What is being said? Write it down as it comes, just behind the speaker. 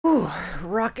Ooh,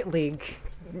 Rocket League.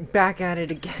 Back at it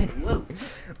again. Whoa.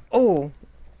 Oh,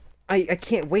 I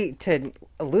can't wait to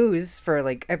lose for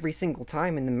like every single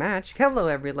time in the match. Hello,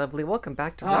 every lovely. Welcome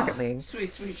back to Rocket League.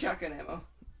 Sweet, sweet shotgun ammo.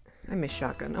 I miss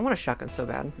shotgun. I want a shotgun so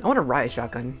bad. I want a riot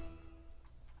shotgun.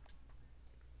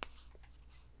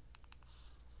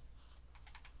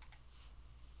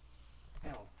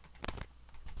 Hell.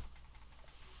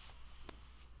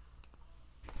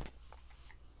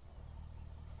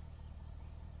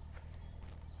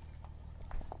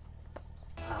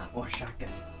 More shotgun.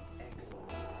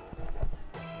 Excellent.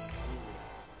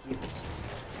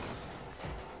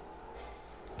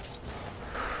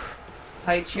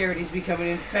 High Charity's becoming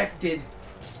infected.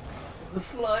 The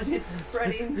flood, it's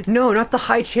spreading. No, not the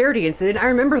High Charity incident. I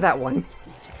remember that one.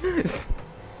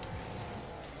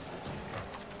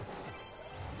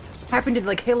 Happened in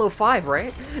like Halo 5,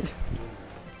 right?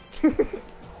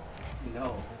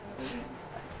 No.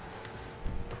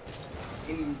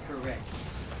 Incorrect.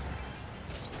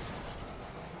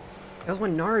 That was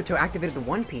when Naruto activated the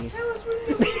One Piece. That was when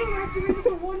Naruto activated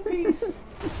the One Piece.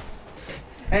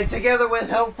 And together with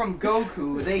help from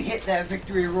Goku, they hit that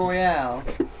victory royale.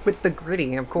 With the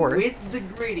gritty, of course. With the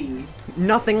gritty.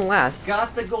 Nothing less.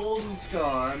 Got the golden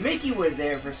scar. Mickey was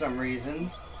there for some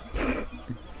reason.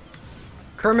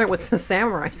 Kermit with the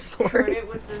samurai sword. Kermit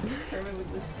with the samurai.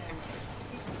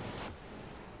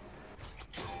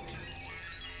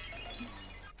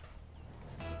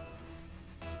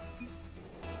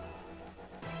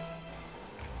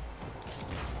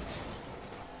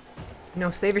 No,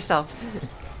 save yourself.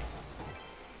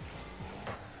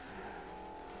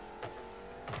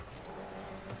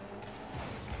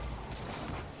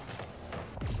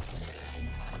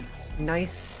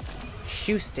 Nice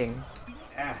shoosting.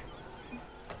 Ah.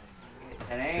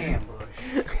 It's an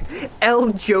ambush.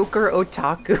 El Joker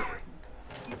Otaku.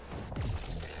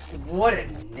 What a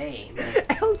name.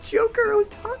 El Joker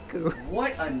Otaku.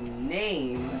 What a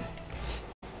name.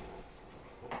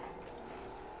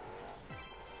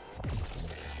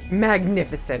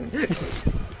 Magnificent.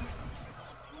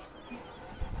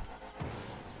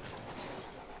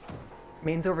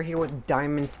 Main's over here with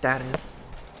diamond status.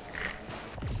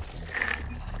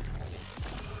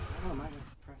 Oh, my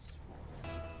press.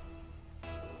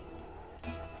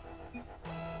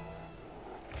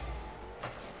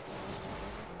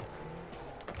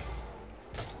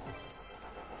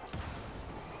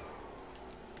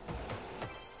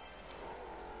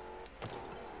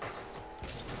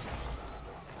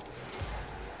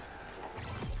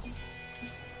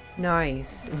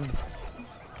 Nice. Don't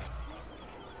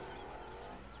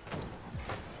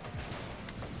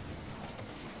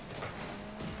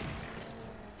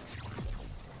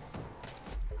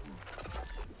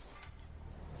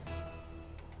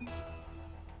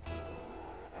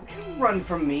you run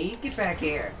from me. Get back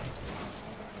here.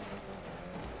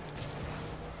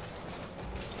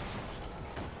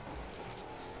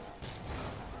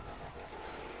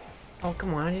 Oh,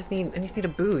 come on. I just need a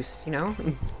boost, you know?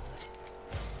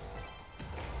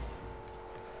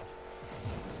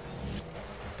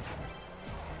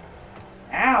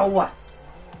 Ow!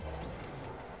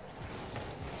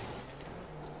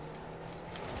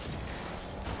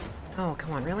 Oh,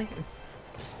 come on, really?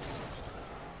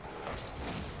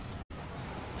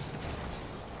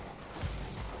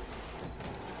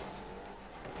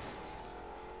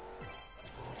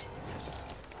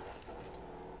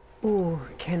 Ooh,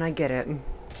 can I get it?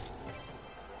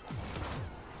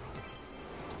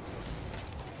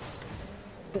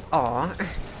 Aw.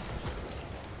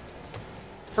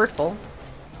 Hurtful.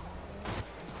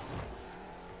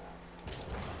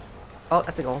 Oh,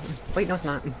 that's a goal. Wait, no, it's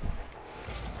not.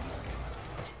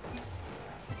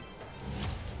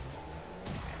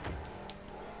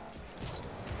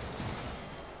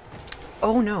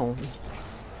 Oh no.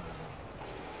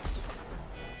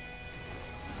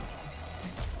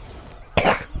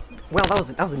 Well,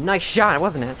 that was a nice shot,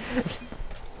 wasn't it?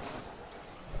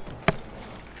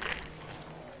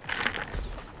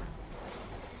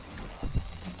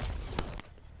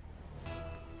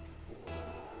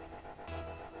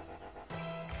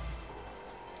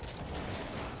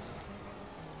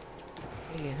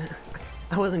 Yeah.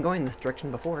 I wasn't going this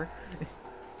direction before.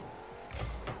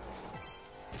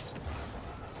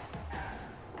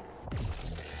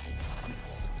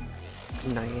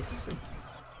 Nice.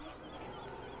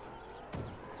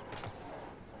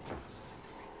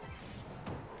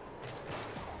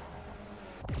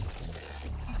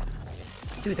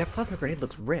 Dude, that plasma grenade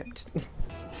looks ripped.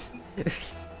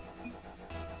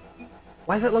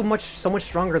 Why does it look so much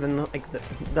stronger than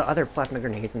the other plasma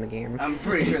grenades in the game? I'm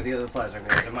pretty sure the other plasma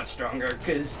grenades are much stronger,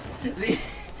 because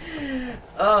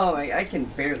Oh my, I can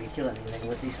barely kill anything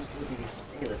with these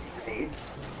Halo grenades.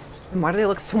 And why do they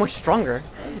look so much stronger?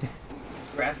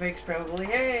 Graphics probably.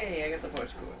 Hey, I got the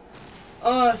force core.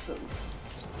 Awesome.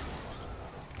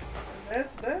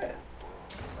 That's that.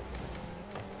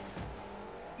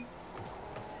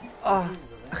 Oh.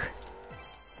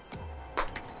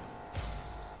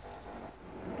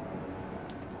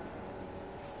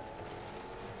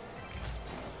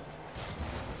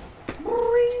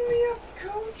 Bring me up,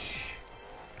 coach.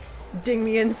 Ding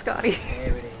me in, Scotty.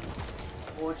 There it is.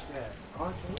 Watch that.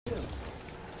 On to you.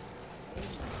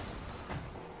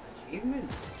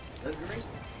 Achievement. The great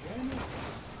journey.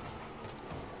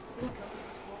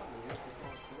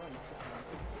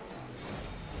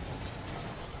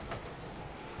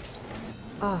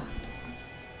 Ah.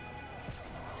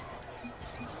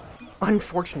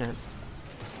 Unfortunate.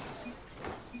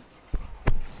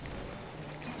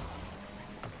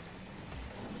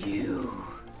 You.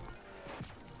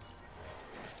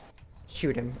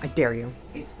 Shoot him. I dare you.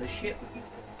 It's the ship.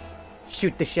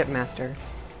 Shoot the shipmaster.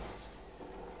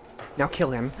 Now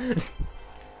kill him.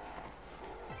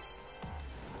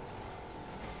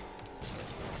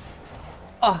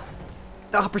 Ah.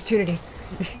 The opportunity.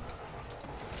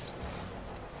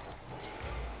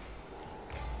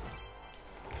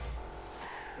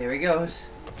 There he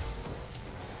goes.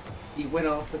 He went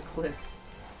off the cliff.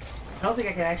 I don't think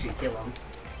I can actually kill him.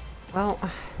 Well,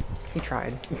 he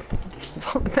tried.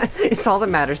 It's all that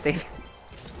matters, Dave.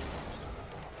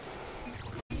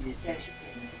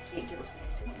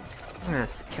 I'm gonna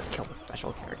kill the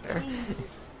special character.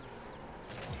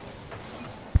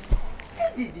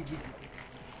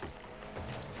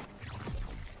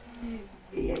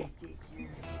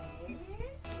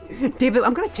 David,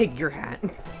 I'm gonna take your hat.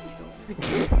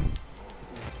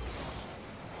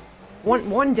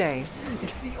 One day.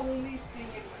 It's the only thing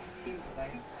in my game that I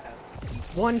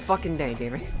have. One fucking day,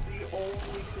 David. It's the only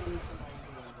thing in my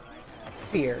game that I have.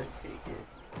 Fear. Take it.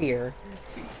 Fear.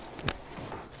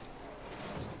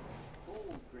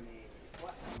 Gold grenade.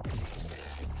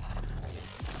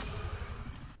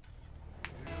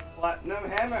 Platinum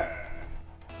hammer.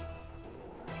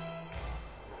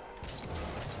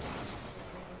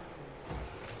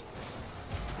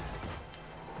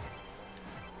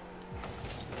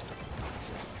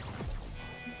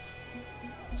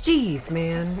 Jeez,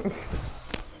 man.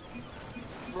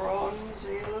 Bronze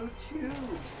Halo 2.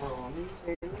 Bronze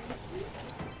Halo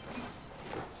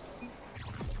 2.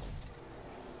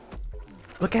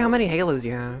 Look at how many halos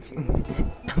you have.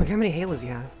 Look how many halos you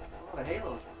have. A lot of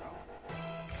Halos, bro.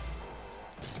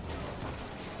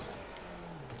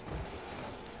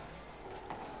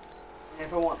 And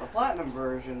if I want the platinum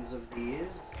versions of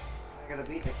these, I gotta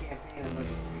beat the campaign in like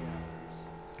 3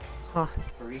 Huh. hours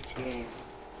for each game.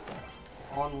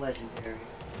 On Legendary.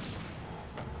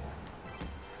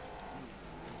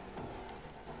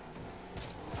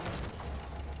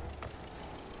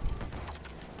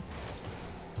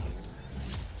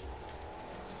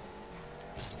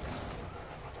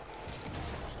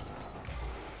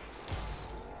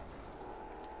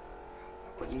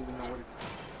 I wouldn't even know what to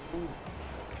do.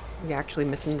 You actually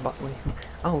missing the button.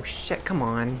 Oh shit, come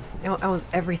on. That was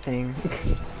everything.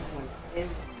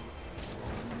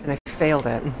 And I failed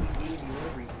it.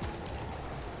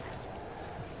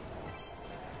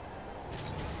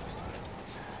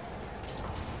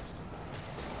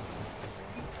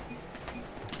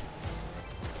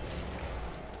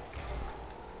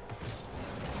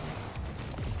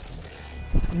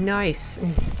 Nice.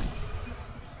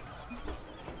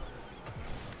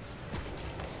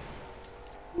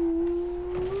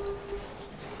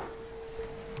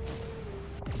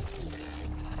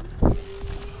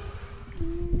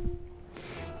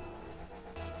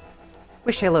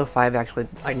 Wish Halo 5 actually,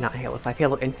 not Halo 5,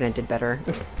 Halo Infinite did better.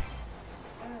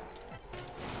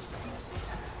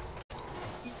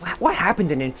 What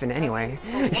happened in Infinite anyway?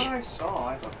 From what I saw,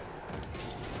 I thought.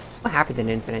 What happened in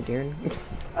Infinite, dude?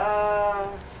 I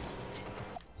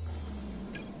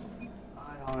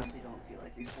honestly don't feel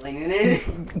like explaining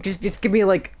it. just give me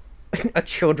like a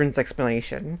children's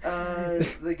explanation.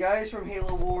 The guys from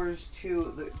Halo Wars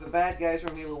 2, the bad guys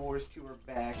from Halo Wars 2 are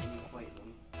back and you fight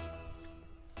them.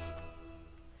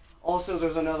 Also,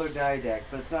 there's another Didact,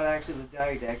 but it's not actually the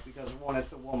Didact because one,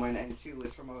 it's a woman, and two,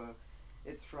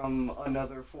 it's from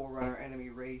another Forerunner enemy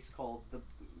race called the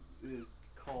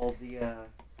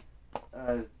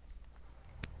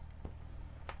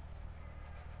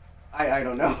I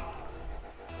don't know.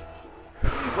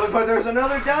 but there's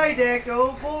another Didact,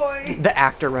 oh boy! The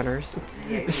Afterrunners.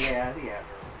 Yeah, the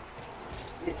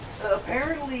After.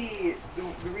 Apparently,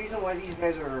 the reason why these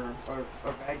guys are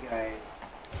bad guys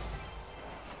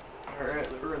or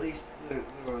at least the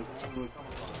one we come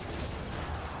across,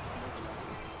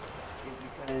 is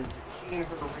because she and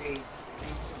her race,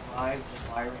 they survived the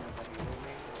firing of the Halo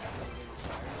Rings after they were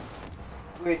fired.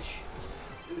 Which,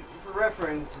 for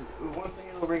reference, once the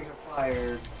Halo Rings are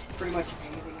fired, pretty much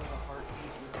anything with a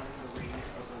heartbeat within the range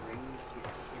of the rings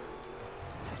gets killed.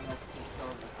 And that's the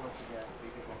start of the course of death,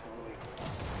 because that's the only way to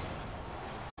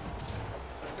survive.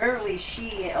 Apparently,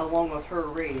 she, along with her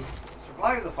race,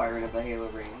 survived the firing of the Halo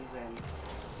Rings, and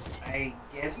I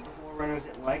guess the Forerunners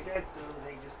didn't like that, so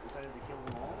they just decided to kill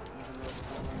them all, even though the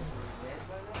Forerunners were dead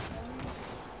by that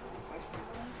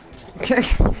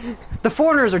time? The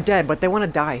foreigners are dead, but they want to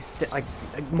die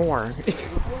more. The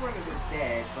Forerunners are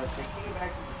dead, but they came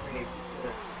back from the grave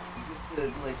just to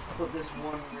like put this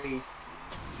one race.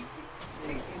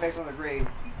 They came back from the grave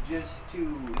just to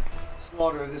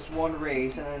slaughter this one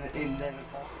race, and then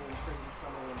also imprison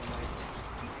some of them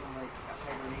in like a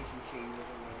hibernation chamber.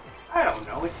 I don't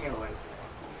know. It's Halo Infinite.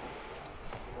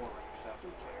 Forerunner stuff. Who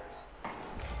cares?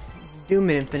 Doom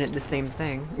and Infinite, the same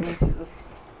thing.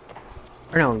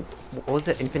 Or no, what was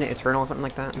it? Infinite Eternal or something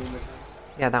like that? Doom Eternal.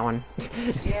 Yeah, that one.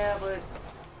 Yeah, but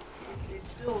it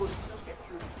still kept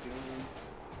true to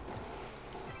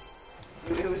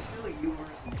Doom. It was still you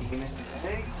versus demons. And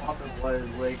any plot that was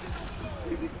like,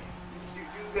 you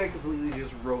guy completely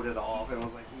just wrote it off and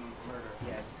was like, murder,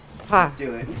 yes, Ha. let's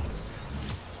do it.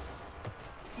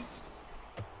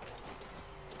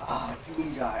 Ah,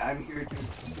 Doom guy, I'm here to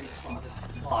respond to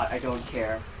the plot. I don't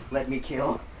care. Let me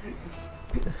kill.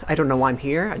 I don't know why I'm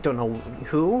here. I don't know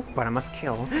who, but I must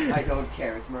kill. I don't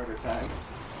care. It's murder time.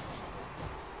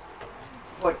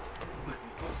 What?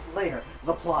 Slayer.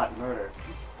 The plot. Murder.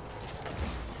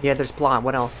 Yeah, there's plot.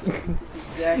 What else?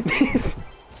 Exactly.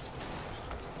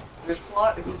 There's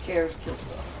plot. Who cares? Kill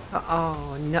stuff.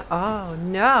 Oh no! Oh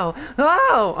no!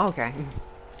 Oh, okay.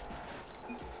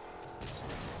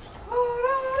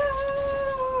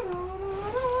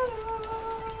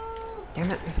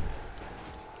 Damn it!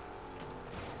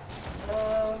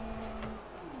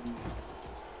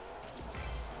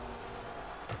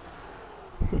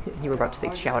 You were about to say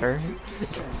chowder.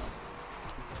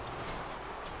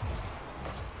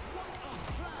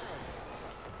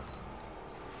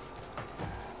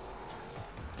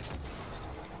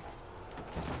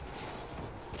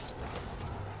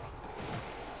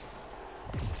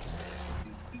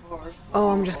 Oh,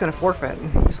 I'm just gonna forfeit.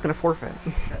 I'm just gonna forfeit.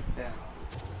 Shut down.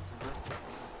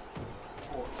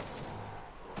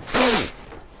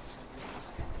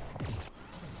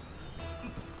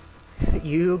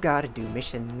 You gotta do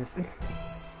missions.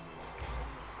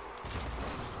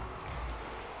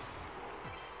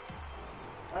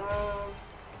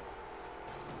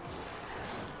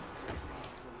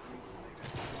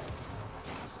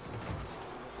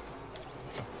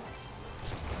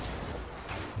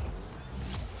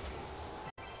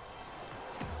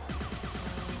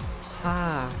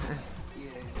 Ah.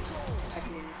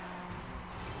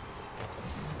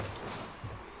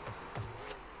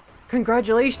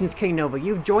 Congratulations, King Nova.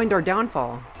 You've joined our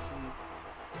downfall.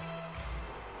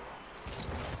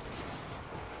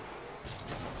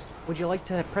 Would you like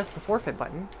to press the forfeit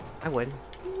button? I would.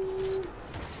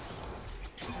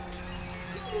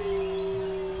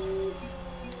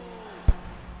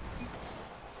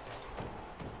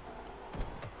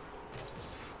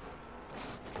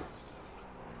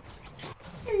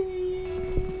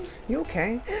 You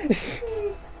okay?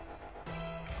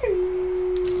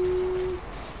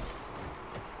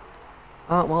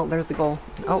 Oh, well, there's the goal.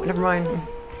 Oh, never mind.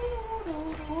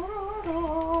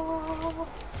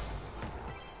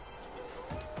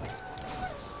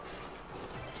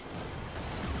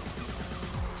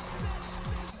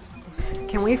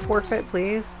 Can we forfeit,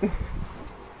 please?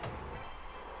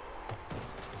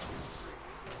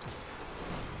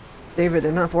 David,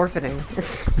 they're not forfeiting.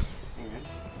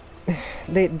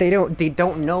 They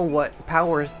don't know what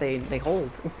powers they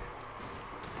hold.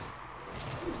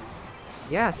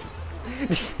 Yes.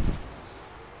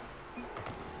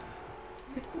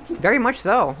 Very much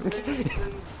so.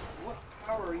 What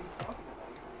power are you talking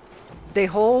about? They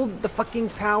hold the fucking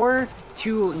power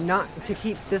to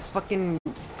keep this fucking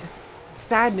just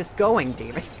sadness going,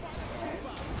 David.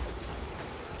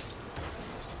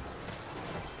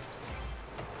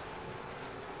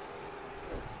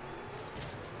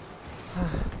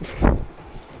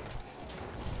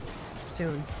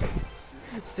 Soon.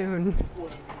 Soon.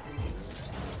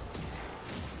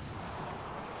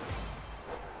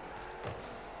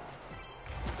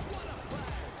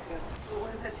 What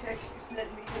is that text you sent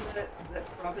me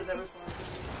that prompted that response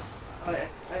to me?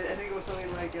 I think it was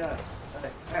something like,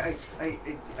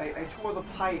 I tore the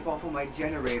pipe off of my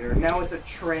generator. Now it's a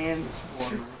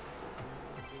transformer.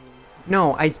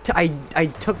 No, I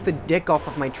took the dick off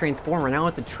of my transformer. Now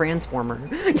it's a transformer.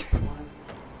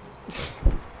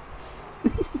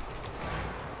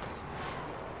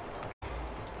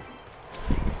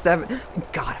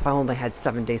 God, if I only had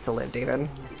 7 days to live, David.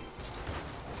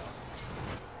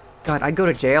 God, I'd go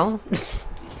to jail.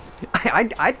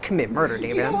 I'd commit murder,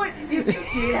 David. You know what? If you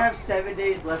did have 7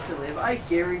 days left to live, I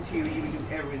guarantee you would do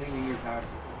everything in your power.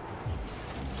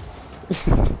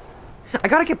 I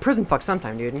gotta get prison fucked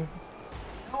sometime, dude.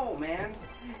 No, man.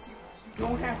 You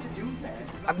don't have to do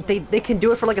that. They can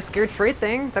do it for like a scared straight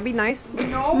thing. That'd be nice.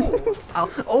 No.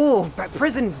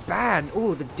 Prison's bad.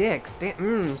 Oh, the dicks.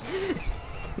 Damn.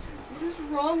 What is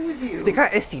wrong with you? They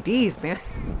got STDs, man.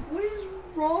 What is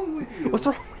wrong with you? What's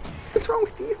wrong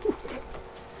with you?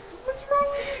 What's wrong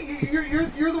with you?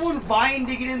 You're the one vying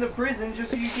to get in the prison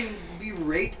just so you can be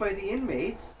raped by the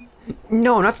inmates.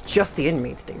 No, not just the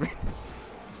inmates, David.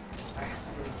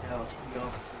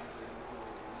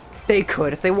 They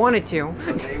could if they wanted to.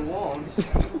 But they won't.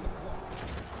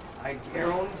 I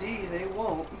guarantee they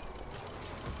won't.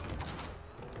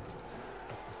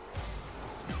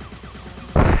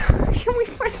 Can we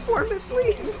transform it,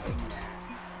 please?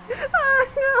 Ah,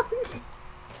 no.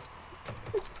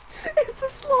 It's a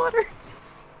slaughter.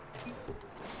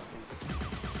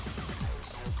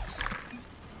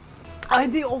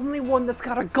 I'm the only one that's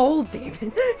got a gold,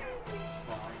 David.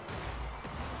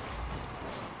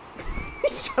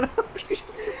 Shut up. You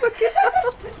shut your fucking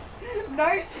mouth.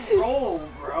 Nice roll,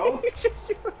 bro. You shut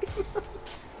your fucking mouth.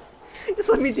 Just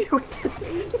let me deal with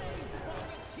this.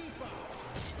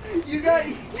 You got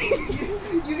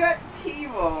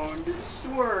T-boned,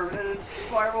 swerved, and then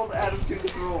spiraled out of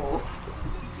control.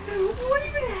 What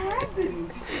even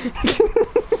happened?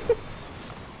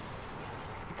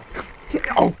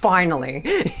 Oh,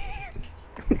 finally.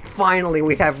 Finally,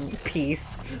 we have peace.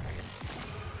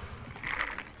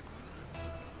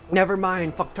 Never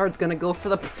mind, fucktard's gonna go for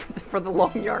the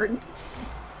long yard.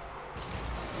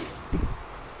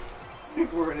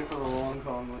 We're in it for the long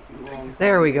con.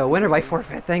 There we go, winner by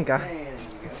forfeit, thank God. There you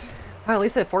go. Well, at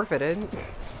least it forfeited.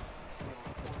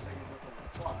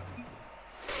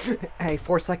 Hey,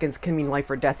 4 seconds can mean life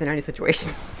or death in any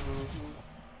situation.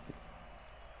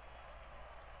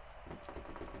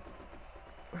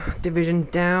 Division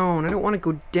down. I don't want to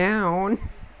go down.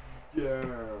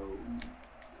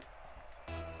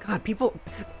 God,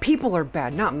 people are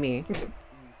bad, not me.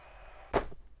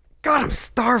 God, I'm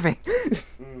starving.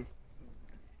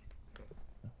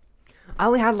 I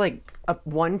only had like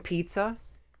one pizza,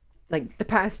 like the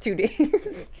past 2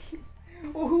 days.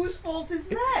 Well, whose fault is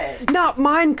that? Not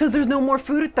mine, because there's no more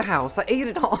food at the house. I ate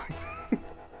it all.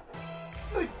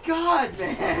 Good God,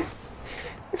 man.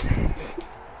 You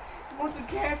want some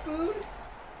cat food?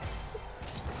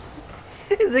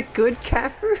 Is it good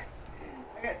cat food?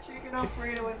 I got chicken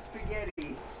Alfredo and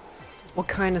spaghetti. What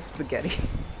kind of spaghetti?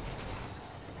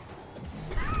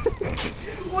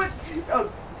 What? Oh.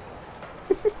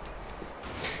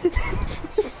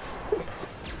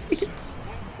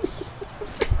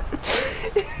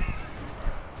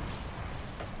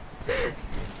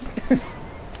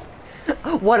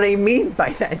 What I mean by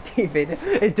that, David,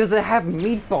 is does it have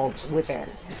meatballs with it?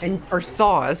 Or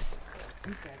sauce?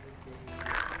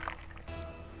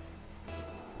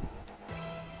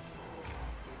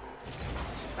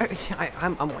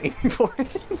 I'm waiting for it.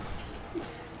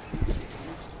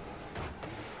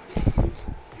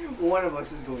 One of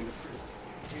us is going to prison.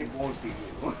 It won't be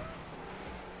you.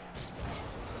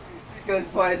 Because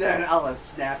by then I'll have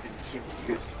snapped and killed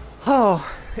you. Oh,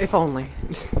 if only.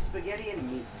 Spaghetti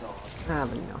and meat sauce. I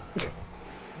don't know.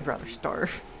 I'd rather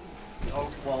starve.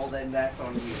 Oh, well then that's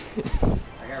on you.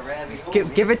 I got ravioli.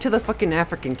 Give it to the fucking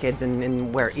African kids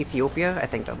in where, Ethiopia? I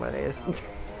think that's what it is. Okay.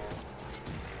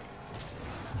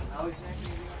 How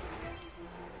exactly?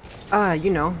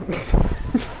 You know.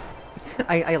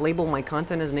 I label my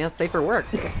content as nail safe for work.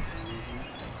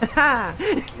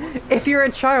 If you're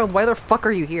a child, why the fuck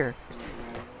are you here?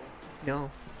 No.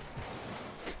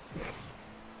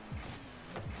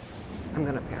 I'm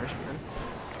gonna perish, man.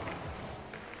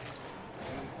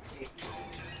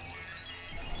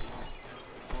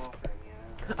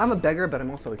 I'm a beggar, but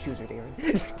I'm also a chooser,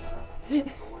 David.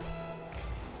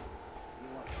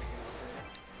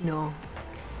 No.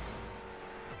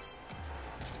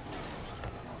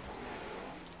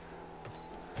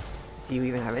 Do you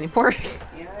even have any porks?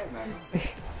 Yeah,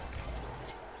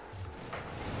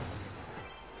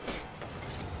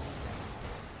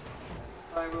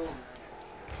 I remember.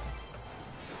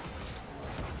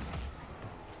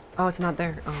 Oh, it's not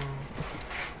there. Oh.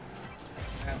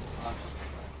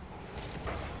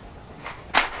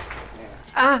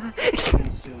 Ah!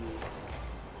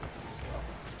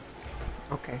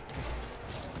 okay.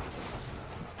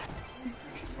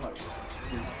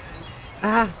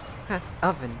 Ah,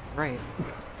 oven, right.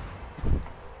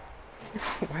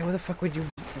 Why the fuck would you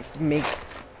make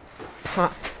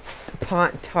pot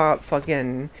top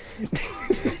fucking...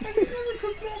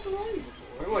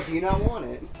 What, do you not want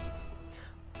it?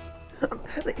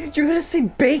 You're gonna say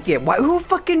bake it. Why? Who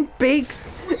fucking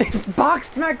bakes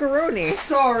boxed macaroni?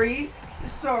 Sorry,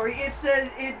 it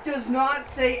says, it does not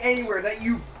say anywhere that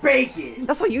you bake it.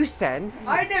 That's what you said.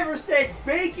 I never said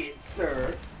bake it,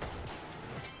 sir.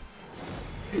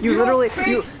 You literally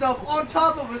bake stuff on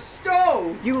top of a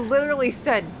stove. You literally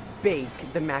said bake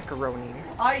the macaroni.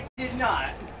 I did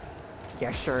not.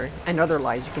 Yeah, sure. And other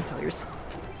lies you can tell yourself.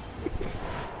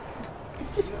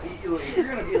 If you're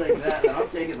gonna be like that, then I'm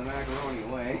taking the macaroni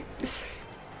away.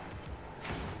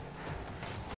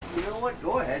 You know what?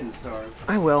 Go ahead and starve.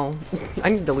 I will. I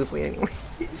need to lose weight anyway.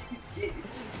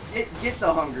 Get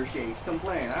the hunger shakes.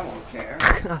 Complain. I won't care.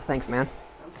 Oh, thanks, man.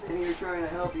 I'm sitting here trying to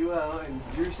help you out, and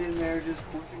you're sitting there just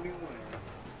pushing me away.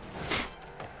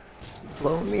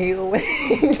 Blow me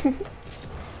away.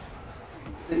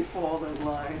 They fall in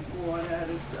line one at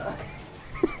a time.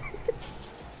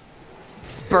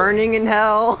 Burning in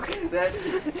hell. That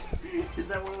is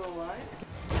that one of the lines?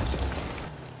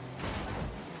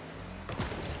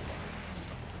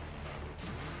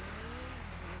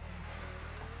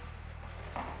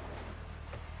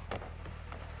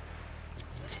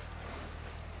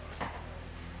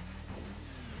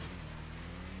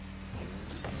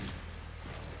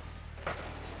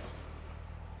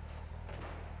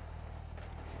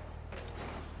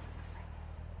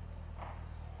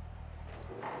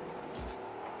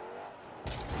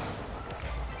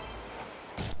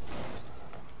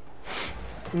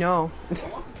 No.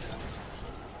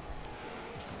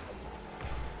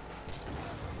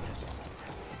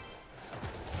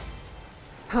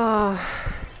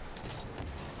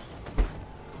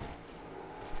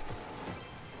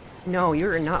 No,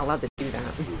 you're not allowed to do that.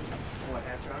 What,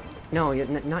 half chocolate? No,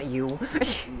 not you.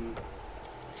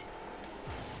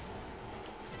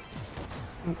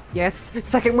 Yes,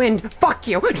 second wind. Fuck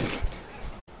you.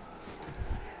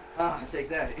 Ah, take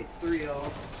that. It's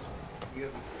 3-0. You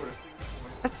have a quarter single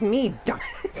point. That's me,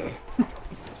 dumbass.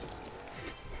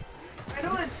 I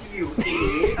know that's you,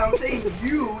 idiot. I'm saying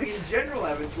you, in general,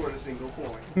 haven't scored a single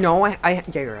point. No, yeah,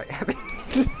 you're right.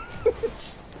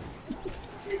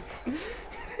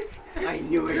 I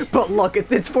knew it. But look,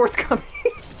 it's forthcoming.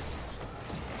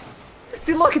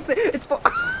 See, look, it's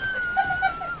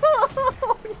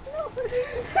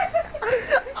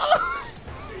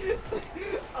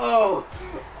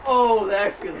Oh,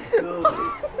 that feels good. No,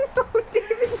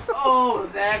 David, no. Oh,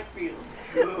 that feels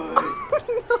good.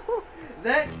 Oh,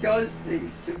 That does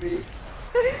things to me.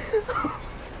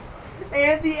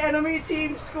 And the enemy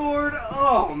team scored.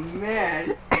 Oh,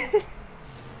 man.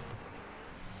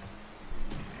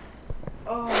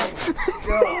 Oh,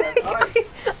 God.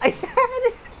 I had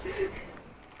it.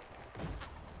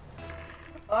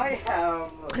 I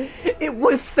have... It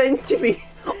was sent to me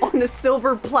on a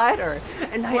silver platter,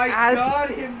 and I My asked. God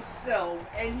himself,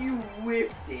 and you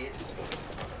whipped it.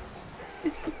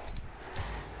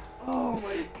 Oh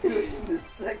my goodness,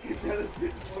 that could not have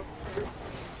been more perfect.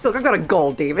 So I got a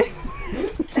goal, David.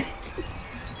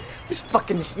 Just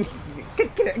fucking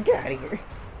get out of here.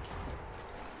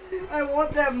 I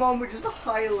want that moment just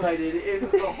highlighted in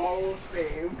the Hall of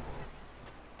Fame.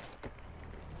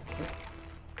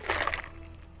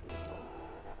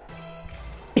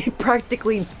 He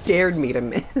practically dared me to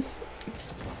miss.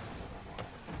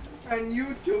 And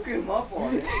you took him up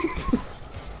on it.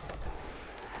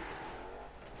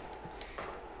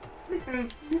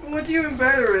 And what's even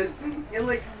better is,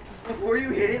 like, before you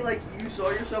hit it, like, you saw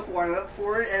yourself warming up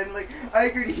for it, and, like, I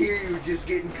could hear you just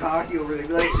getting cocky over there.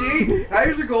 Be like, see?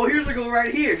 Here's a goal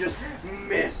right here. Just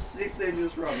miss 6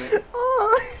 inches from it.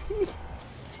 Oh. You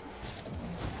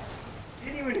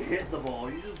didn't even hit the ball.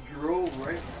 You just drove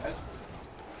right past it.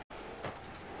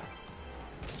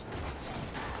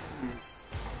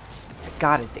 I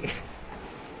got it, Dave.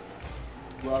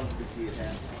 Love to see it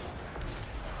happen.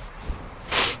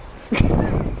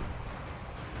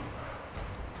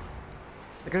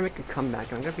 They're gonna make a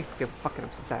comeback, and I'm gonna be fucking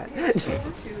upset. Yeah, it's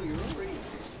 4-2. You're already...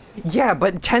 Yeah,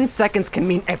 but 10 seconds can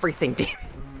mean everything, Dave.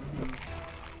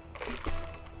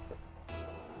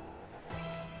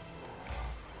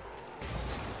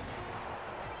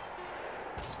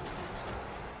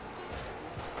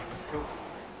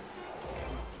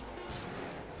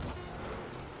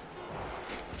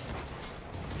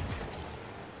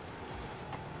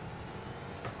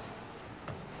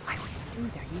 Why would you do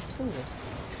that? You fool.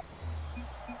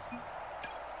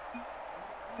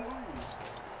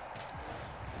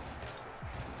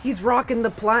 He's rocking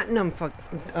the platinum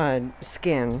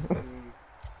skin.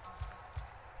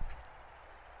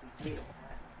 He's made of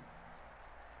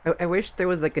platinum. I wish there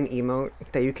was like an emote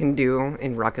that you can do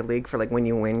in Rocket League for like when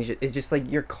you win. It's just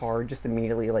like your car just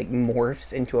immediately like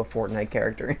morphs into a Fortnite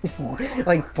character. Just,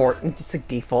 like just like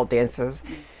default dances.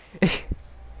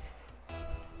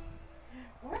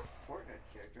 What Fortnite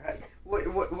character?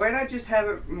 Why not just have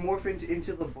it morph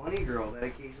into the bunny girl that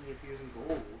occasionally appears in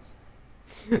goals?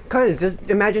 Cause just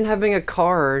imagine having a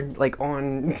car like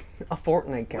on a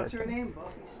Fortnite character. What's her name?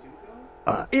 Buffy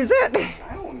Stuko? Is it?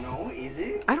 I don't know. Is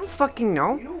it? I don't fucking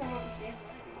know. You don't want the same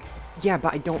thing. Yeah,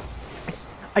 but I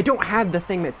don't have the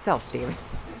thing itself, David.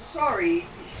 Sorry.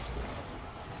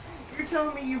 You're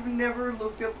telling me you've never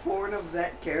looked up porn of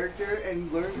that character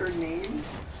and learned her name?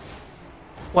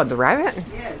 What, the rabbit?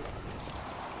 Yes.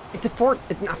 It's not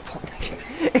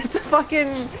Fortnite. It's a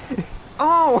fucking.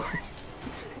 Oh.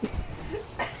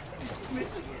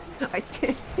 Missing it. I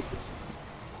did.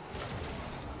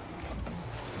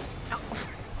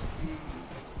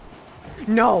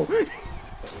 No.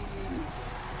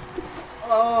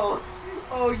 Oh.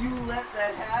 Oh, you let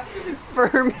that happen.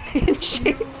 Firm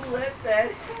handshake. You let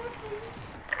that happen.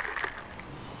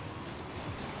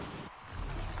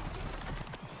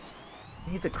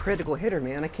 He's a critical hitter,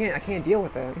 man. I can't deal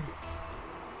with that.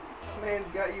 Man's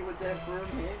got you with that firm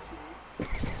handshake.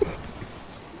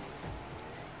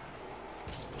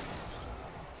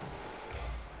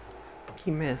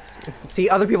 He missed. See,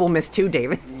 other people missed too,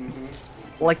 David. Mm-hmm.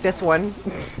 Like this one.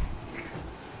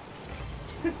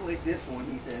 Like this one,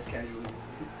 he says casually.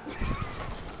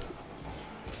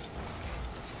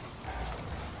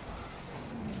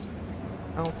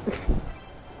 Oh.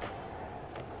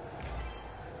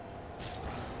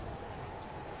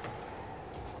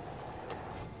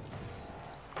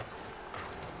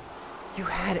 You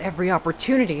had every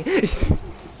opportunity.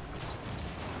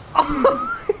 Oh.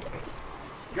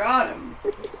 Got him.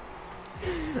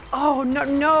 Oh no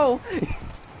no!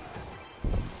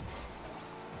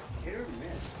 Hit or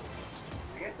miss?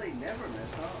 I guess they never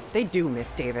miss, huh? They do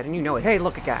miss, David, and you know it. Hey,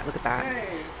 look at that! Look at that!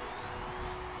 Hey!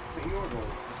 But your goal.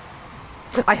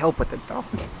 I help with it though.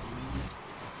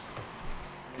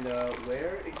 And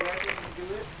where exactly did you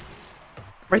do it?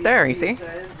 Right there, you see? It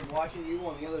says watching you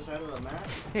on the other side of the map.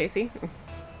 Hey, see?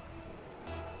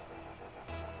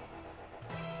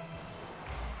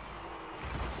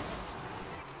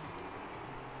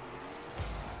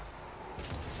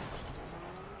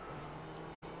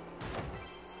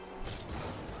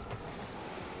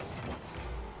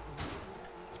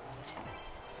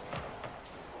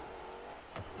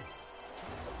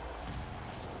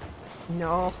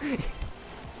 No.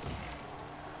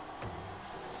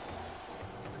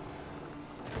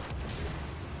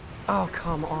 Oh,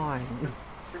 come on.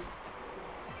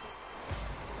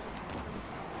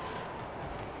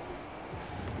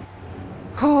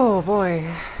 Oh, boy.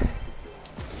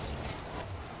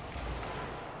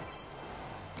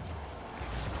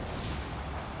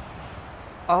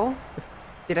 Oh?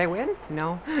 Did I win?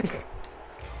 No.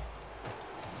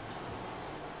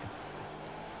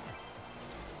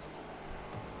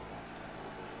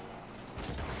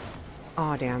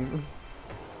 Oh, damn.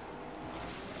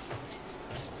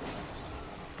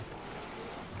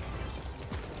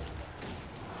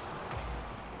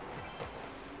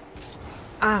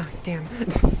 Ah, damn.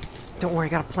 Don't worry, I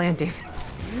got a plan, David.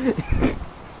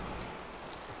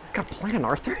 Got a plan,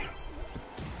 Arthur.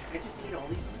 I just need all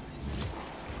these.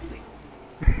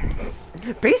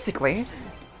 Basically.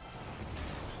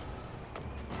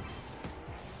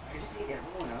 I just need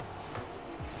everyone up.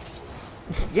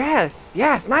 Yes,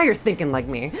 yes, now you're thinking like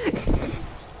me.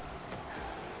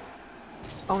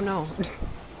 Oh no.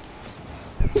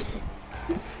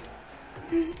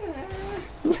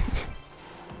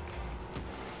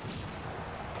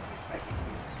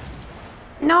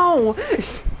 No!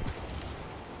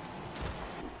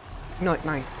 No,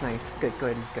 nice, nice. Good,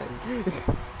 good, good.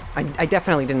 I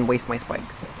definitely didn't waste my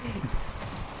spikes.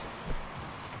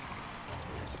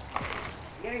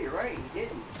 Yeah, you're right, he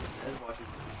didn't. I was watching.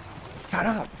 Shut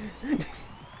up.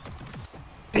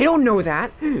 They don't know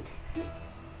that. Pretty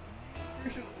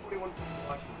sure the 41 people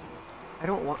watching. I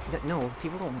don't want that. No,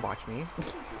 people don't watch me.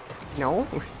 No.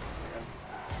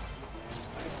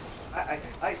 I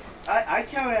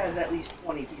count it as at least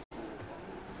 20 people.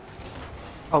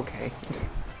 Okay.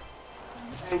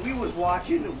 And we was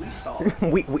watching and we saw it.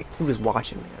 we was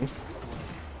watching, man.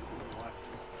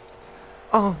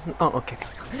 Oh, okay.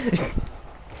 There we go.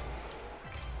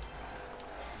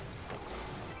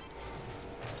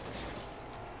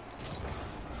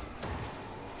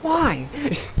 Why?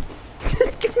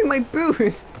 Just give me my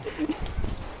boost.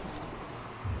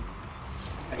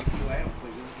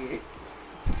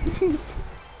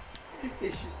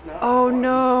 It's just not. Oh fun.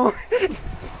 no!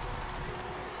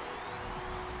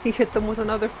 He hit them with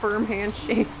another firm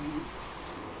handshake.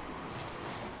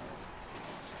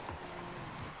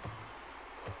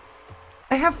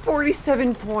 I have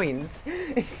 47 points.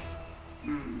 Man,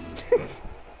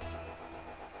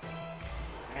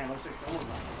 looks like someone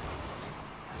left.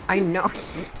 I know.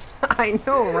 I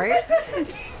know, right?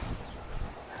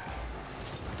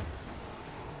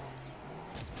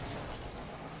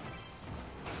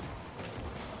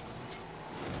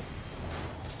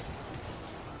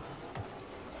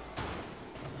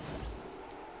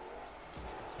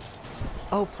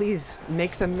 Oh, please,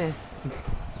 make them miss.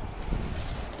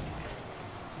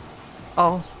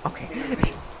 Oh, okay.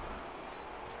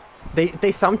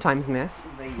 They sometimes miss.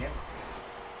 They never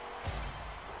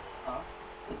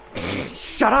miss.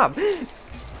 Shut up!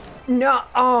 No,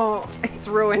 oh, it's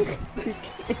ruined.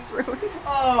 It's ruined.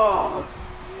 Oh!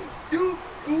 Duke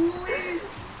Ghoulies?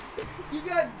 You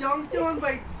got dunked on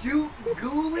by Duke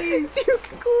Ghoulies? Duke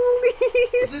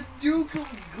Ghoulies! The Duke of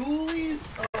Ghoulies?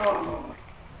 Oh.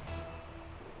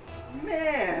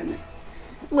 Man!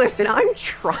 Listen, I'm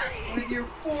trying. With your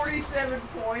 47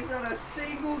 points on a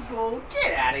single goal,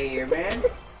 get out of here, man.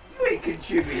 You ain't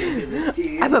contributing to this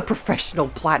team. I'm a professional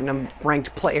platinum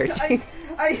ranked player, dude.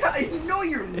 I know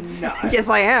you're not. Yes,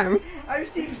 I am. I've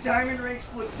seen diamond rank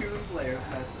Splatoon players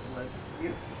mess with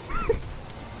you.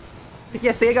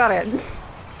 Yes, I got it.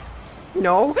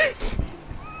 No?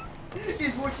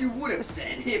 Is what you would have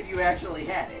said if you actually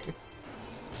had it.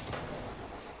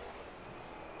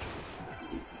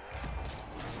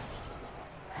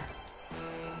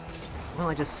 Well,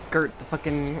 I just skirt the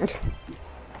fucking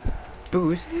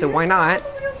boost, so why not?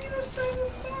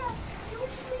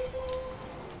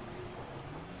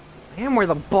 I am where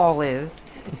the ball is.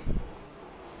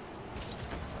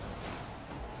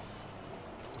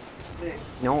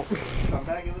 No. Come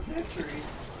back in the century.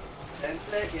 10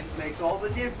 seconds makes all the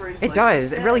difference. It like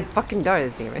does. you It really said. fucking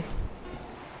does, damn it.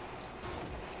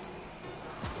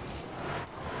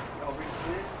 Y'all ready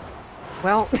for this?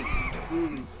 Well,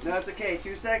 No, it's okay.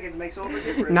 2 seconds makes all the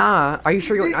difference. nah. Are you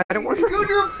sure you? I don't want You're to. going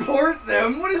to report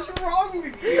them. What is wrong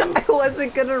with you? I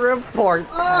wasn't gonna report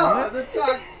Oh, them. the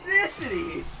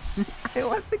toxicity. I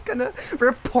wasn't gonna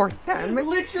report them.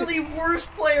 Literally worst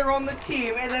player on the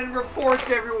team, and then reports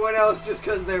everyone else just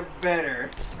because they're better.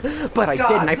 But I God,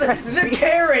 didn't. I the, pressed the B.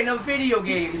 Karen of video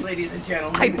games, ladies and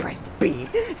gentlemen. I pressed B.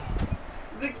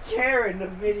 The Karen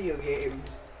of video games.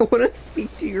 I want to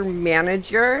speak to your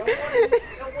manager. I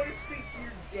don't want to speak to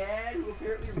your dad, who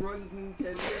apparently runs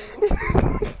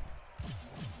Nintendo.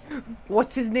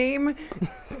 What's his name?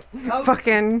 How,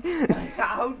 Fucking.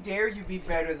 how dare you be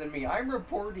better than me? I'm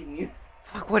reporting you.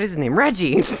 Fuck. What is his name?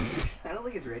 Reggie. I don't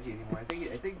think it's Reggie anymore.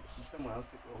 I think someone else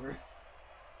took over.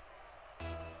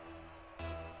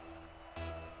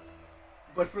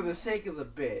 But for the sake of the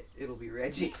bit, it'll be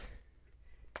Reggie.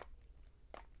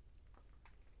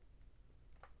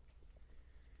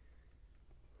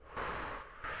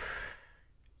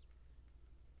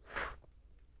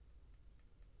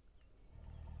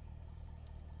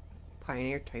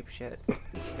 Pioneer type shit.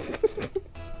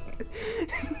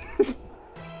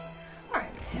 Alright,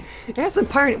 Yeah, some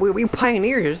pioneer. We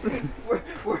pioneers. we're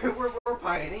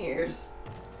pioneers.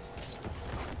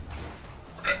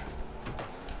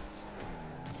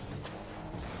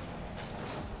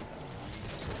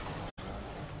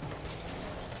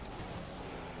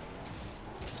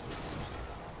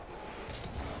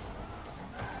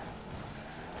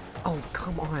 Oh,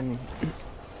 come on.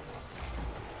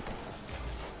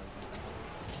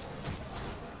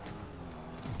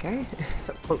 Okay.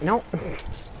 So, oh, no.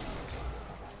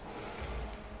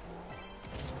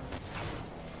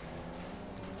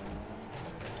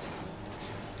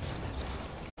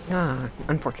 Ah,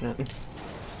 unfortunate.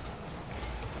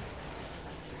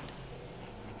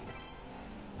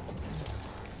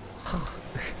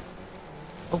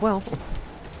 Oh well.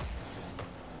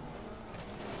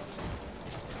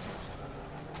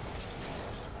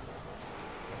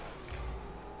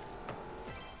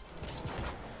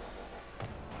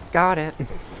 Got it.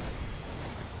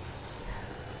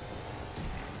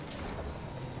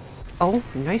 Oh,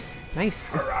 nice, nice.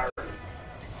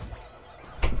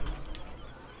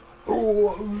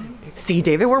 See,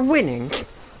 David, we're winning.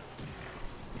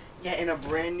 Yeah, in a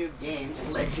brand new game,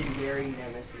 Legendary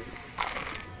Nemesis.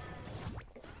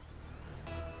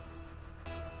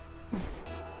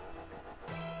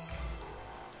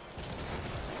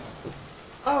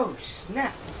 Oh,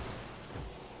 snap!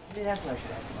 Maybe that's what I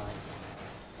should have to mind.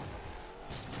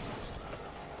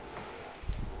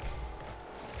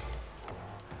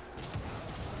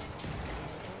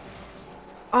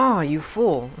 Oh, you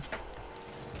fool.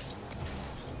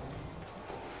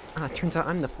 Turns out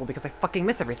I'm the fool because I fucking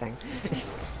miss everything.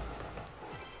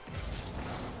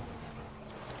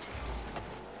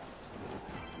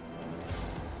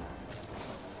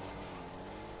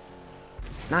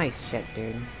 Nice shit,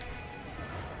 dude.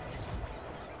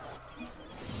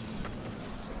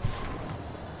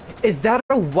 Is that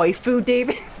a waifu,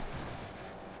 David?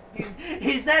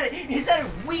 Is that a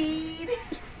weed?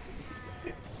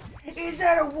 Is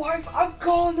that a wife? I'm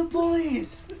calling the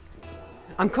police.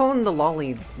 I'm calling the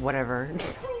lolly whatever.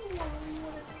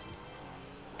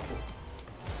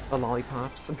 The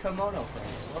lollipops. Kimono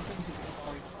friends, welcome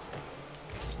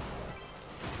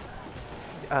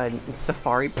to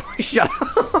Safari. Shut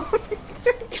up.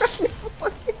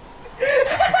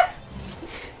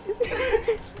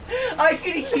 I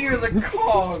can hear the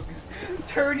cogs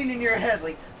turning in your head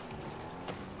like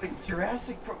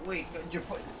Jurassic. Wait,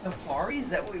 Safari? Is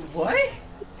that what?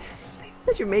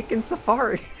 Jamaican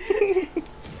Safari.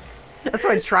 That's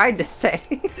what I tried to say.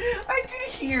 I can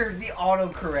hear the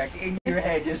autocorrect in your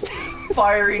head just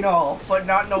firing off, but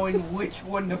not knowing which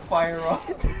one to fire off.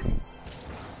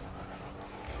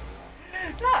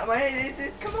 Not my.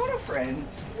 It's Kimono friends.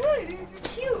 Look, they're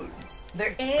cute.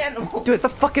 They're animals. Dude, it's a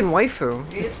fucking waifu.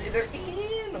 They're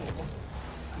animals.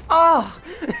 Oh!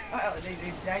 I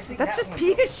think That's that just one's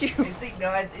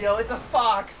Pikachu. No, it's a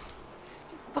fox.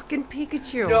 Fucking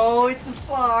Pikachu. No, it's a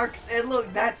fox. And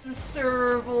look, that's a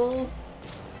serval.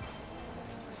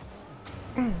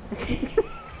 And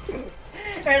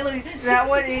look, that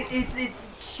one, it's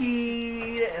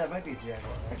cheat. That might be a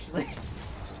jaguar, actually.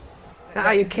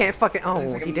 Ah, you can't fucking. Oh,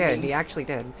 like a he did. mink. He actually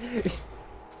did.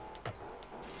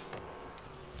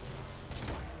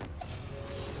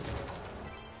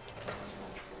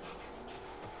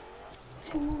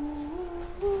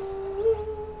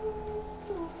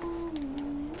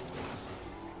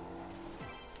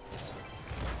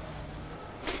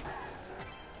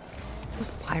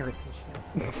 Those pirates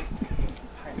and shit.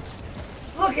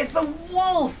 Look, it's a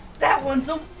wolf. That one's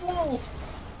a wolf.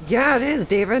 Yeah, it is,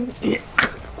 David.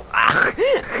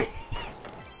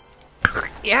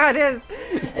 Yeah, it is.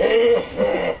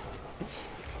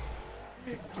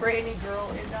 Granny girl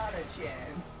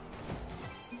Hinata-chan.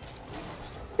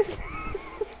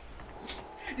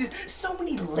 There's so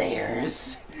many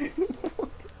layers.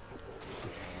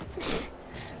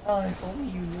 Oh, if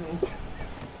only you knew.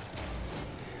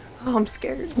 Oh, I'm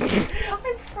scared.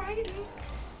 I'm frightened.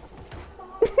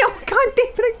 Oh god,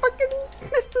 David, I fucking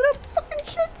messed it up. Fucking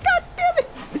shit. God damn it.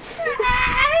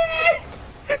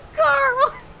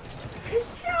 Carl.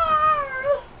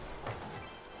 Carl.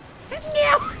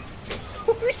 No.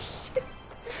 Oh shit.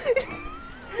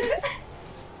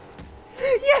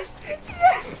 Yes.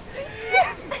 Yes.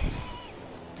 Yes.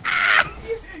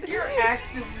 You're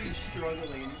actively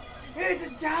struggling. It's a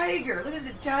tiger. Look at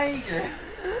the tiger.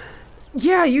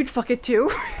 Yeah, you'd fuck it too.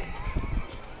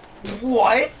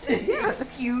 What? Yeah.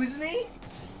 Excuse me?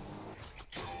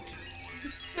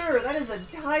 Sir, that is a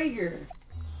tiger.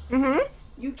 Mm-hmm.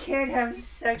 You can't have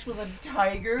sex with a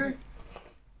tiger.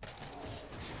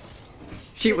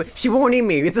 She won't eat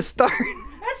me. It's a start.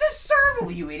 That's a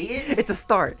serval, you idiot. It's a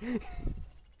start.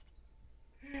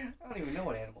 I don't even know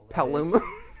what animal that Paloma.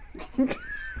 is.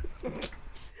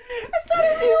 That's not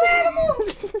a real animal.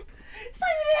 It's not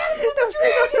even an animal. It's a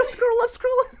dragon. No, scroll up,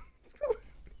 scroll up. Scroll up.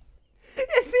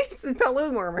 It's a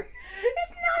Palumurmer.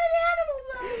 It's not an animal,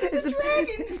 though. It's a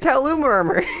dragon. It's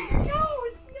Palumurmer. No,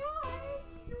 it's not.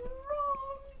 You're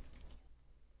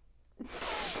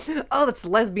wrong. Oh, that's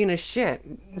lesbian as shit.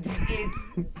 It's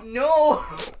no.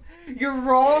 You're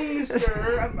wrong,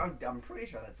 sir. I'm pretty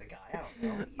sure that's a guy. I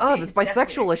don't know. Oh, that's It's bisexual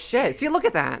definitely- as shit. See, look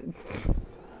at that. Look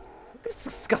at this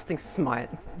disgusting smut.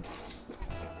 What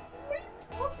are you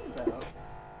talking about?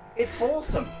 It's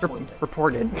wholesome.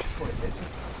 Reported.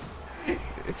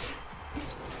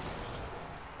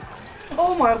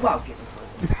 Oh my! Wow, get in the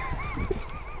toilet.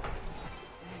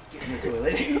 Get in the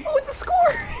toilet. Oh, it's a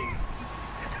score!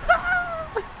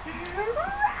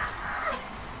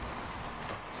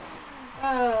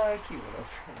 Cute little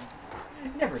friend.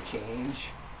 Never change.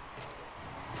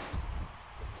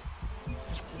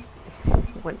 It's just...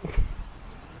 What?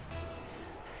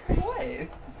 What?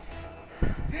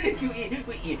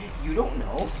 You don't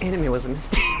know. Anime was a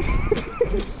mistake.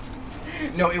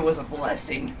 No, it was a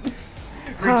blessing.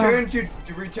 Return to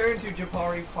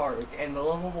Japari Park and the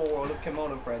lovable world of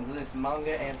Kimono Friends in this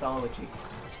manga anthology.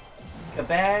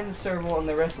 Kaban, Serval, and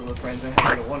the rest of the friends are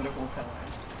having a wonderful time.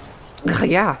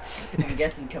 Yeah. I'm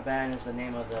guessing Kaban is the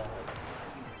name of the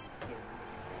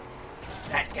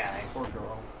that guy or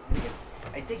girl.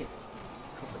 I think it's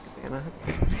Copacabana.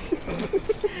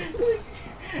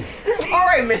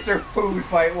 Alright, I'm Mr. Food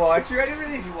Fight Watcher. I didn't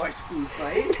realize you watched Food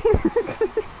Fight.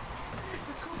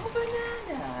 Cool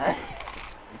banana.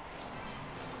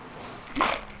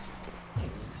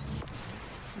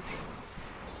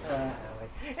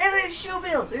 Hey, there's a shoe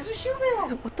bill. There's a shoe bill.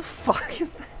 What the fuck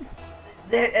is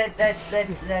that? That's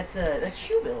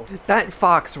shoe bill. That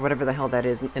fox, or whatever the hell that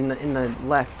is, in the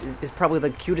left, is probably the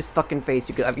cutest fucking face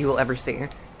you will ever see.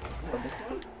 Oh, this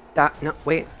one? That, no,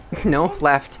 wait. No,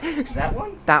 left. That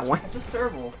one? That one. That's a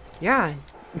serval. Yeah.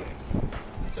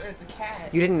 It's a cat.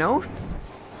 You didn't know?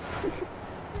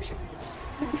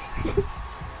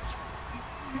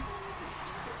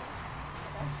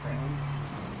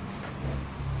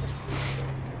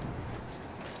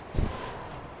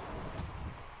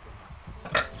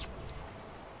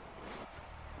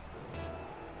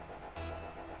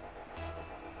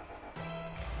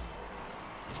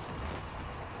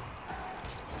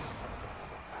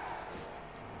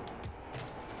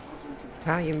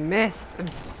 How you missed.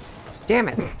 Damn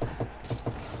it.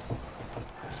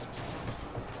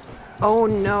 Oh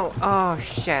no. Oh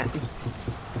shit.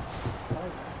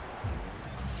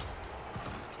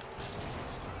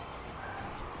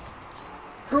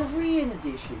 Korean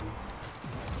edition.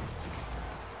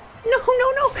 No,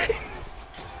 no, no.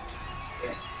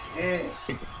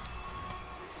 Yes.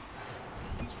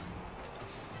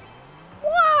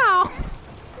 Wow.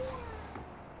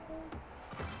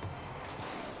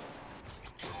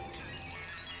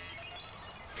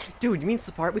 Dude, you mean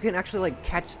Spark? We can actually like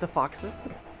catch the foxes?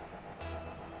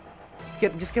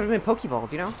 Just get them in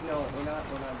Pokeballs, you know? No, we're not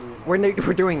doing that.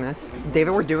 We're doing this.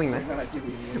 David, we're doing We're this. not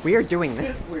doing this. We are doing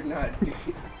this. We're not.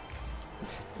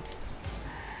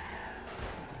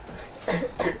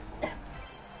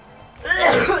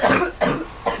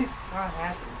 Not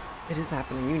happening. It is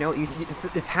happening. You know,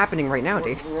 it's happening right now,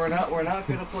 Dave. We're not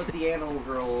gonna put the animal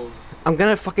girls. I'm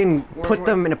gonna fucking put we're-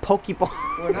 them in a Pokeball.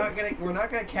 We're not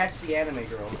gonna catch the anime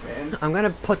girls, man. I'm gonna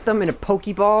put them in a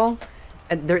Pokeball,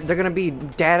 and they're gonna be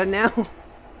data now. Not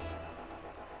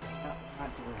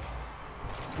doing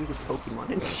it. Do this Pokemon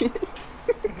and shit.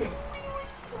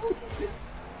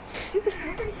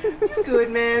 You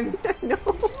good, man? No,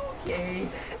 Okay.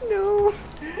 no.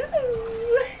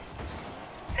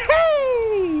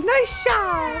 Hey, nice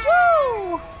shot!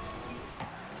 Woo!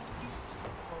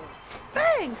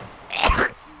 Thanks.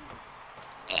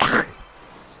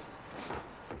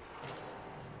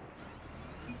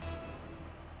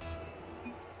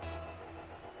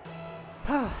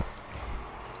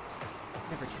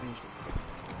 Never changed it.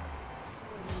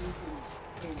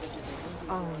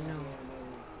 Oh no.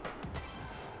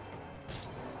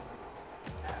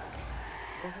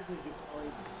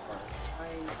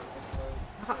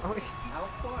 How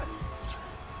fun.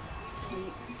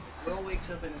 Girl wakes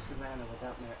up in a savannah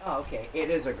without marriage. Oh, okay. It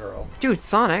is a girl. Dude,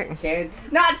 Sonic.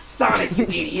 Not Sonic, you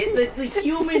idiot. The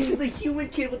human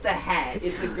kid with the hat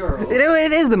is a girl.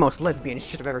 It is the most lesbian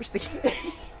shit I've ever seen.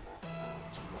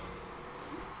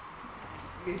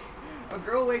 A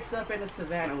girl wakes up in a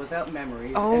savannah without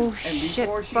memories. Oh, and shit,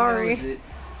 before she sorry. knows it,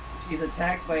 she's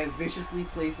attacked by a viciously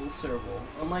playful serval.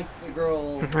 Unlike the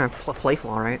girl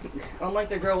Playful, alright. Unlike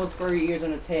the girl with furry ears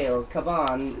and a tail,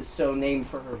 Kaban, so named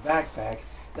for her backpack,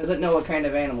 doesn't know what kind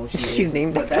of animal she is. She's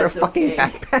named but after a that's fucking okay.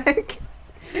 backpack.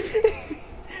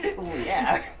 Oh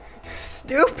yeah.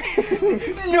 Stupid.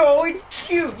 No, it's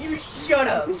cute. You shut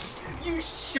up. You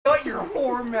shut your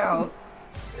whore mouth.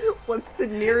 What's the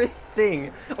nearest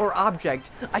thing or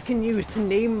object I can use to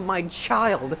name my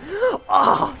child?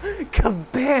 Ah,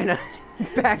 Cabana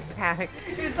backpack.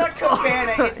 It's not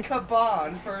Cabana, it's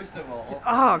Kaban, first of all.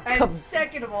 Ah, And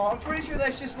second of all, I'm pretty sure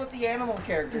that's just what the animal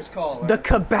characters call her. the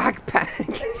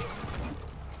Backpack.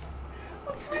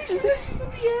 I'm pretty sure that's just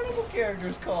what the animal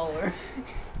characters call her.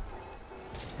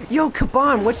 Yo,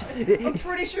 Kaban, what's... I'm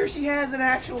pretty sure she has an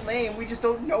actual name, we just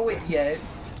don't know it yet.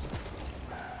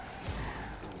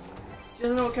 She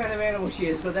doesn't know what kind of animal she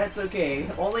is, but that's okay.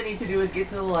 All they need to do is get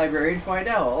to the library and find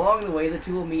out. Along the way, the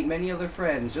two will meet many other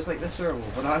friends, just like the serval,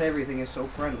 but not everything is so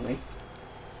friendly.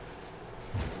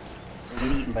 They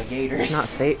get eaten by gators. It's not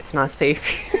safe. It's not safe.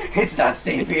 It's not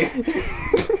safe here.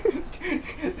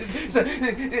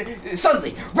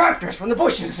 Suddenly, raptors from the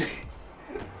bushes.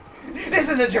 This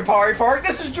isn't Jafari Park.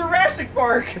 This is Jurassic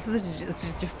Park. This is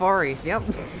Jafari's. Yep.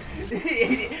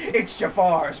 It's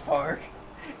Jafar's Park.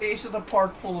 It's the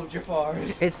park full of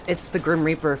Jafars. It's the Grim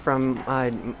Reaper from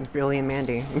Billy and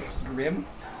Mandy. Grim.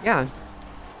 Yeah.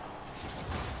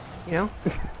 You know.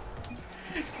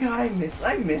 God, I miss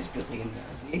Billy and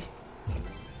Mandy.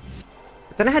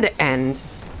 But then it had to end.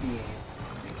 Yeah.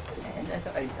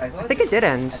 And I think it did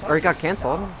end, or it got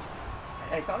canceled.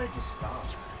 I thought it just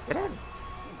stopped. Did it?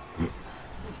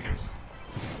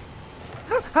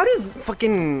 How does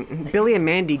fucking Billy and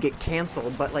Mandy get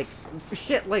canceled? But like,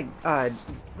 shit, like,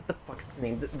 what the fuck's the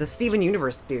name? The Steven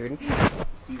Universe dude.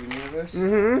 Steven Universe?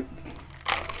 Mm-hmm.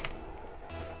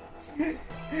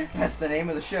 That's the name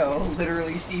of the show.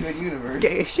 Literally Steven Universe.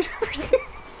 Gay shit ever seen?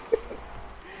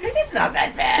 It's not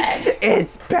that bad.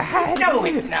 It's bad. No,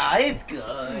 it's not. It's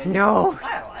good. No.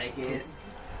 I like it.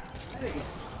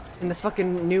 In the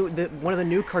fucking one of the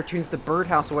new cartoons, The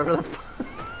Birdhouse, or whatever the fuck.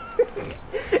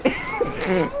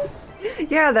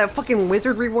 Yeah, that fucking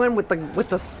wizardry one with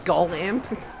the skull imp.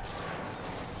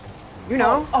 You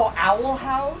know? Oh, Owl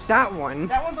House? That one.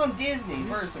 That one's on Disney,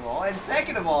 first of all. And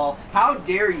second of all, how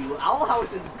dare you? Owl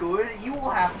House is good. You will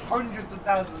have hundreds of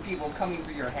thousands of people coming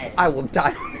for your head. I will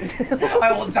die on this hill.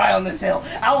 I will die on this hill.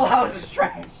 Owl House is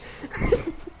trash.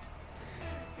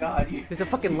 God, you... There's a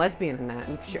fucking lesbian in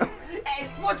that show. Hey,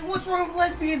 what's wrong with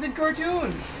lesbians in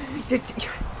cartoons?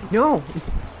 No.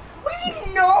 What do you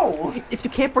mean, no? If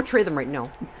you can't portray them right, no.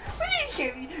 What do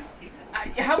you can't...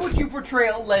 How would you portray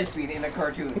a lesbian in a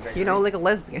cartoon? Victor? You know, like a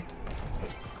lesbian.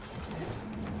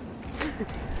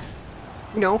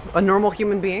 You know, a normal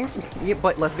human being, yeah,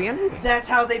 but lesbian? That's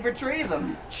how they portray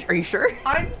them. Are you sure?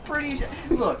 I'm pretty sure.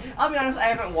 Look, I'll be honest, I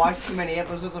haven't watched too many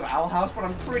episodes of Owl House, but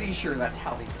I'm pretty sure that's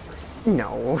how they portray them.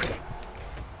 No.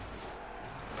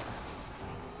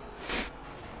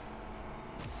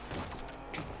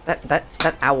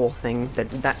 That owl thing,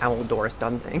 that owl Doris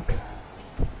done things.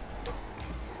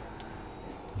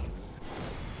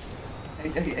 I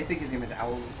think his name is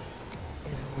Owl.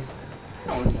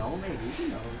 Oh no, maybe, who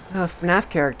knows? FNAF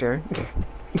character.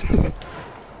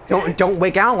 Don't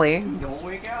wake Owly. Don't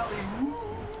wake Owly.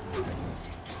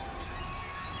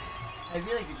 I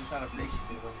feel like you're just not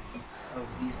appreciative of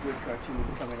these good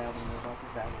cartoons coming out and there's lots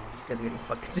of bad ones. Because we're getting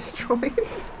fucking destroyed.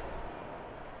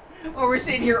 Well, we're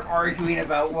sitting here arguing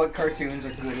about what cartoons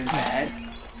are good and bad.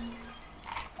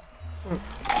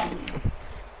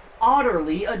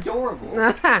 Utterly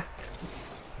adorable.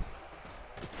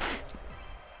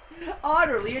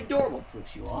 Utterly adorable.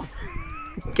 Flips you off.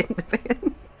 Get in the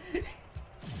van.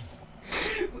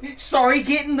 Sorry,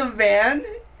 get in the van?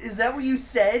 Is that what you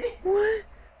said? What?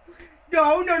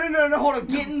 No, hold on.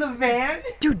 Get in the van?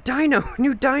 Dude,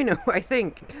 new Dino, I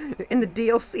think. In the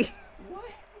DLC. What?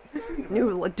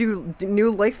 New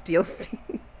life DLC.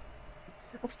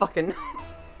 Oh, fucking.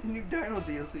 New Dino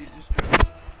DLC just dropped.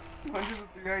 Hundreds of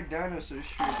three-eyed dinosaurs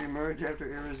should emerge after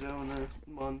Arizona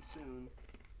monsoon.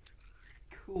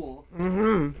 Cool.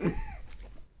 Mm-hmm.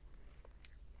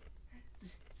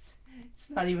 It's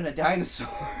not even a dinosaur.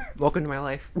 Welcome to my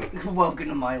life. Welcome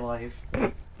to my life.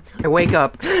 I wake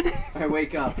up. I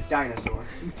wake up, dinosaur.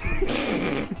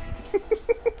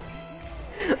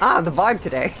 Ah, the vibe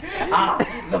today. Ah,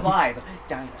 the vibe,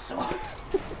 dinosaur.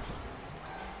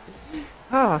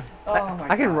 Ah, Oh my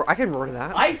I can God. I can roar to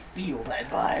that. I feel that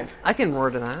vibe. I can roar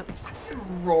to that.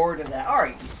 Roar to that.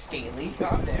 Alright, you scaly,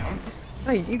 calm down.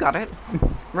 Hey, you got it,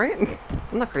 right?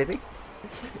 I'm not crazy.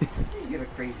 You're the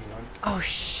crazy one. Oh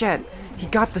shit! He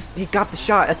got the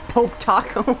shot. That's Pope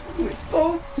Taco.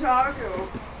 Pope Taco!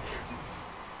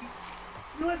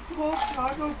 You let Pope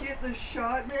Taco get the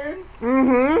shot, man?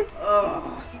 Mm-hmm. Ugh.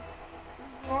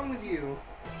 What's wrong with you?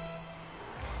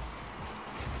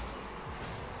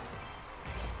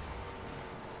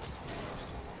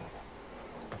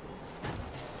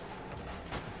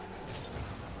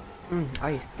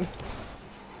 Ice.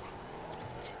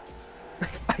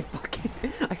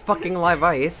 I fucking love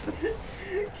ice.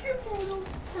 Kimono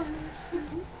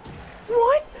person.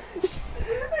 What?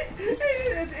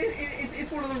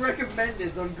 It's one of the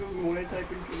recommendeds on Google when I type in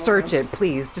kimono. Search it,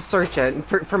 please. Just search it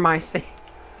for my sake.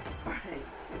 Alright,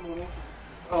 kimono.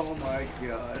 Oh my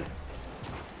god.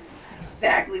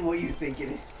 Exactly what you think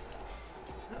it is.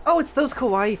 Oh, it's those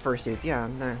kawaii fursuits. Yeah,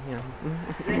 yeah.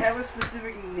 Do they have a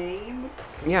specific name?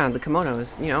 Yeah, the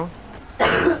kimonos. You know.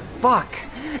 Fuck.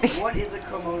 What is a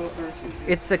kimono fursuit?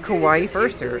 It's a kawaii It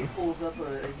fursuit. pulls up a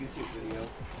YouTube video.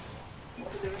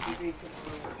 What's the difference between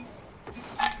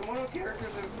kimono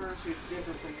characters and fursuits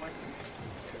different from what?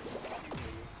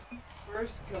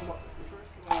 First kimono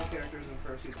characters and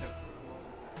fursuits have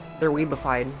They're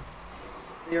weebified.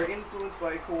 they are influenced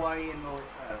by kawaii and moe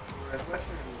style, whereas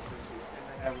Western fursuits tend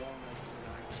to have one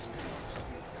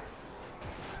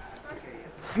okay,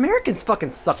 yeah. Americans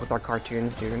fucking suck with our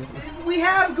cartoons, dude. We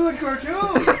have good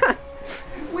cartoons!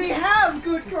 We have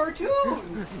good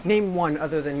cartoons! Name one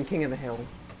other than King of the Hill.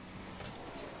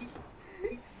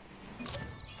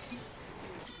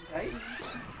 Right?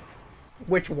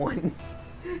 Which one?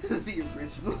 The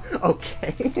original.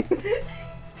 Okay.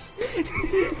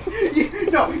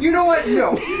 No, you know what?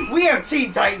 No. We have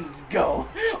Teen Titans Go.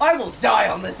 I will die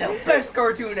on this hill. Best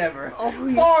cartoon ever. Oh,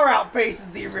 yeah. Far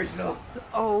outpaces the original.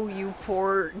 Oh, you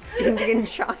poor Indian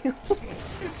child.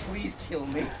 Please kill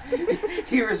me.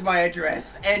 Here is my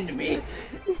address. End me.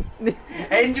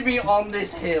 End me on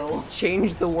this hill.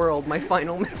 Change the world, my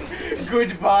final message.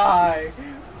 Goodbye.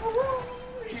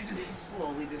 She just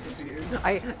slowly disappears.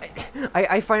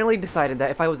 I finally decided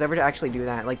that if I was ever to actually do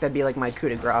that, like that'd be like my coup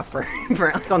de grace for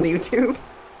like, on the YouTube.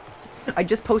 I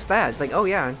just post that. It's like, oh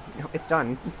yeah, it's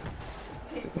done.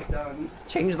 It's done.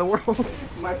 Change the world.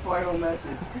 My final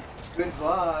message.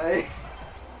 Goodbye.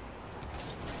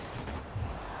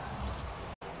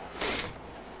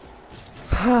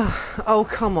 Oh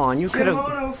come on, you could have.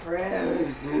 Kimono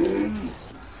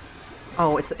friends.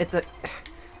 Oh, it's a.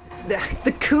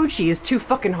 The coochie is too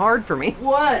fucking hard for me.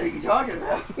 What are you talking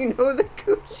about? You know the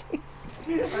coochie.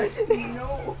 I didn't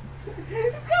know.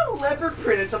 It's got a leopard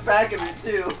print at the back of it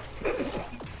too.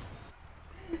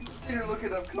 You're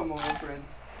looking up Come On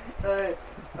Friends.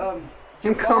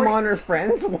 Come on, her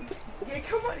friends. Yeah,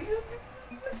 come on.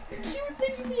 She would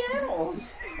think of the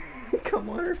animals. Come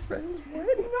on, her friends.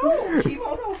 What? No,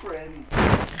 Kimono Friends.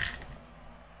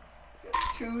 It's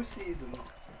got 2 seasons.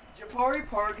 Japari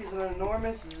Park is an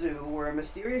enormous zoo where a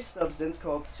mysterious substance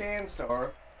called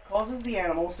Sandstar causes the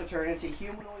animals to turn into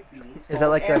humanoid beings. Is that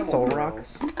like a animal Soul girls.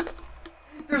 Rock?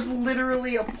 There's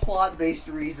literally a plot-based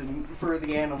reason for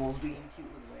the animals being cute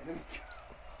little anime.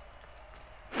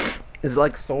 Is it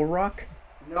like Soul Rock?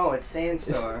 No, it's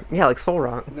Sandstar. Yeah, like Soul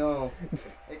Rock. No.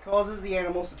 It causes the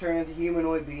animals to turn into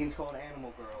humanoid beings called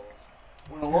animal girls.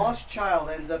 When a lost child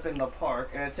ends up in the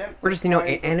park, an attempt We're to just, you know,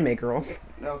 find... anime girls.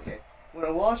 Okay. When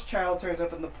a lost child turns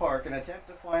up in the park, an attempt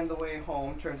to find the way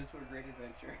home turns into a great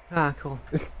adventure. Ah, cool.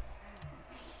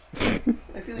 I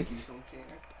feel like you just don't care.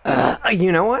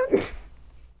 You know what?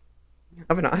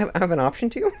 I have an option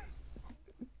to.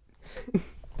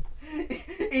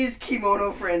 Is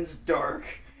Kimono Friends dark?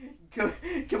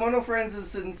 Kimono Friends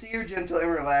is sincere, gentle, and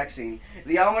relaxing.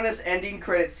 The ominous ending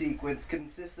credit sequence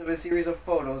consists of a series of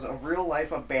photos of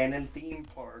real-life abandoned theme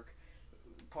parks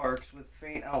with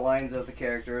faint outlines of the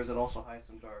characters and also hides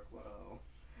some dark. Whoa.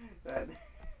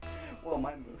 Well,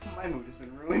 my mood has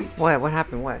been ruined. What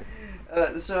happened? What?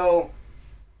 As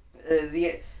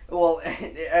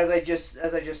I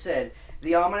just said,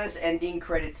 the ominous ending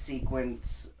credit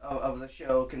sequence of the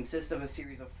show consists of a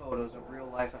series of photos of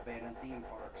real-life abandoned theme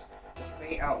parks with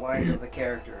faint outlines of the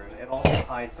characters. It also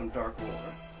hides some dark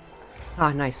lore.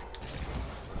 Ah, nice.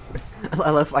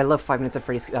 I love 5 Minutes of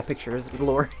Freddy's pictures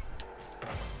lore.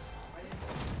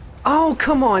 Oh,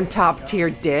 come on, top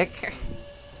tier dick.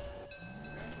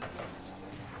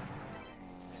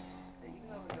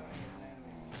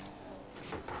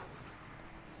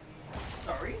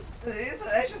 Sorry? It's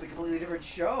actually a completely different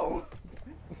show.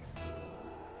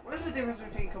 What is the difference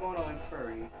between kimono and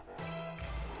furry?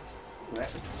 Ooh,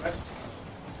 that's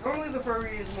normally the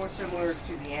furry is more similar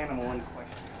to the animal in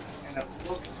question, and it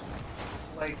looks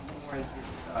like more as its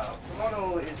style.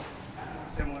 Kimono is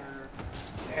more similar to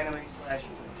anime slash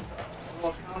human style. The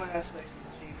most common aspects of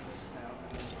the shape of the snout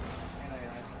and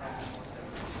eyes are more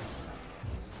similar.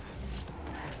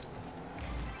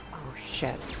 Oh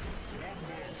shit.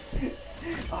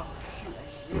 Oh shoot,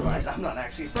 I realized I'm not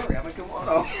actually a furry, I'm a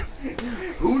kimono.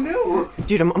 Who knew?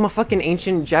 Dude, I'm a fucking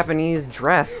ancient Japanese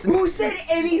dress. Who said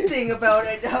anything about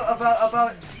it?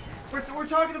 About we're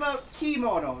talking about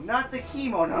kimono, not the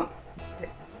kimono.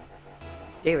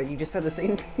 David, you just said the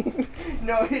same thing.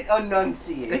 No,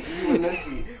 enunciate. You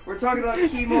enunciate. We're talking about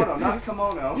kimono, not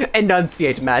kimono.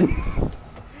 Enunciate, man.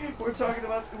 We're talking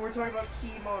about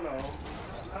kimono,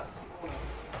 not kimono.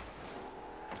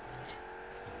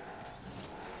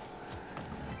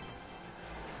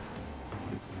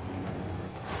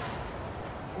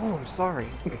 Oh, I'm sorry.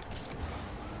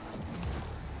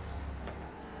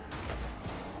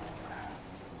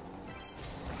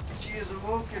 She is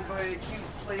awoken by acute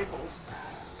flavors.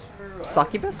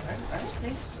 Succubus? I don't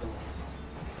think so.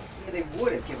 Yeah, they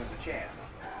would have given it a chance.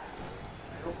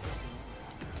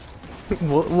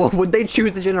 Well, would they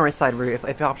choose the generous side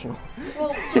if optional? Well,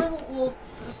 the servals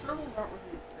aren't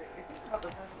really. I think they're about the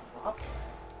size of a drop.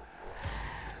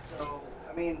 So,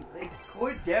 I mean, they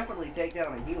could definitely take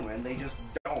down a human. They just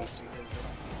don't because.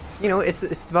 You know, it's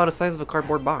about the size of a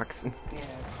cardboard box. Yeah.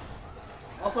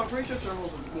 Also, I'm pretty sure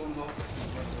servals are doing most.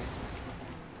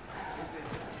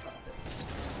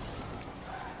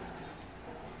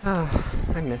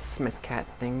 I miss cat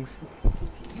things.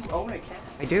 You own a cat.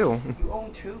 I do. You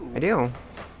own 2. I do.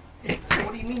 So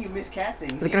what do you mean you miss cat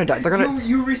things? They're gonna die. They're gonna.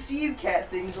 You receive cat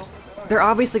things all the time. They're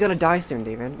obviously gonna die soon,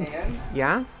 David. And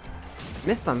Yeah.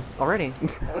 Missed them already.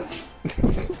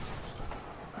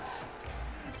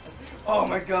 Oh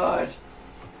my god!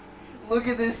 Look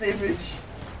at this image!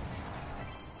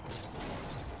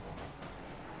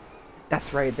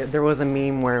 That's right. There was a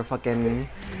meme where fucking.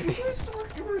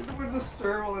 With the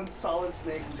Serval and Solid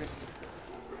Snake.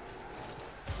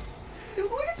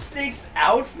 Look at Snake's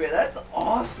outfit. That's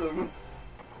awesome.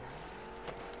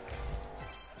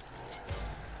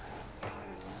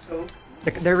 That's so.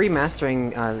 They're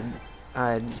remastering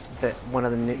the one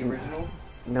of the The new. original.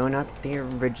 No, not the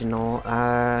original.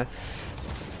 Fuck,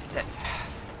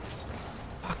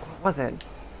 what was it?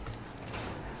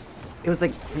 It was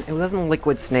like it wasn't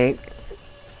Liquid Snake.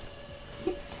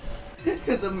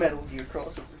 The Metal Gear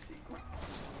crossover sequel.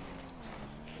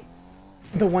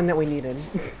 The one that we needed,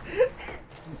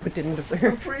 but didn't I'm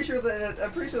deserve. pretty sure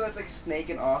that's like Snake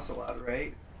and Ocelot,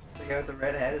 right? The guy with the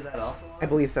red head, is that Ocelot? I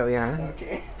believe so. Yeah.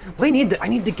 Okay. Well, I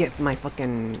need to get my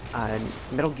fucking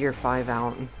Metal Gear 5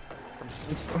 out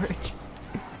from storage.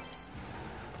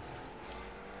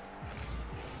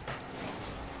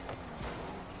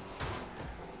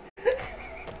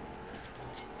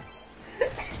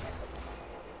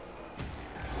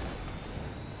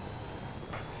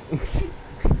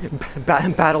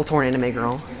 Battle-torn anime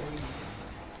girl.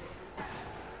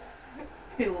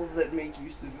 Pills that make you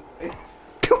Sugoi.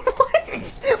 What?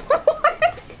 What?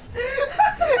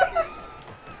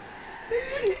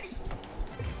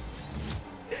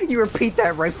 You repeat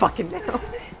that right fucking now.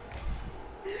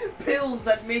 Pills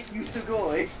that make you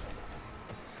Sugoi.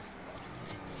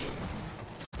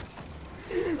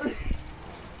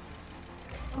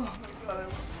 Oh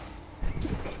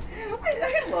my god,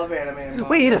 I love anime and manga.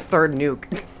 We need a third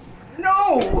nuke.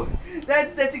 No!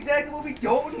 That's exactly what we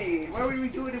don't need. Why would we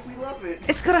do it if we love it?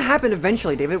 It's gonna happen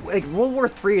eventually, David. Like World War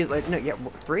III, like no, yeah,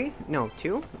 3? No,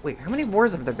 2? Wait, how many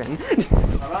wars have there been?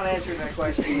 I'm not answering that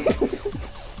question.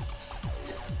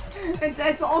 And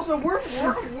that's also we're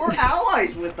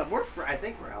allies with them. I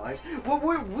think we're allies.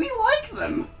 We like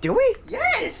them. Do we?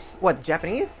 Yes. What,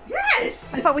 Japanese?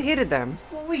 Yes. I thought we hated them.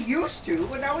 Well, we used to,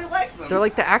 but now we like them. They're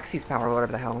like the Axis power, or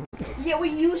whatever the hell. Yeah, we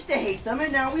used to hate them,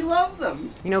 and now we love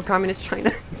them. You know, communist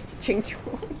China. Ching.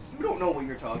 You don't know what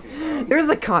you're talking about. There's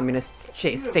a communist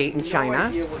You have state in no China.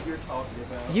 idea what you're talking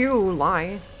about. You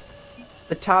lie.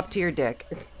 The top tier dick.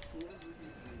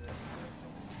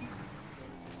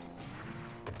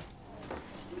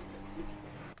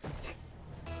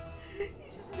 He's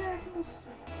just an actual.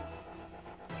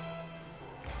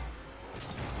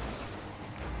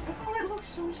 Oh, it looks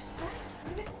so sad.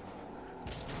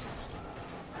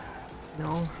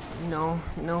 No, no,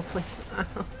 no, please. Oh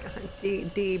god,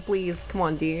 D, please, come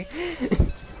on, D.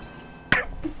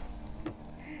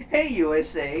 Hey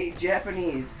USA,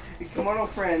 Japanese. Kimono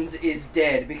Friends is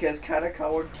dead because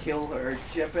Kanakawa killed her.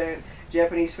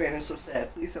 Japanese fan is so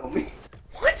sad. Please help me.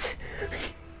 What?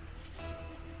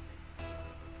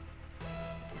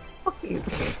 Fuck you.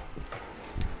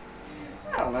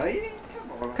 I don't know.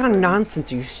 Come on. What kind of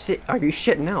nonsense are you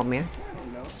shitting out, man? I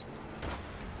don't know.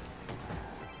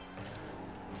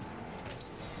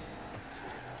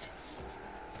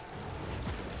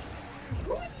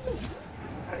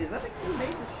 Is that the guy who made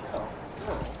the show?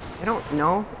 No. I don't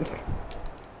know.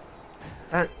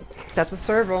 That's a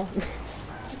serval.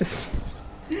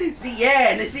 See, yeah,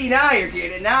 and see now you're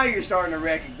getting it. Now you're starting to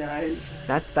recognize.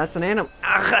 That's an animal.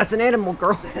 That's an animal,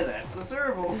 girl. That's the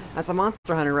serval. That's a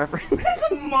Monster Hunter reference.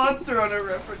 It's a Monster Hunter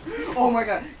reference. Oh my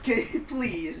god.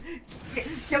 Please.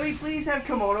 Can we please have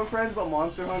Kimono Friends but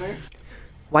Monster Hunter?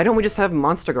 Why don't we just have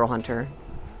Monster Girl Hunter?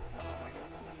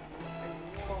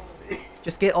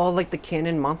 Just get all like the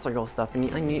canon Monster Girl stuff and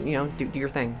you know do your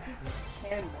thing.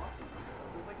 There's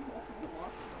like multiple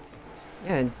monsters.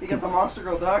 Yeah. You got the Monster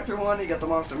Girl Doctor one, you got the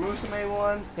Monster Musume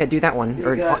one. Yeah, do that one You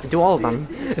or got do all of the them.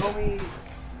 Tomy,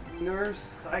 Nurse,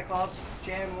 Cyclops,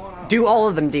 Chan one. Do all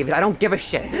of them, David. I don't give a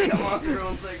shit. You got Monster Girl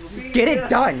Encyclopedia. Get it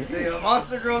done. You got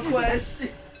Monster Girl Quest.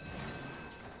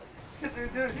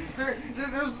 There's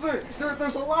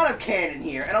a lot of canon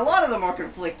here, and a lot of them are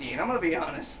conflicting. I'm gonna be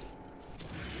honest.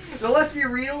 So let's be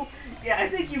real. Yeah, I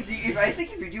think if you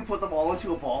do put them all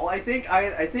into a ball, I think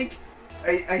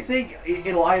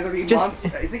it'll either be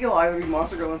it'll either be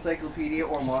Monster Girl Encyclopedia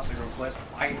or Monster Girl Quest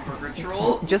Fight for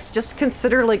Control. Just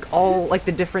consider like all like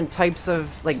the different types of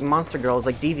like monster girls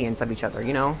like deviants of each other,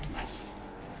 you know?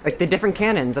 Like the different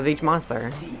canons of each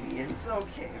monster. Deviants,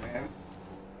 okay, man.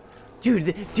 Dude,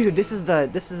 this is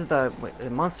the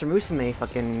Monster Musume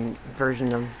fucking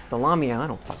version of the Lamia. I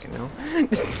don't fucking know. I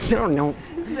don't know.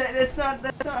 That's not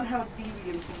how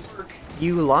deviants work.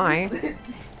 You lie.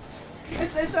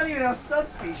 That's not even how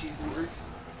subspecies works.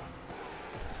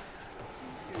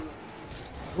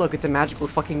 Look, it's a magical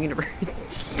fucking universe.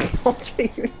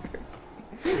 Alternate universe.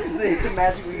 It's a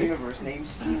magical universe named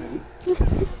Steven.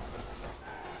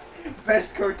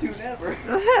 Best cartoon ever.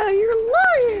 You're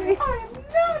lying! I'm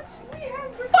nuts! We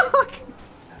have good Fuck!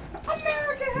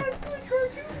 America has good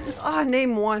cartoons! Ah,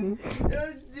 name one.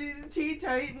 Teen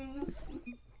Titans.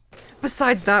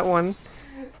 Besides that one.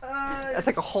 That's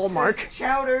like a hallmark.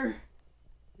 Chowder.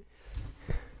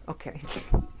 Okay.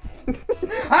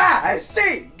 Ah, I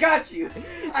see! Got you!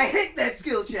 I hit that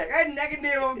skill check. I can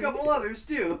name off a couple others,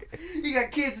 too. You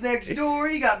got Kids Next Door,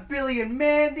 you got Billy and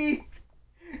Mandy,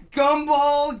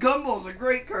 Gumball. Gumball's a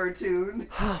great cartoon.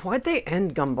 Why'd they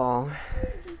end Gumball?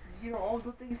 You know, all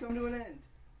good things come to an end.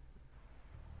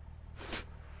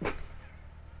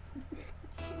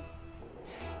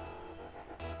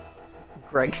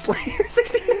 Greg Slayer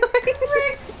 69?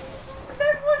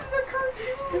 That wasn't a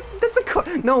cartoon! That's a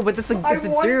no, but this is I a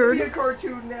want it to be dude. a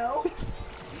cartoon now.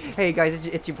 Hey guys,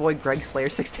 it's your boy Greg Slayer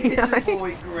It's 69. your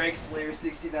boy Greg Slayer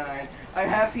 69. I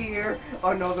have here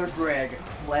another Greg.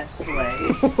 Let's slay.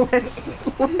 Let's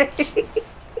slay.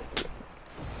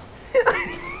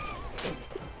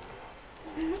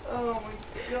 Oh my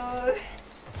god.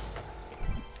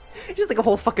 Just like a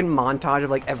whole fucking montage of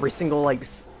like every single like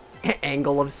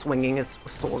angle of swinging his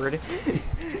sword.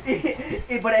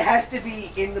 But it has to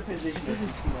be in the position of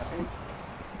 69.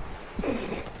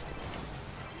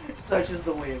 Such is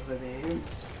the way of the name.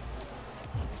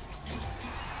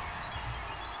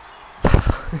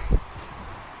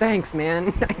 Thanks,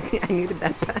 man. I needed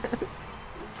that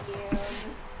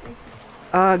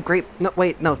pass. Great. No,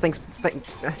 wait, no, thanks.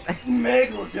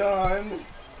 Megalodon!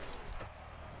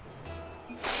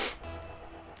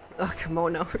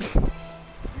 Kimonos.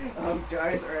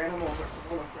 Guys, our animals are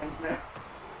kimono friends now.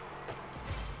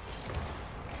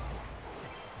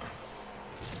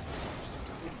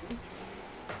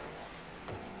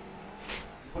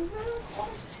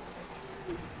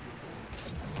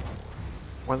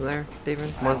 Was there,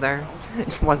 David? Was there?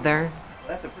 Was there?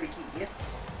 That's a pretty cute gift.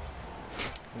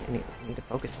 I need to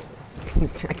focus.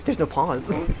 There's no pause.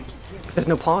 There's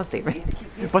no pause, David.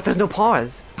 But there's no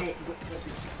pause.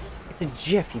 It's a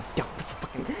GIF, you dumb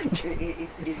fucking.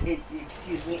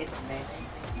 Excuse me, it's a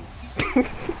man.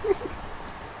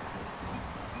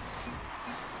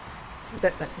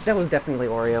 That was definitely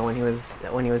Oreo when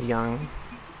he was young.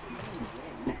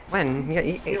 When? Yeah,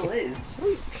 He still is.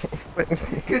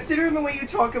 Considering the way you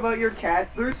talk about your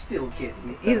cats, they're still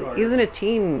kittens. he's in a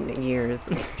teen years.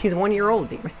 He's 1 year old,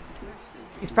 David.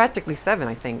 He's practically 7,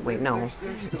 I think. Wait, no.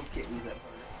 They're still kittens at heart.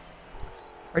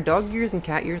 Are dog years and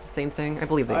cat years the same thing? I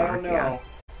believe they I are. don't know. Yeah.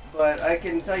 But I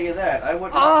can tell you that. I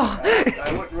wouldn't, Oh!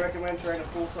 I wouldn't recommend trying to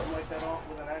pull something like that off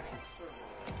with an actual server.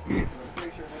 I'm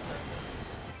pretty sure that's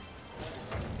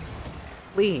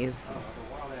Please. the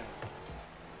wild animal.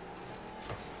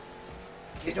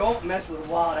 You don't mess with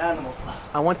wild animals.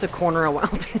 I want to corner a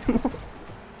wild animal.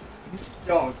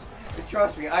 Don't.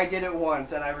 Trust me, I did it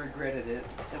once and I regretted it.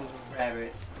 It was a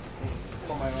rabbit.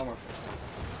 Pull my armor.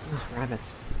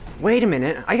 Rabbits. Wait a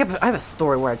minute. I have a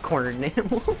story where I cornered an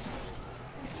animal.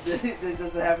 Does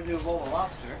it happen to involve a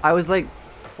lobster? I was like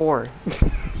 4.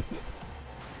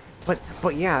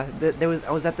 but yeah,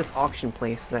 I was at this auction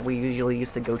place that we usually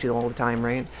used to go to all the time,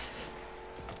 right?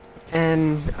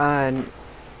 And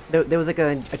there was like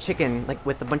a chicken like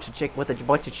with a bunch of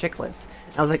chicklets.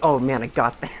 And I was like, oh man, I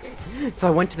got this. So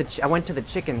I went to the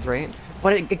chickens, right?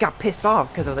 But it got pissed off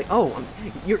because I was like, oh,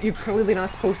 you're clearly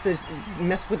not supposed to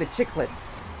mess with the chicklets.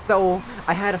 So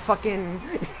I had a fucking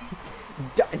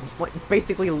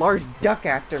basically large duck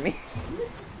after me.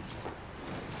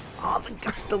 Oh,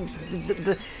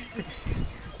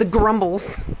 the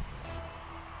grumbles. For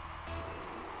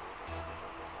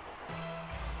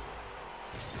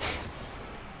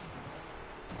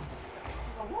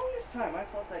the longest time, I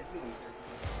thought that human character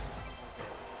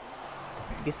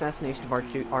The assassination of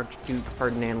Archduke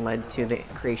Ferdinand led to the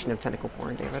creation of tentacle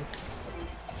porn, David.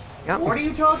 Yep. What are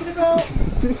you talking about?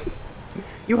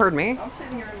 You heard me. I'm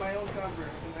sitting here in my own comfort,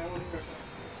 in my own universe.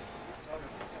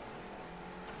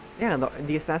 Yeah,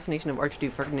 the assassination of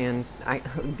Archduke Ferdinand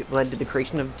led to the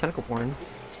creation of tentacle porn.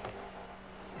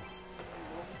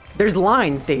 There's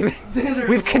lines, David.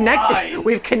 We've connected. lines.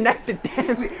 We've connected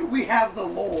them. We have the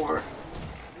lore.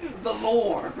 The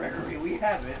lore, Gregory. We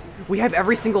have it. We have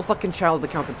every single fucking child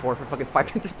accounted for fucking 5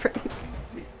 minutes of praise.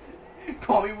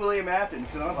 Call me William Afton,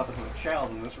 because I'm about to put a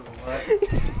child in this robot.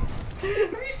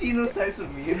 Have you seen those types of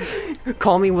memes?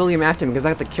 Call me William Afton because I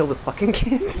have to kill this fucking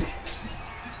kid.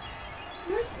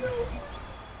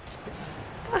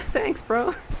 Thanks,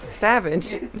 bro. Savage.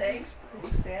 Thanks,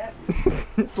 bro. Stat.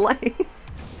 Slay.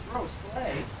 Bro,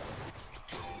 slay.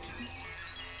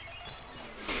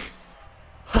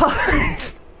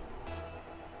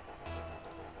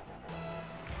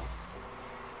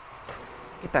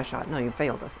 Get that shot. No, you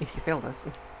failed us. You failed us.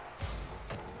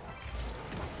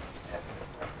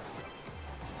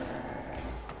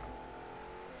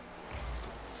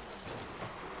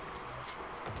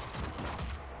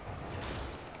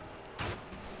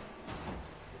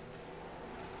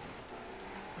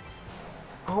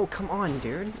 Oh, come on,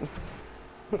 dude.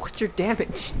 What's your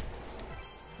damage?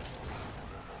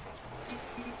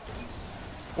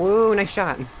 Whoa, nice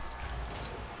shot.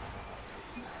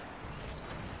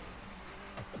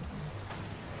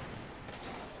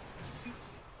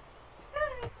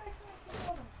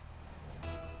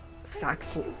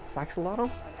 Saxolotl?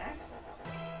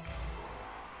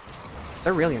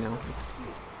 They're real, you know.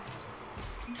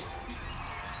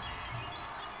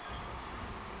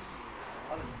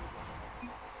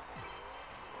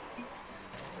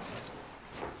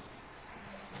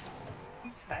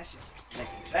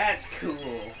 That's cool.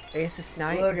 Ace of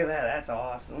Snipe. Look at that. That's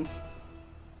awesome.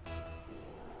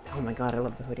 Oh my god, I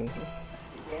love the hoodie.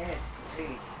 Yeah, it's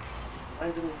great.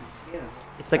 Lines of skin.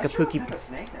 It's like a Pookie. Pookie. Type of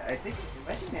snake that I think it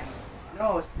might be now.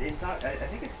 No, it's not. I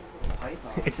think it's a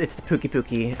python. It's the Pookie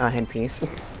Pookie headpiece. It's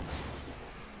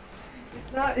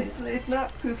not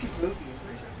Pookie Pookie. I'm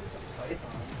pretty sure it's a python.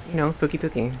 You know, Pookie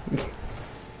Pookie.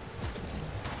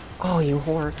 Oh, you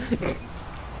whore.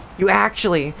 You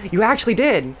actually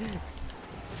did!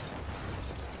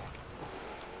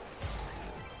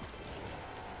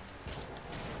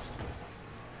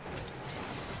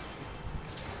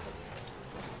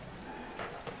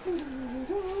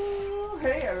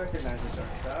 Hey, I recognize this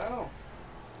art style.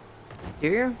 Do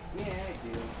you? Yeah, I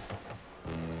do.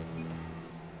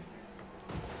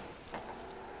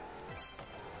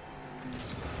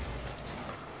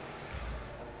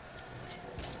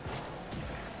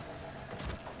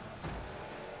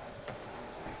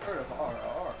 I've heard of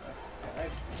RR.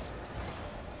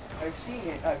 I've seen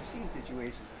it. I've seen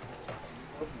situations.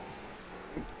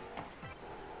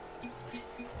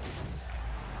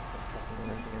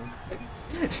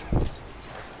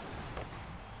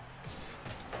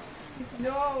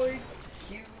 No, it's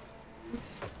cute.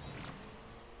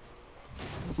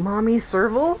 Mommy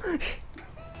Serval? They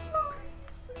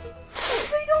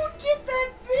don't get that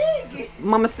big.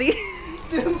 Mama C?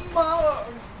 The mama.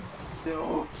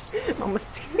 No. Mama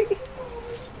C?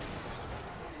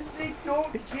 They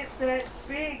don't get that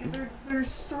big. They're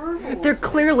servals. They're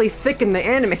clearly thick in the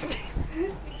anime.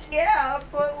 Yeah,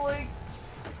 but like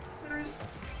they're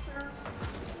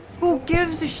Who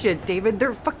gives a shit, David?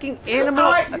 They're fucking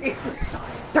animal. It's the science.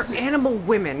 They're animal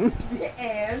women.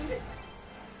 And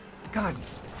God,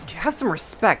 have some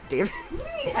respect, David. you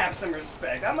need to have some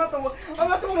respect. I'm not the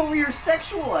one over here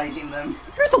sexualizing them.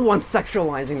 You're the one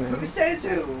sexualizing Who them. says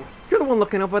who? You're the one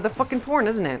looking up at the fucking porn,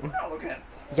 isn't it? I'm not looking at.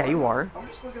 Yeah, you are. I'm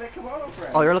just looking at Kimono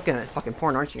Friends. Oh, you're looking at fucking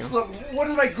porn, aren't you? Look, what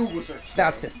does my Google search say?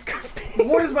 That's disgusting.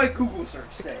 What does my Google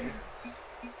search say?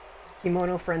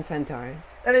 Kimono Friends Hentai.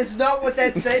 That is not what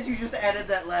that says. You just added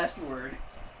that last word.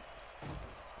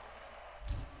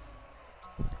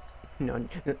 No,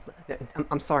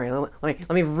 I'm sorry. Let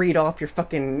me read off your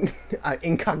fucking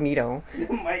incognito.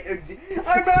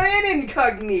 I'm not in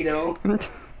incognito.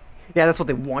 Yeah, that's what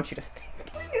they want you to think.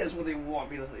 That's what they want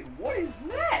me to think. What is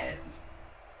that?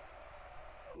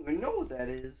 I don't even know what that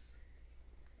is.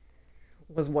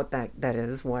 Was what that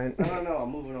is? What? I don't know. I'm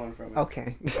moving on from it.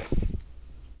 Okay.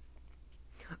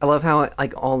 I love how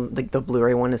like all like the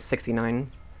Blu-ray one is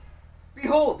 69.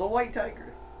 Behold, the white tiger.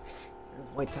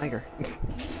 White tiger.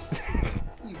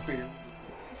 You bear.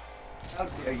 How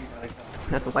dare you not acknowledge?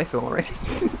 That's a waifu already.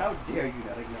 How dare you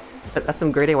not acknowledge? That's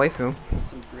some grade A waifu.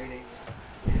 Some great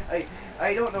A.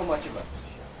 I don't know much about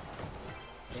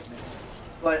this show,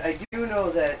 but I do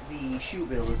know that the Shoe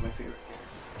Bill is my favorite character.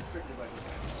 Strictly by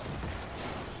design.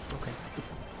 Okay.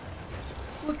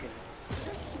 Look at it.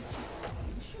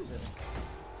 The Shoe Bill.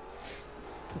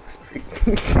 Looks pretty.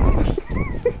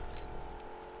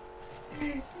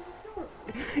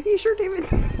 You sure, David?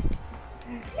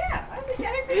 Yeah, I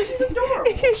think she's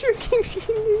adorable. You sure,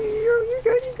 you're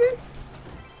good. You're good.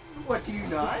 What, do you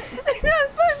not? No,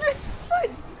 it's fine. It's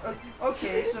fine.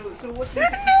 Okay, so what do you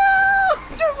think? No,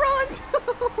 Toronto. So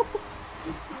what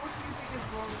do you think is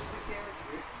wrong with the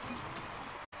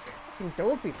character?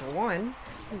 Dopey for one.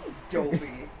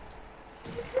 Dopey.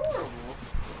 Adorable.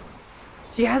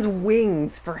 She has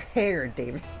wings for hair,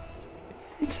 David.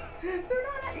 They're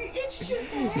not. It's just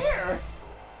hair.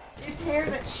 It's hair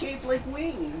that's shaped like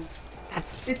wings.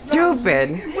 That's It's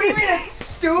stupid. Not, what do you mean that's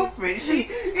stupid?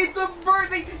 It's a bird.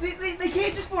 They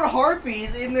can't just put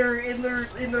harpies in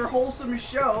their wholesome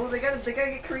show. They gotta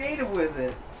get creative with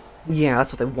it. Yeah,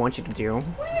 that's what they want you to do.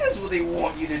 What is what they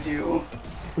want you to do?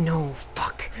 No,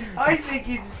 fuck. I think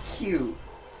it's cute.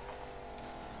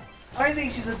 I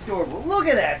think she's adorable. Look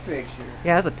at that picture.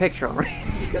 Yeah, that's a picture, alright?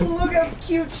 Look how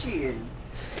cute she is.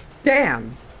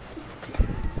 Damn!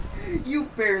 You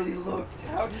barely looked.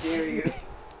 How dare you?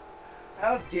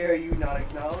 How dare you not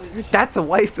acknowledge? That's a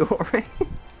waifu, alright?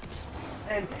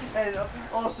 And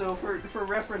also for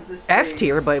reference's F sake,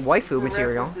 tier, but waifu for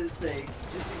material. reference's sake,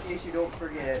 just in case you don't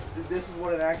forget, this is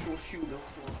what an actual shoe looks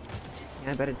like.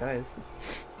 Yeah, I bet it does.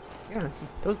 Yeah,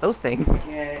 those things.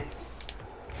 Yeah.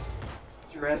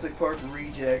 Jurassic Park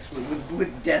rejects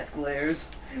with death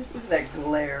glares. Look at that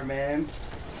glare, man.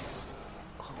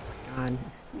 Oh my god.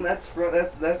 That's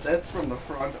from the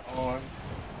front on.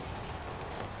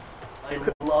 I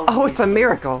love. Oh, it's a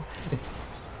miracle!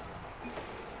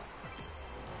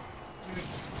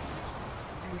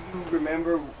 Do you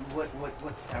remember what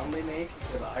sound they make?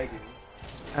 Because I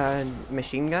do.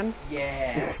 Machine gun?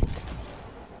 Yeah.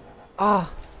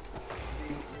 Oh!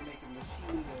 They make a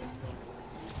machine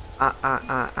gun.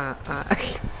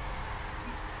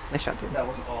 Nice shot, dude. That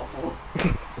was awful.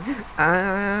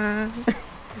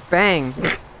 Bang!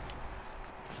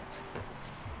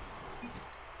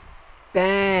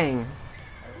 Bang!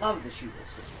 I love the Shoebill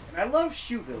system. And I love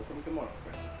Shoebill from Kimono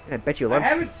Friends. Yeah, I bet you I love.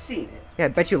 haven't seen it. Yeah, I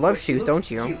bet you love She shoes, looks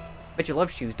don't you? Cute. Bet you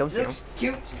love shoes, don't She you? looks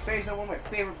cute. She's based on one of my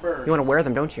favorite birds. You want to wear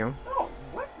them, don't you? No,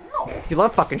 what? No. You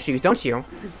love fucking shoes, don't you? I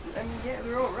mean, yeah,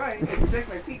 they're alright. They protect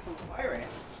my feet from fire ants.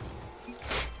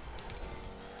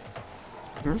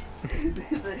 Now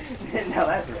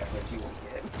that's a reference you won't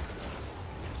get.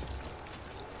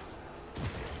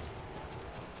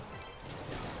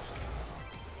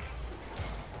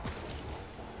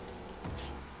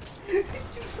 Two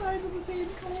sides of the same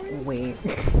coin. Wait.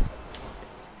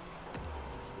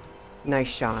 Nice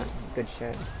shot. Good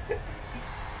shit.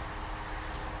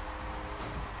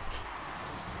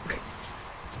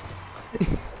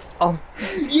 Oh.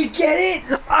 You get it?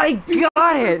 I got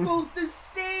They're it! both the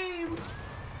same.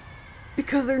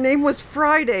 Because their name was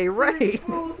Friday, right?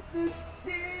 Both the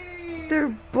same.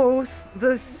 They're both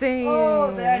the same.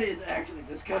 Oh, that is actually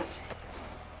disgusting.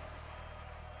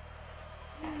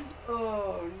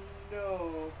 Oh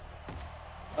no.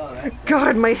 Oh, that's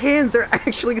God, my hands are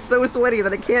actually so sweaty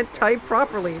that I can't type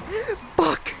properly.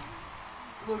 Fuck!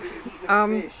 Look, she's eating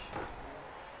a fish.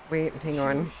 Wait, hang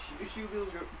on.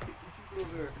 Shoebill's are.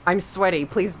 I'm sweaty.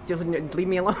 Please leave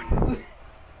me alone.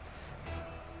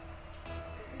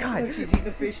 God, Look, she's eating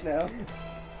a fish now.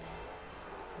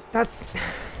 that's...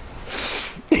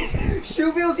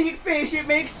 Shoebills eat fish, it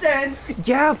makes sense!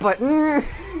 Yeah, but...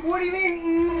 What do you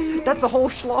mean? That's a whole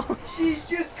schlong. She's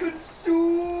just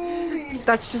consuming!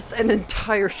 That's just an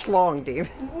entire schlong, Dave.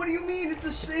 What do you mean? It's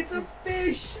a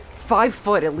fish! 5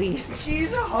 foot at least.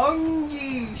 She's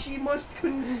hungry! She must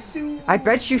consume! I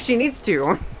bet you she needs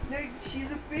to. She's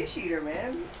a fish eater,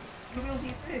 man. Shoebills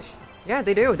eat fish. Yeah,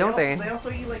 they do, don't they? They also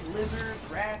eat like lizards,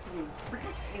 rats, and pretty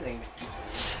much anything.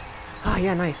 Oh,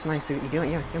 yeah, nice, dude. You do it,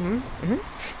 yeah. I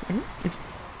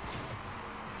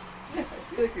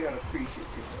feel like you're not appreciative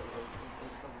of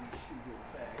these Shoebill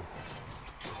facts.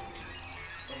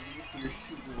 At least your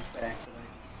Shoebill facts that I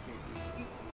escaped.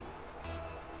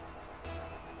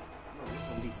 No, this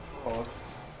one be frog.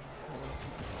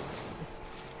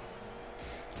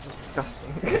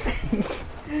 Disgusting.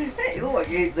 Hey, look,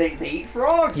 they eat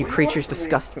frogs. You What do creatures want from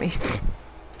me? disgust me.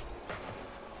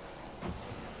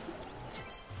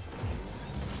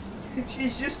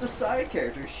 She's just a side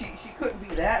character. She couldn't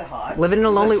be that hot. Living in a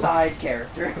She's lonely- side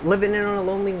character. Living in a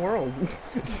lonely world. Just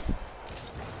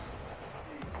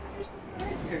a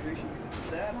side character. She couldn't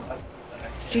be that hot.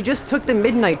 Side She just took the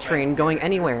midnight train going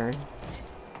anywhere.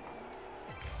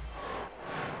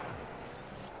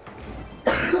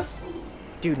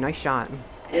 Dude, nice shot.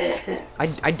 character.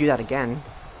 I'd do that again.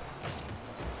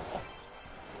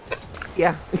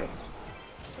 Yeah.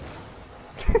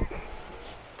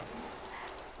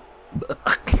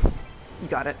 You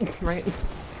got it, right?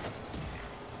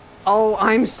 Oh,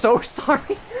 I'm so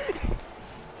sorry.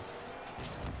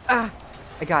 Ah,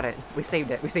 I got it. We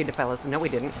saved it. We saved it, fellas. No, we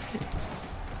didn't.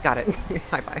 Got it.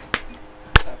 High five.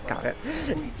 Got it.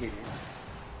 We did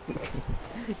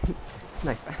it.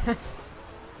 Nice pass.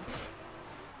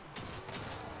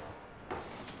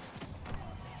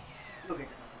 Look at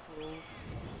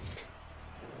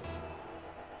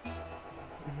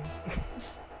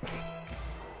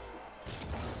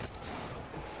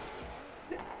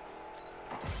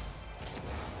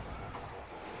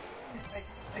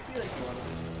I feel like you want to.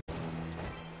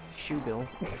 Shoebill.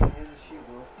 Here's a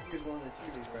Shoebill. Here's one of the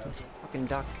cheerleader outfits. Fucking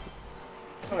duck.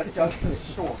 It's not a duck, it's a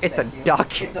stork. It's a thank you.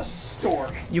 duck. It's a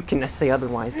stork. You can say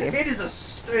otherwise, Dave. It is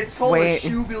it's called Wait. a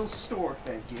Shoebill stork,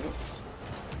 thank you.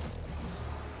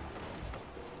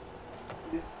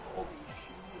 It's called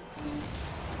a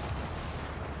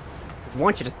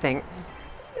Want you to think.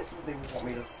 That's what they want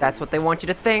me to. That's what they want you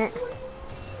to think. That's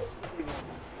what they want me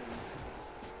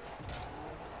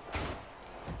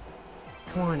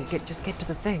Come on, just get to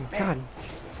the thing. God.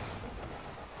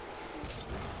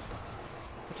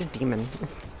 Such a demon.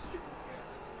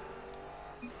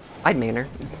 I'd main her. to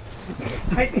do.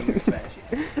 I'd make her smash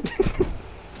it.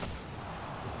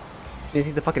 Did you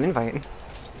see the fucking invite?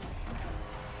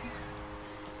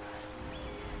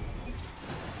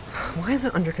 Why is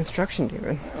it under construction, dude?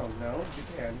 I don't know.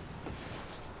 Japan.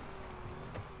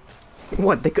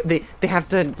 What, they have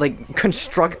to, like,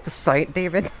 construct the site,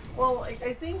 David? Well, I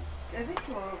think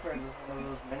Kimono Friends is one of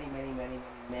those many.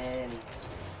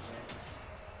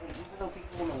 Like, even though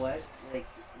people in the West like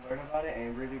learn about it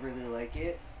and really like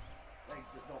it, like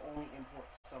they'll only import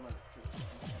some of it to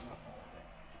not all of it.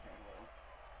 Japan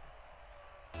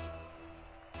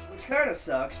will. Which kind of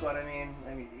sucks, but I mean,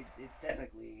 it's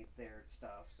technically their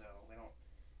stuff, so they don't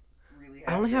really.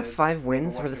 I only have 5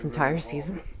 wins for this entire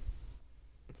season.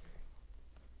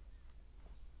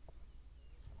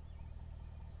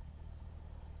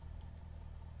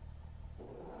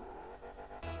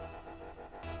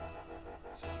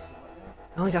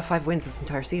 I only got 5 wins this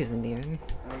entire season, dude.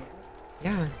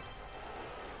 Yeah.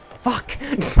 Fuck!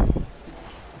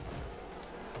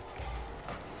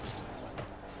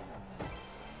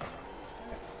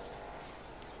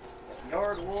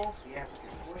 Yard wolf, the African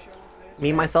bush elephant.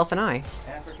 Me, myself, and I.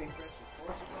 African crested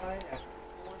porcupine, African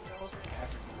forest elephant,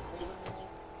 African golden wolf,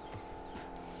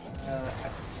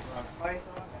 African rock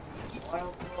python, African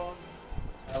wild dog,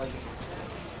 alligator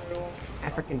snapping turtle,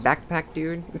 African backpack,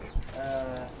 dude.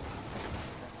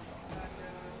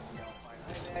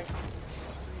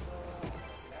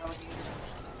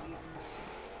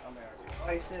 American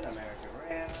bison, American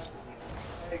ram,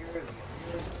 the American tiger, the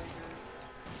American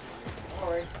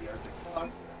oryx, the Arctic fox,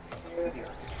 the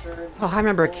Arctic tern. Oh, I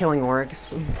remember killing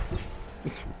orcs.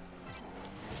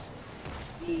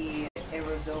 The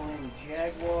Arizonan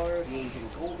jaguar, the Asian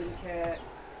golden cat,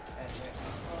 Atlantic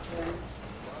puffin,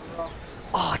 rock.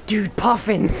 Oh, dude,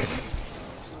 puffins!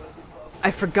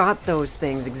 I forgot those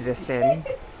things existed.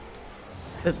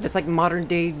 That's like modern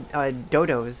day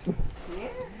dodos. Yeah, yeah,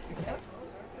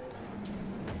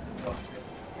 those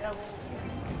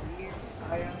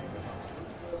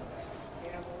are good.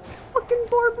 Fucking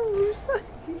Barbarossa.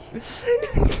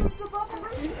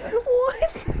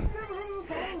 What?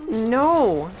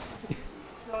 No.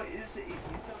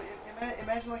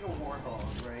 Imagine like a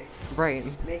warthog, right? Right.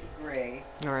 Make it gray,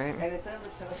 Alright. and instead of the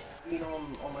tusk being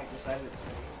on like the side of its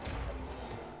face,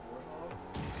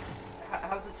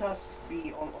 have the tusks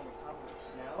be on the top of its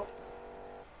snout,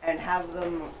 and have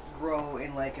them grow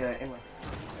in like a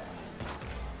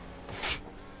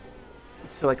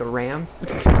So like a ram?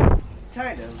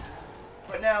 kind of.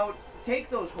 But now take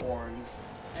those horns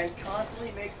and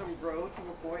constantly make them grow to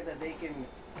the point that they can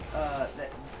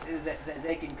that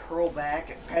they can curl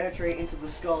back, penetrate into the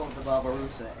skull of the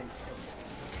Barbarossa, and kill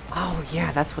it. Oh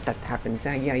yeah, that's what that happens.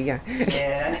 Yeah. Yeah.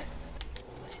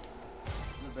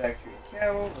 The Bactrian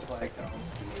camel, the black common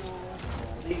seal, the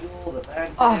bald eagle, the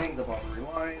badgering, the Barbary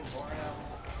lion, barn owl,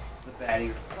 the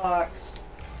bat-eared fox,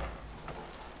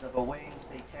 the bewinged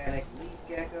satanic leaf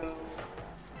gecko,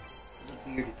 the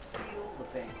bearded seal, the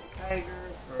Bengal tiger,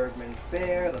 Bergman's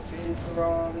bear, the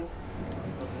binturong,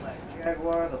 the black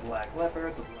jaguar, the black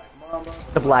leopard, the black mamba,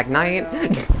 The Black Knight. rhino,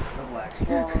 the black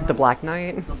swan, The Black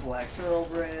Knight. the black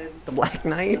thoroughbred, The Black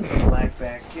Knight. the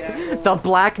black-backed jackal, The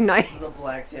Black Knight. the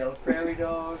black-tailed prairie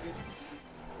dog,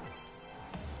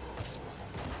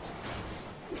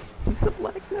 The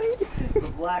Black Knight. the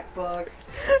black buck,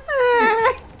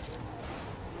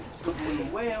 the blue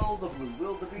whale, the blue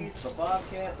wildebeest, the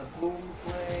bobcat, the boom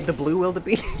sleigh, The Blue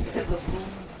Wildebeest. the boom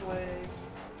sleigh,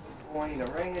 the pointing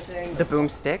orangutan, The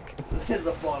Boomstick.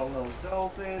 the bottlenose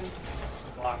dolphin,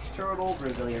 box turtle,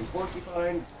 Brazilian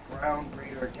porcupine, brown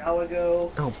greater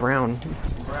galago, Oh, brown.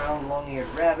 brown long-eared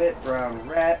rabbit, brown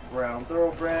rat, brown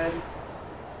thoroughbred,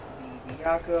 the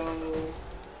Biaco,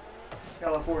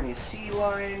 California sea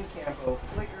lion, Campo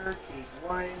flicker, Cape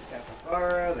lion,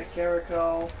 capybara, the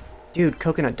caracal. Dude,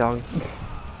 coconut dog.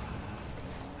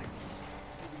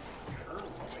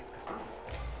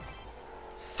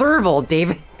 Serval,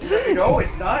 David. No,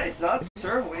 it's not. It's not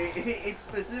serval. It's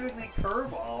specifically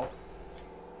curveball.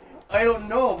 I don't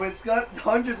know, but it's got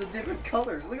hundreds of different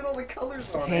colors. Look at all the colors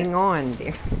on it. Hang on,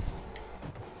 David.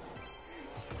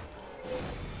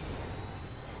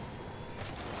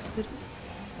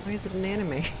 Why is it an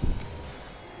anime?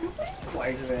 Why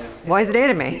is it anime? Why is it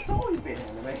anime? It's always been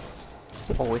anime.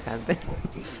 It always has been.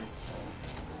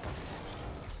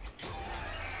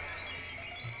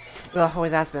 Ugh,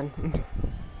 always has been.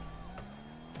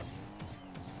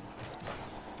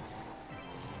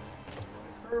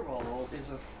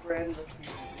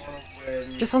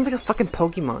 sounds like a fucking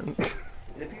Pokemon.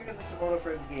 It appeared in the Kimono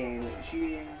Friends game.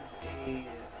 She is a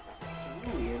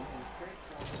cerulean who's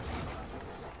transformed.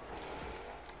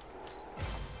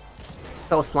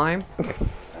 So slime?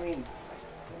 I mean,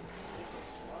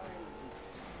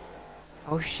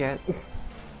 Oh shit. I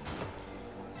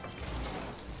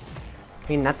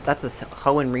mean, that's a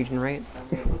Hoenn region, right?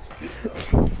 I mean, it looks cute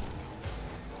though.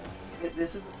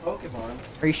 This is a Pokemon.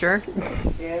 Are you sure?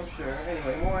 Yeah, I'm sure.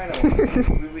 Anyway, more animals.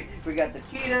 we got the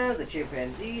cheetah, the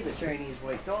chimpanzee, the Chinese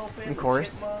white dolphin, Of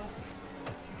course. the chipmunk,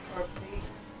 sharpie,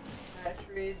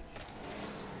 partridge.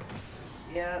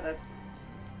 Yeah, that's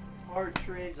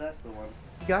partridge. That's the one.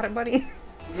 You got it, buddy?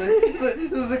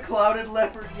 The clouded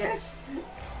leopard. Yes.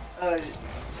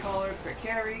 Collared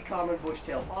peccary, common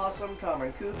bush-tailed possum,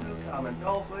 common cuckoo, common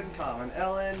dolphin, common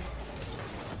ellen,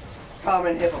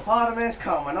 common hippopotamus,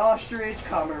 common ostrich,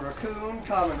 common raccoon,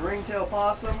 common ringtail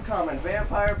possum, common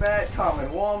vampire bat,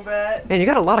 common wombat. Man, you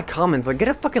got a lot of commons, so get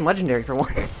a fucking legendary for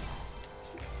once.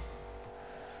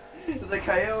 The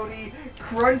coyote,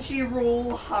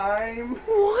 Crunchyroll Heim.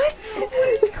 What?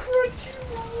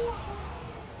 Crunchyroll Heim?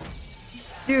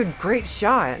 Dude, great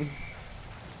shot.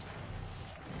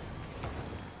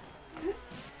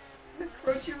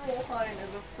 Crunchyroll Heim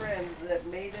is a friend that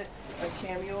made a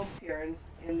cameo appearance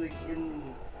in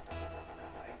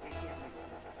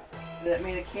that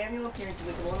made a cameo appearance in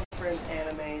the Kimono Friends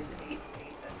anime's 8th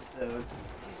episode.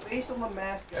 She's based on the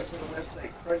mascot for the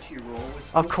website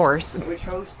Crunchyroll, which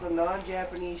hosts the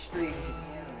non-Japanese streams of the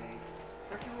anime.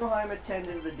 Crunchyroll Heim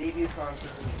attended the debut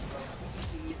concert of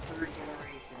PT's third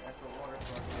generation at the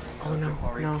waterfront area of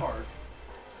Safari Park.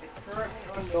 It's currently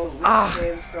unknown which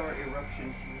Sandstar eruption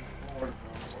she was born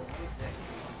from or which decade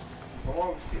she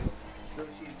belongs to, though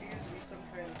she appears to be some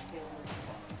kind of tailless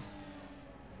fox.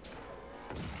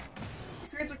 The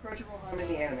appearance of Crunchyroll Heim in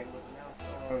the anime was announced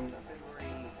on February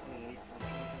 28th,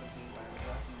 2017 by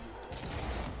Masaki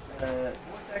Yuko.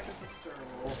 Voice actress for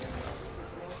Serval and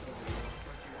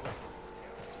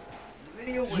the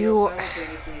video went up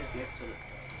simultaneously as the episode.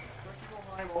 Crunchyroll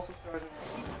Heim also stars in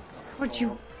a What'd you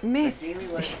miss? Daily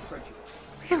Life of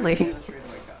Crunchyroll. Really? Illustrated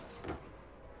by Cox.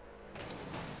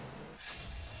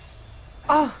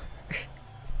 Oh!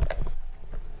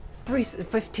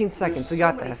 15 seconds, we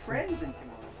got this. Friends in Kimono.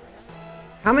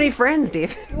 How many friends,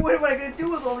 David? What am I gonna do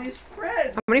with all these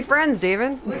friends? How many friends,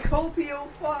 David? The Copio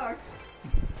Fox.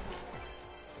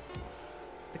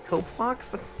 The Cope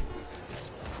Fox?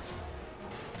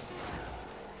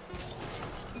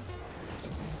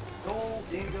 Gold,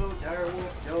 dingo,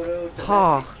 direwolf, dodo,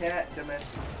 domestic cat,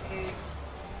 domestic pig.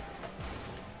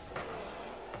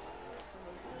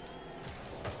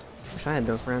 Wish I had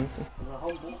those friends. The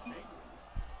humble pig.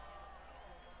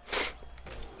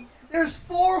 There's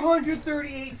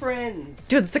 438 friends!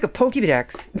 Dude, it's like a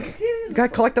Pokédex. You gotta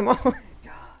collect them all. God,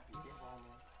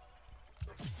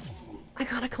 I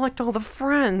gotta collect all the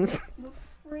friends. the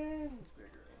friends,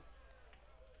 Gregory.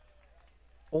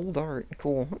 Old art,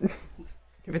 cool.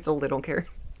 If it's old, I don't care.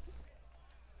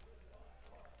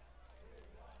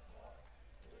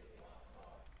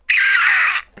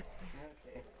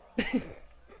 Okay.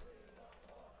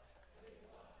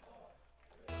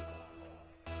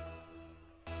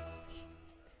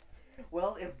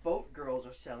 Well, if boat girls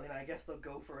are selling, I guess they'll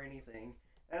go for anything.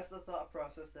 That's the thought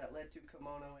process that led to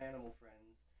Kimono Animal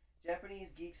Friends. Japanese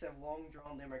geeks have long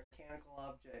drawn their mechanical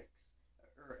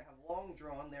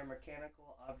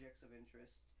objects of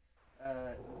interest,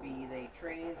 be they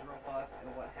trains, robots,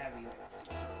 and what have you.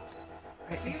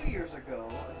 A few years ago,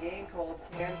 a game called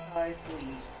Kantai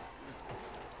Collection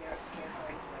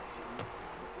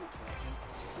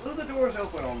blew the doors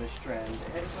open on this trend,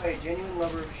 headed by a genuine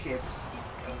lover of ships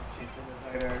and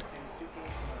designer Kensuke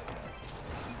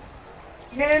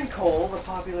Tanaka. Kankole, the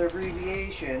popular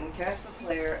abbreviation, cast the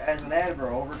player as an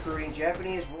admiral recruiting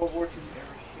Japanese World War II era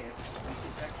ships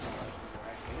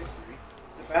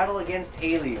to battle against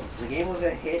aliens. The game was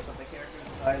a hit, but the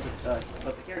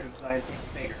character designs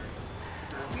hit bigger.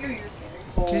 For a few years,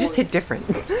 Kankole It just hit different.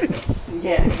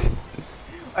 yeah.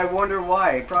 I wonder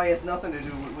why. It probably has nothing to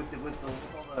do with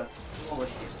all the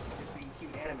ships just being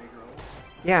cute anime girls.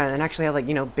 Yeah, and actually have, like,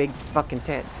 you know, big fucking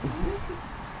tits. For a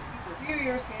few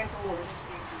years, Kankole was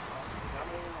escaped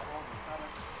dominating the world of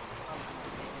comics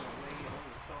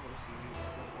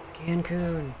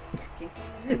Cancun.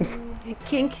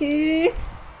 Cancun.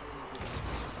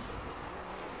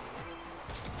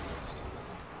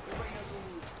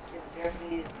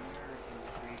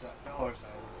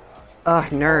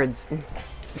 Nerds.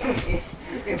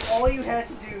 If all you had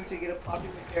to do to get a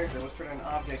popular character was turn an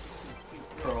object into a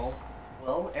cute girl,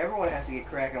 well, everyone has to get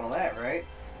cracking on that, right?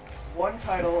 One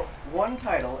title,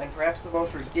 and perhaps the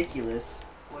most ridiculous,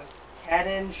 was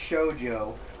Kaden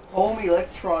Shoujo, Home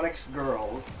Electronics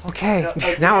Girls. Okay,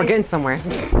 A now we're game- getting somewhere.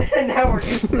 Now we're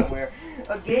getting somewhere.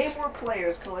 A game where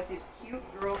players collected cute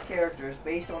girl characters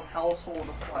based on household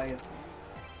appliances.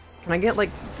 Can I get like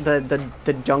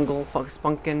the jungle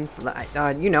spunkin?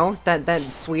 You know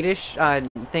that Swedish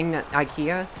thing at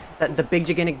IKEA, that the big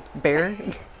gigantic bear,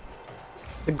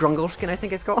 the Grungelskin I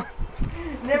think it's called.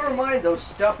 Never mind those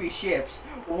stuffy ships.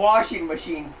 Washing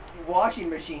machine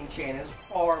chain is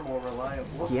far more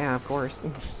reliable. Yeah, of course.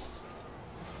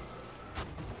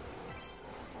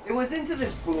 It was into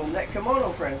this boom that Kimono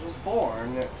Friends was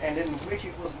born, and in which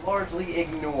it was largely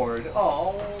ignored.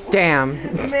 Oh. Damn.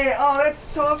 Man, oh, that's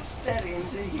so upsetting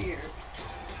to hear.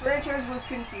 The franchise was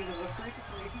conceived as a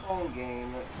free-to-play phone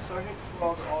game. Sergeant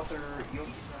Frog author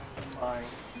Yoshizaki Mine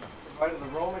provided the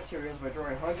raw materials by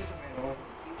drawing hundreds of animals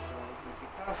with cute girls into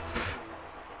costumes.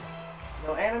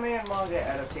 Though anime and manga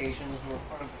adaptations were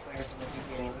part of the plan from the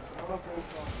beginning, the Kimono Friends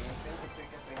phone game failed to pick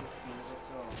up any steam of its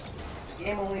own. The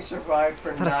game only survived for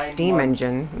It's 9 not months. a steam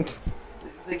engine.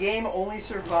 The game only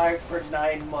survived for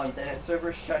 9 months, and its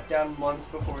servers shut down months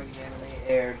before the anime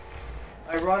aired.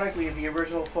 Ironically, the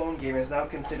original phone game is now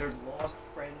considered Lost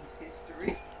Friends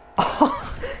history.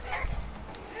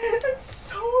 That's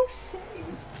so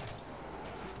upsetting.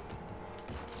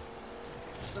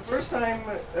 The first time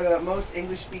most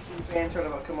English-speaking fans heard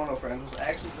about Kimono Friends was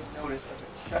actually the notice of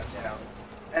its shutdown.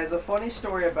 As a funny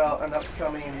story about an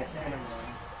upcoming anime.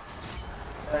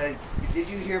 Did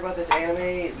you hear about this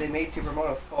anime they made to promote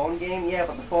a phone game? Yeah,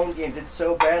 but the phone game did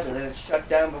so badly that it shut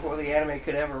down before the anime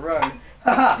could ever run.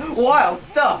 Haha! Wild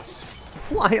stuff!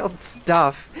 Wild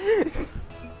stuff.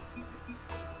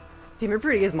 Damn, it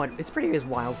pretty is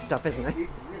wild stuff, isn't it? It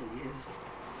really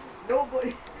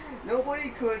is. Nobody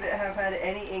could have had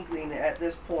any inkling at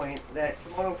this point that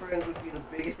Kimono Friends would be the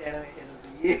biggest anime hit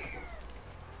of the year.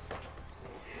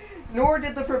 Nor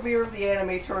did the premiere of the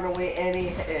anime turn any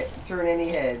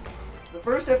heads. The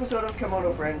first episode of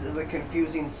Kimono Friends is a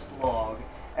confusing slog,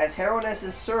 as Heroness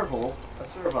is Serval, a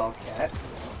servile cat,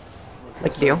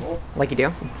 Like you do. Like you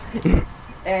do.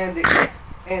 and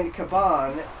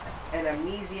Kaban, an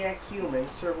amnesiac human,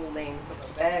 Serval named with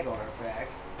a bag on her back,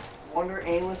 wander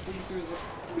aimlessly through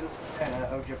the savannah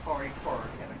of Japari Park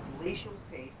at a glacial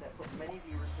pace that put many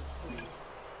viewers to sleep.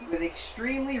 With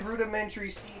extremely rudimentary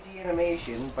CG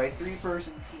animation by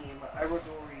three-person team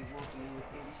Irodori working with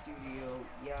indie studio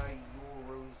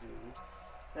Yayorozu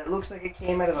that looks like it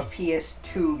came out of a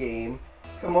PS2 game,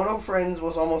 Kimono Friends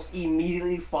was almost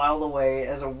immediately filed away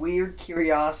as a weird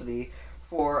curiosity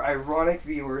for ironic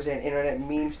viewers and internet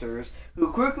memesters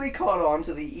who quickly caught on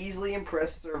to the easily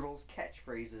impressed Serval's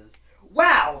catchphrases.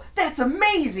 Wow, that's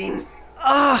amazing!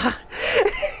 Ah.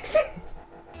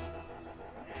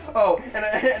 Oh,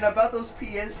 and about those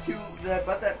PS2,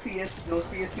 those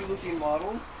PS2 looking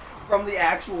models from the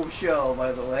actual show,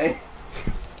 by the way.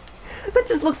 That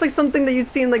just looks like something that you'd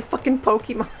see in like fucking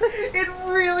Pokemon. It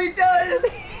really does.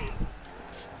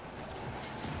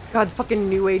 God, fucking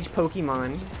new age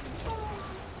Pokemon.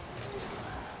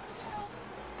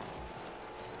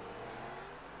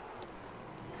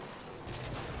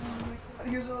 Oh my god,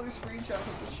 here's another screenshot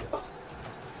of the show.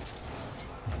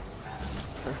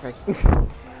 Perfect.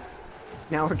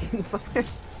 Now we're getting somewhere.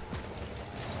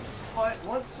 But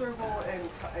once Serval and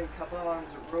Kaban's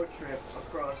road trip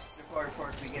across Jafari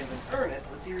Park begins in earnest,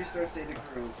 the series starts to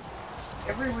groove.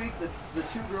 Every week, the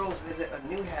two girls visit a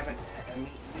new habitat and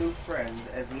meet new friends,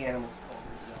 as the animals call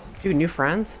themselves. Dude, new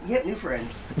friends? Yep, new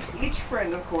friends. Each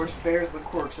friend, of course, bears the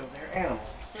quirks of their animal.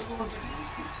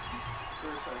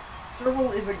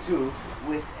 Serval is a goof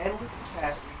with endless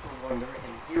capacity for wonder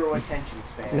and zero attention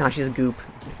span. Nah, she's a goop.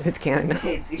 It's canon.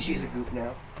 She's a goop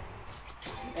now.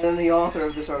 And then the author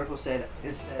of this article said,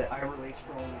 I relate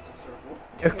strongly to Serval.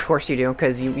 Of course you do,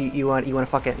 because you want to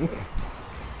fuck it.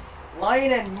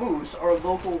 Lion and Moose are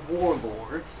local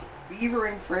warlords. Beaver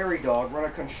and Prairie Dog run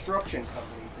a construction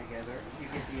company together. You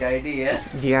get the idea.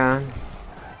 Yeah.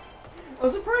 I'm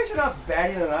surprised you're not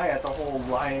batting an eye at the whole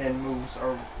Lion and Moose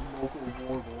are local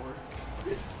warlords.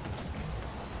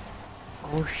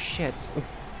 Oh shit.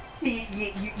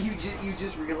 You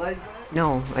just realized that?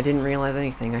 No, I didn't realize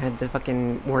anything. I had to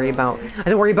fucking worry about. I had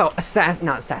to worry about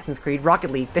not Assassin's Creed, Rocket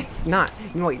League. Not.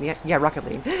 You know what? Yeah, Rocket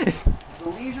League. The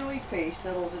leisurely pace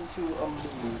settles into a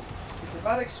mood. It's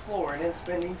about exploring and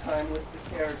spending time with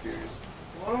the characters.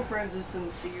 Kimono Friends is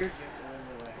sincere, gentle, and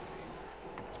relaxing.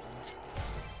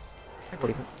 I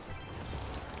believe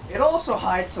it. It also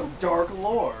hides some dark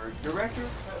lore. Director...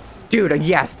 Dude,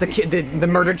 yes, the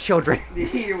murdered children.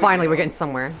 Here we Finally, go. we're getting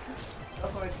somewhere.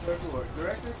 Also hides dark lore.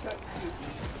 Director Tatsuki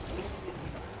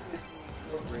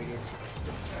incorporated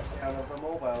breakdown of the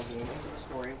mobile game into the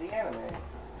story of the anime,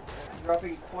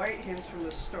 dropping quiet hints from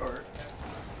the start as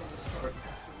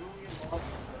cerulean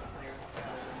monsters that players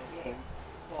battle in the game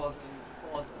cause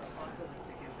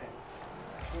apocalyptic events.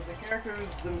 So the characters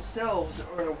themselves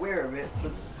aren't aware of it,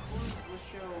 but the clues the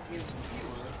show gives the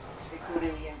viewer,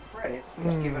 including the end credits,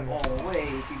 which give it all away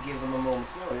if you give them a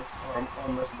moment's notice, are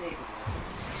unmistakable.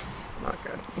 It's not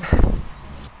good.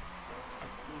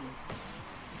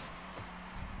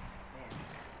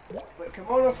 But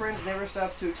Kimono Friends never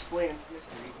stops to explain its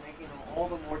mysteries, making them all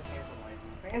the more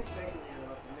tantalizing. Fans speculated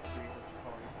about the mysteries of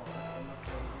Chikari Farm and the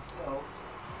show themselves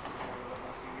before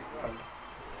the series run.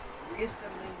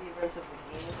 Reassembling the events of the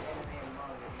game, anime, and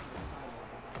manga into a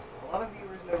timeline. A lot of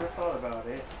viewers never thought about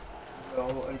it,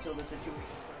 though, until the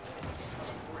situation started to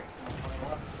become bricks in the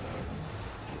final episode.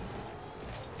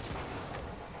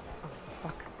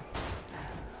 Fuck.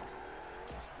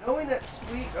 Knowing that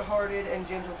sweet-hearted and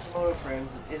gentle Kimono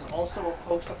Friends is also a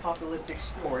post-apocalyptic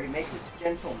story makes it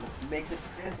gentle,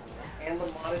 and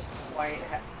the modest, quiet,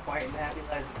 and happy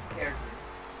lives of the characters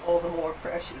all the more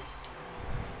precious.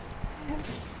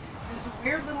 This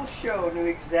weird little show knew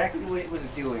exactly what it was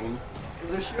doing.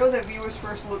 The show that viewers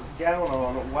first looked down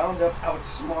on wound up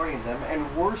outsmarting them,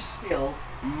 and worse still,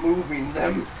 moving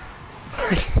them.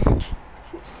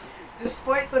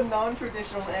 Despite the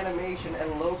non-traditional animation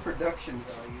and low production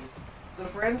values, the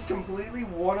Friends completely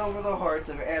won over the hearts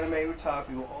of anime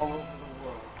otaku all over the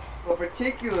world, but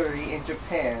particularly in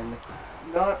Japan.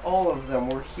 Not all of them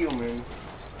were human.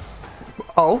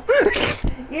 Oh?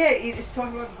 Yeah, it's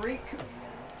talking about grape cooking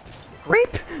now.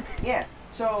 Grape? Yeah,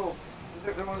 so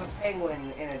there was a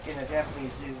penguin in a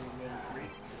Japanese zoo named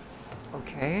Grape.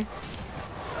 Okay. It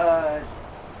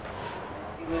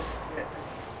was,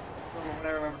 from what I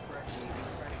remember correctly, they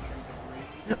were trying to get him to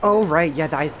breathe. Oh, right, yeah,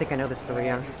 I think I know this story,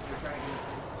 yeah. They were trying to get him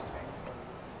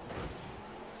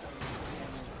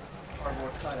to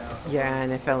cardboard cutout. Yeah,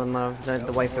 and I fell in love, the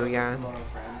waifu, yeah.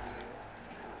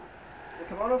 The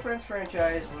Kimono Friends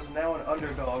franchise was now an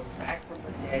underdog back from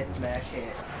the dead smash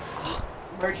hit.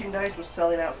 Merchandise was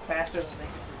selling out faster than they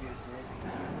could produce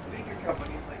it. Figure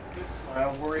companies like Good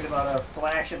Smile, worried about a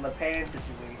flash in the pan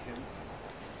situation,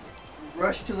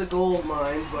 rushed to the gold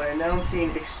mines by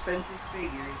announcing expensive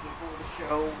figures before the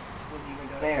show was even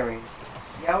done airing.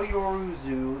 Yaoyoru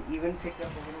Zoo even picked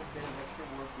up a little bit of extra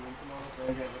work doing Kimono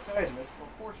Friends advertisements for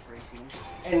horse racing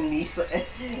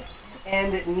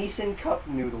and Nissan Cup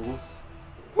noodles.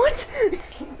 What? I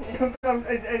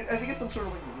think it's some sort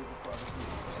of like noodle product.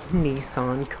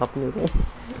 Nissan cup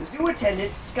noodles. Zoo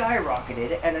attendance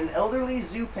skyrocketed, and an elderly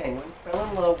zoo penguin fell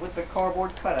in love with the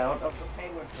cardboard cutout of the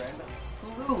penguin friend,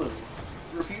 Lulu,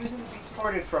 refusing to be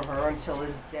parted from her until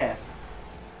his death.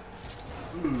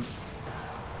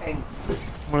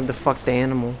 Wanted to fuck the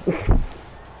animal.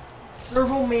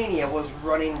 Servomania was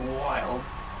running wild,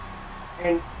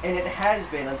 and it has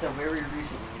been until very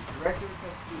recently. Director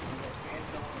Tatsuki had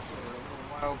fans on Twitter a little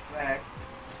while back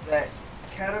that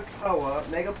Kadokawa,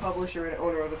 mega publisher and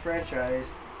owner of the franchise,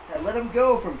 had let him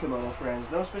go from Kimono Friends.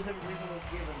 No specific reason was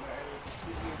given by either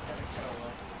Tatsuki or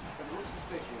Kadokawa, but it looked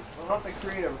suspicious. While not the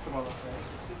creator of Kimono Friends,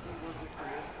 Tatsuki was the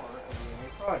creative part of the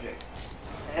anime project.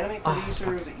 Anime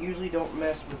producers that usually don't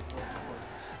mess with what works.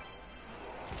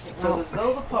 It was as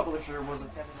though the publisher was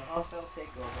attempting a hostile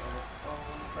takeover of its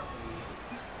own company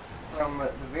from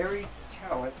the very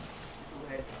talent who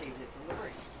had saved it from the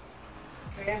break.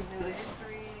 Fans knew the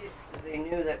history, they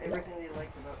knew that everything they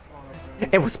liked about Kimono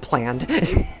Friends... It was planned. They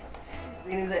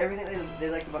knew that everything they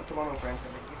liked about Kimono Friends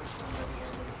had been given to them by the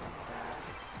animation staff.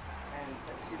 And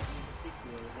Tatsuki in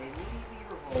particular, they immediately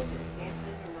revolted,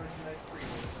 canceling their merchandise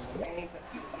pre-orders and demanding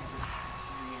Tatsuki's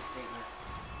reinstatement.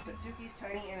 Tatsuki's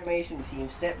tiny animation team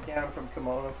stepped down from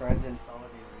Kimono Friends in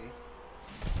solidarity.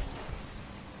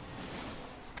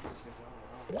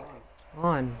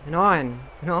 On, and on,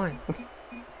 and on.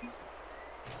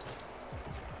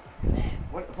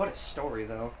 What a story,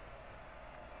 though.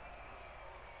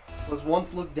 Was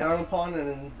once looked down upon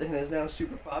and is now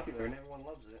super popular and everyone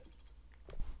loves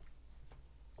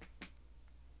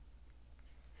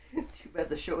it. Too bad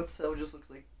the show itself just looks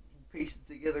like pasted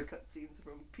together cutscenes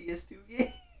from PS2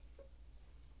 game.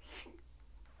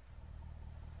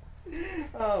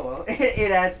 Oh well,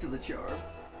 it adds to the charm.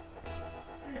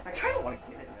 I kind of want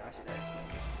to get it now.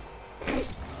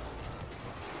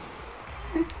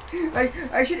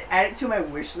 I should add it to my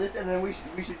wish list, and then we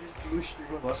should just do a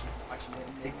stream of us watching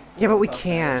it. Yeah, but we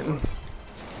can't.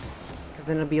 Because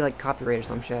then it'll be like copyright or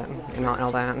some shit, and not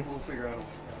all that. We'll figure out.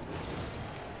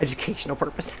 Educational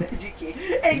purposes.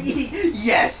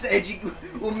 Yes,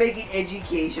 we'll make it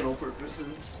educational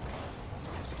purposes.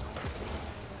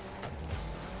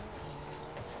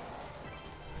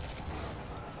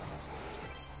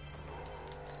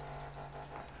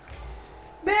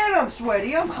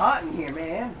 sweaty. I'm hot in here,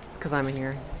 man. It's because I'm in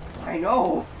here. I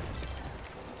know.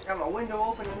 Got my window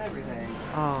open and everything.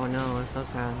 Oh no, it's so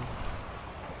sad.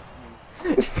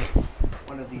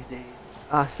 One of these days.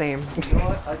 Same. You know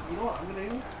what? You know what I'm gonna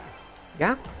do?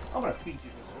 Yeah? I'm gonna feed you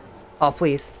this server. Oh,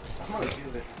 please. I'm gonna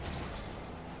do it.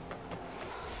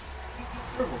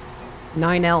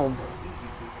 9 elves.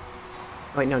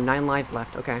 Wait, no, 9 lives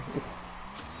left. Okay. Like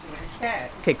a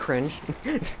cat. Okay, cringe.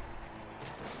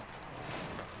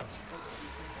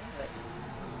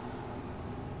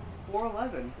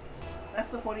 411. That's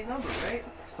the funny number, right?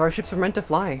 Starships are meant to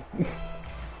fly.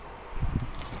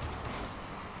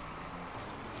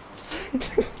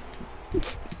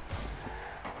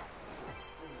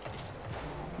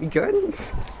 You good?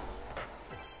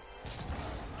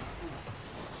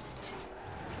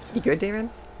 You good, David?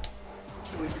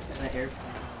 We pretend that air.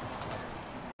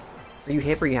 Are you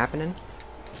hip? Are you happening?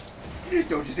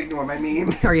 Don't just ignore my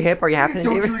meme. Are you hip? Are you happening,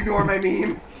 Don't David? you ignore my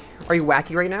meme. Are you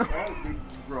wacky right now?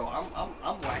 Bro, I'm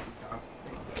wacky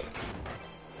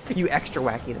constantly. You extra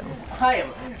wacky though. I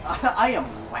am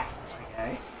wacky, my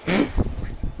guy.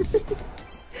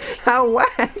 How what?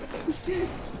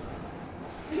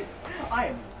 I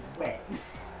am wet.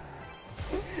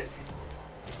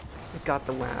 He's got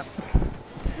the whap.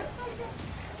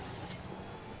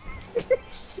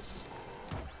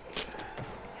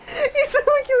 You sound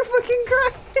like you're fucking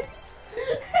crying.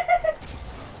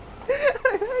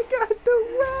 I got the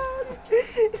whap.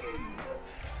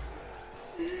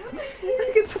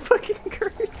 Like it's a fucking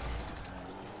curse.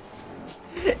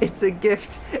 It's a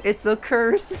gift. It's a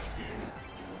curse.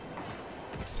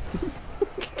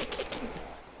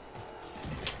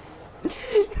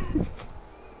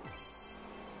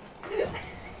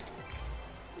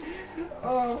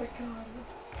 Oh my god.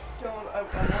 Don't,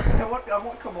 I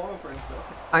want Kimono Prince though.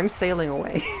 I'm sailing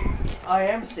away. I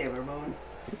am Sailor Moon.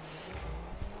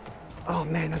 Oh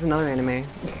man, that's another anime.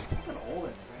 That's an old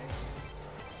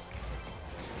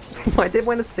anime. Why did they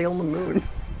want to sail on the moon?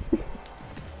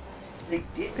 They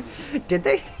didn't. Did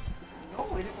they? No,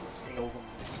 they didn't want to sail them.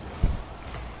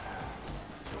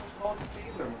 It was called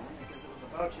Sailor Moon because it was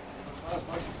about you. It was about a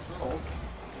bunch of girls.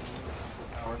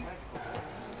 Our magical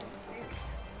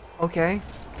sailors. Okay.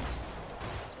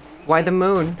 Why the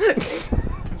moon?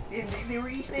 They were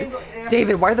each named after,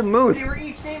 David, why the They moon? were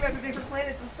each named after different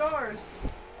planets and stars.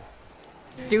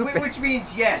 Stupid. Which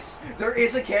means, yes, there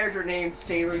is a character named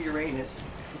Sailor Uranus.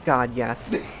 God,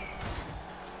 yes.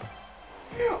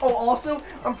 Oh, also,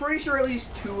 I'm pretty sure at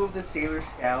least 2 of the Sailor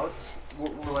Scouts were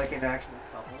like an actual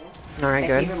couple. Alright,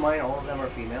 And good. even mine, all of them are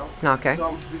female. Okay.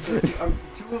 So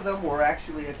 2 of them were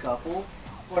actually a couple,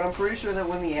 but I'm pretty sure that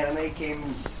when the anime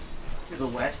came to the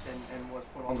West and was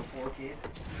put on the 4 kids,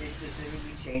 they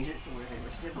specifically changed it to where they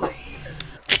were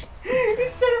siblings.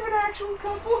 Instead of an actual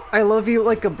couple. I love you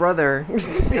like a brother,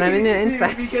 and I'm into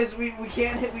incest. Because we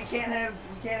can't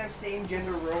have same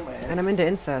gender romance. And I'm into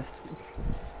incest.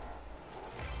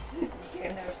 We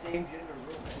can't have same gender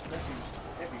romance.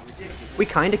 That'd be ridiculous. We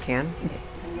kinda can.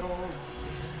 No.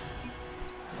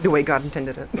 The way God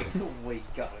intended it. The way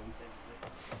God intended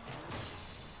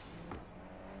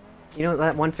You know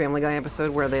that one Family Guy episode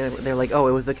where they're like, oh,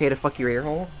 it was okay to fuck your ear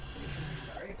hole?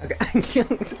 it. Sorry. Okay.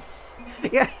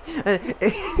 Yeah.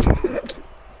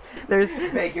 There's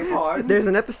Beg your pardon? there's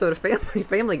an episode of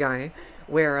Family Guy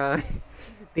where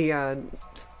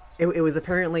it was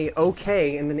apparently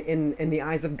okay in the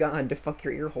eyes of God to fuck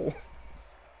your ear hole.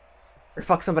 Or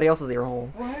fuck somebody else's ear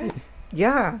hole. What?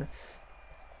 Yeah.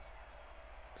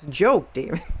 It's a joke,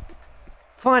 David.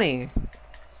 Funny.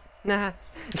 Nah.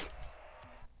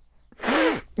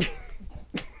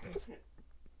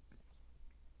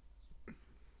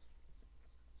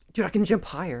 Dude, I can jump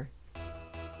higher.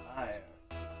 Higher.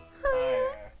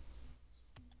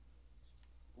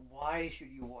 Why should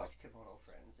you watch Kimono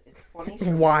Friends? It's funny.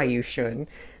 Why you should.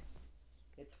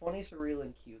 It's funny, surreal,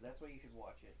 and cute. That's why you should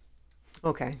watch it.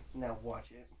 Okay. Now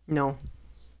watch it. No.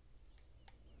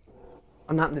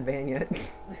 I'm not in the van yet.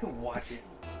 Watch it.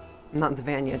 I'm not in the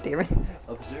van yet, David.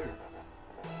 Observe.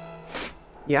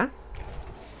 Yeah?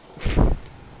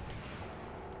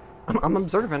 I'm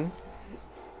observing.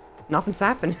 Nothing's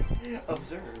happening.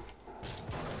 Observe.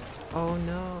 Oh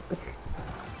no.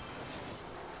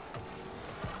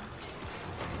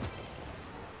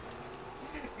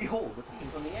 Behold the scene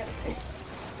from the anime.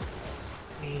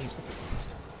 Wait.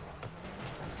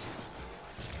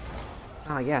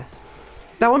 Ah, yes.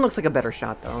 That one looks like a better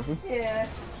shot, though. Yeah.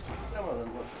 Some of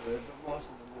them look good, but most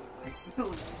of them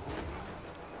look like.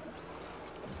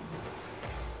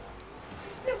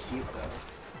 Still cute though.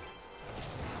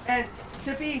 And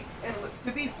to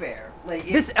be fair, like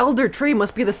This elder tree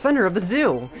must be the center of the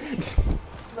zoo.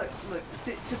 look,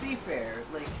 to be fair,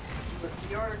 like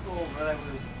the article that I was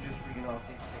just reading off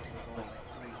did say it was only like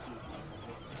 3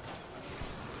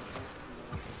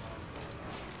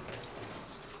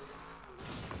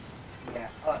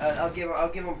 people. Yeah, I'll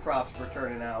give them props for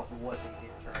turning out what they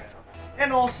did turn out,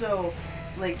 and also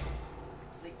like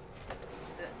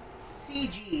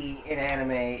CG in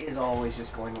anime is always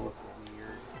just going to look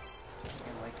weird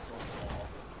and like so off.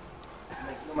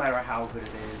 Like no matter how good it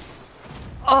is.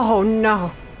 Oh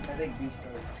no! I think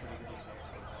Beastars is pretty good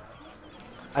example.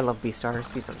 I love Beastars.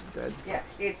 Beastars is good. Yeah,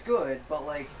 it's good, but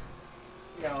like,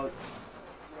 you know,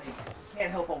 like you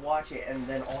can't help but watch it and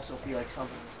then also feel like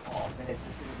something is off, and it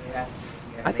specifically has to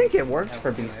be. I think it worked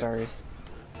for Beastars.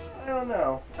 I don't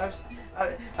know.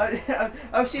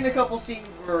 I've seen a couple scenes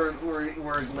where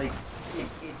like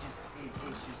it's just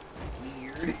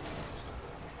weird.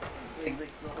 like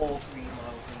the whole 3D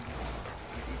model thing.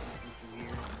 It's just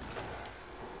weird.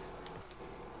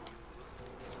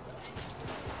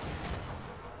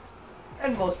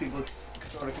 And most people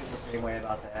sort of feel the same way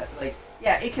about that. Like,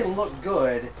 yeah, it can look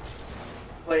good,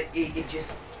 but it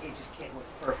just can't look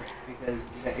perfect because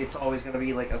you know, it's always going to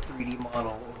be like a 3D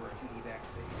model over a 2D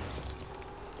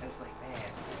backspace. And it's like,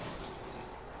 man,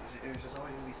 there's just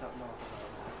always going to be something off about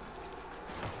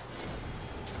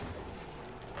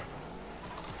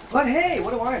that. But hey,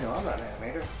 what do I know? I'm not an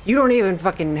animator. You don't even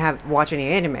fucking watch any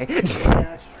anime. Yeah, that's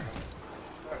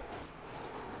true.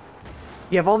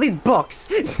 You have all these books,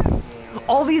 Yeah.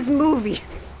 all these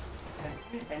movies.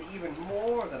 And even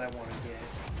more that I want to get.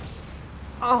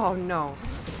 Oh no.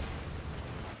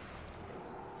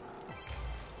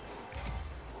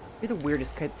 You're the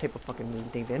weirdest type of fucking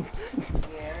mood, David.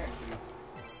 Yeah.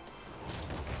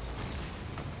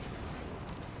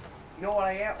 You know what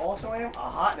I am? Also am? A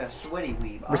hot and a sweaty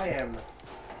weeb.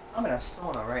 I'm in a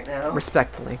sauna right now.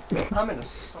 Respectfully. I'm in a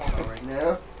sauna right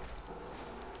now.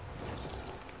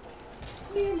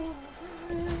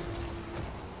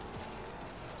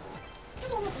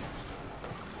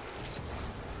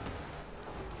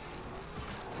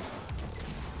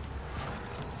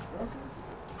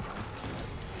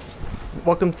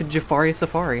 Welcome to Jafari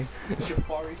Safari.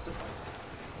 Jafari Safari.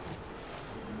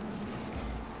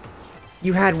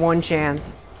 You had one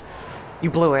chance. You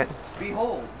blew it.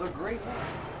 Behold, the great one.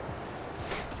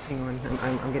 Hang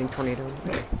on, I'm getting tornadoed.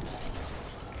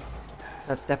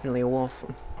 That's definitely a wolf.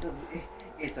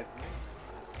 It's a.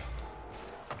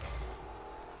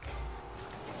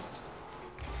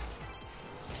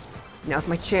 Now's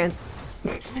my chance.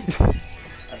 I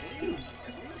believe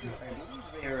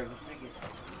they are the biggest.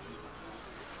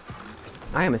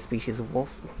 I am a species of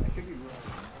wolf. I could be wrong.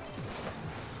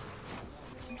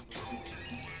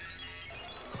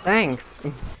 Thanks.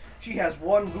 She has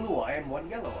one blue eye and one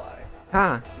yellow eye.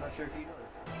 Huh, I'm not sure if you noticed.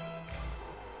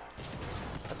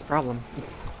 that's a problem.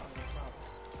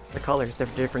 The colors, they're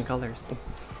different colors.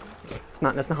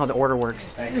 That's not how the order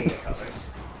works. I hate colors.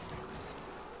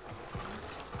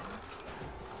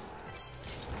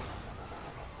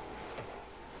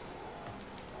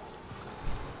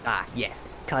 Ah,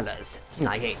 yes, colors.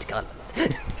 I hate colors.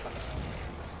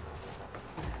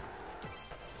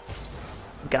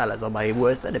 Colors are my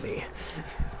worst enemy.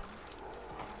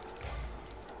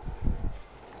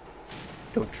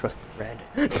 Don't trust the red.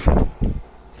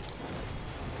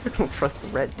 Don't trust the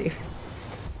red, dude.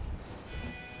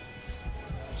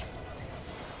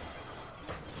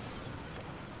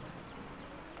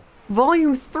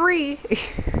 Volume 3!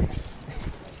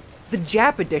 The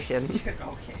Jap edition.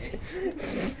 Okay.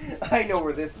 I know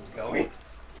where this is going.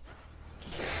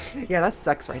 Yeah, that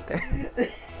sucks right there.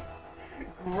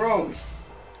 Gross.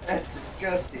 That's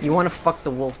disgusting. You want to fuck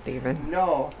the wolf, David.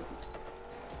 No.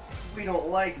 We don't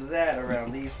like that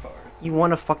around these parts. You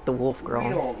want to fuck the wolf, girl. We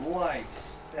don't like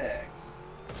sex.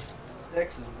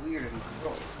 Sex is weird and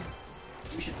gross.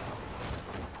 We should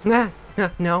Nah,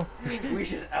 no. we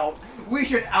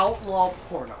should outlaw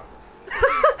pornography.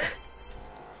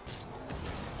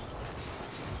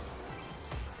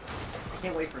 I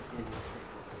can't wait for Disney.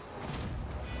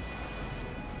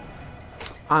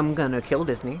 I'm gonna kill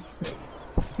Disney.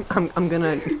 I'm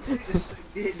gonna...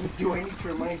 Do I need to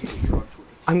remind you that you're on Twitter?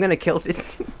 I'm gonna kill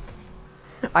Disney.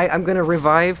 I'm gonna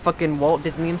revive fucking Walt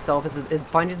Disney himself,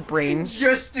 find his brain,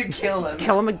 Just to kill him.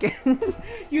 kill him again.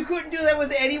 You couldn't do that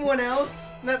with anyone else?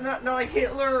 Not like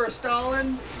Hitler or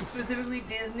Stalin, specifically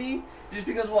Disney? Just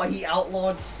because, what, he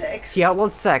outlawed sex? He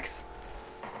outlawed sex.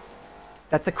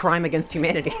 That's a crime against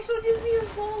humanity. Also, Disney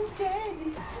is long dead.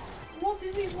 Walt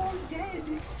Disney's long dead.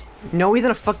 No, he's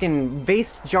in a fucking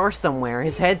vase jar somewhere.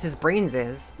 His brains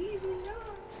is. He's not.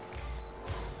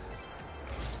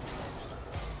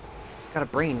 Got a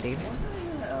brain, dude. What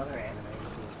are the other anime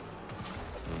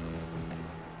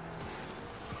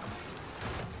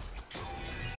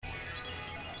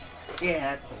Yeah,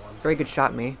 that's the one. Very good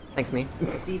shot, me. Thanks, me.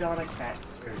 Seaton Academy.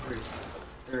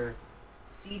 Or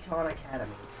Seaton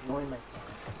Academy. Join my class.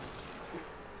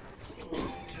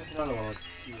 That's another one.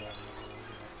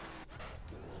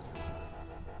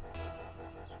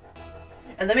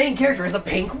 And the main character is a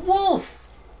pink wolf!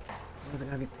 Why is it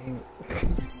gotta be pink?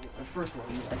 The first one,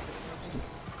 you like it.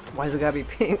 Why is it gotta be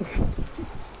pink?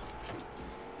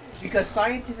 Because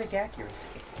scientific accuracy.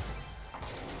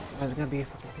 Why is it gotta be a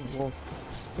fucking pink wolf?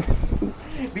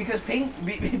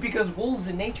 Because wolves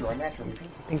in nature are naturally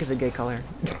pink. Pink is a gay color.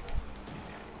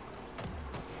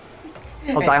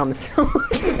 I'll die on this hill.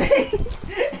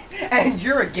 And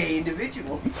you're a gay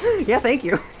individual. Yeah, thank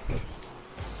you.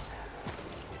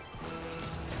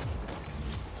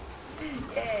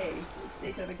 Yay!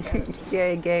 Satan Academy.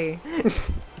 Yay, gay.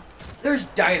 There's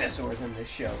dinosaurs in this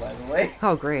show, by the way.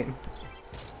 Oh, great.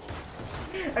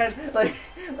 And like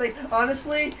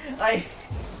honestly, I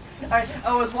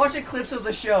was watching clips of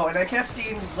the show and I kept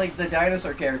seeing like the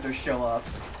dinosaur characters show up.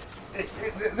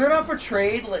 They're not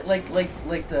portrayed like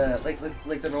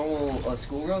the normal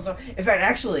schoolgirls are. In fact,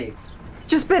 actually,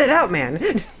 Just spit it out, man.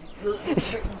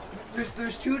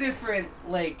 there's two different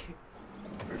like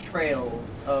portrayals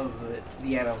of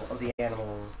the animal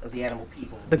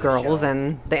people. The in girls show.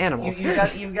 and the animals.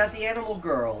 You've got the animal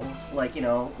girls, like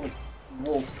like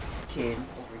Wolf Kid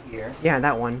over here. Yeah,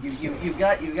 that one. You've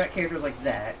got characters like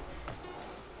that.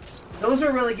 Those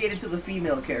are relegated to the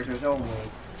female characters only.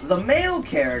 The male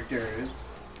characters,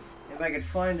 if I could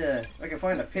find a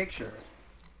picture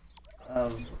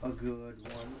of a good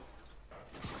one,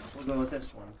 we'll go with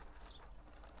this one.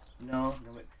 No,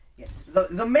 wait. Yeah.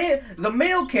 The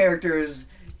male characters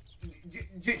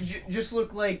just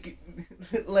look like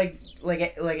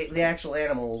the actual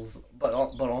animals, but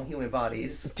on human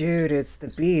bodies. Dude, it's the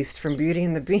Beast from Beauty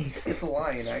and the Beast. It's a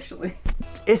lion, actually.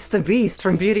 It's the Beast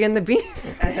from Beauty and the Beast.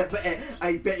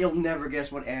 I bet you'll never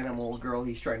guess what animal girl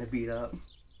he's trying to beat up.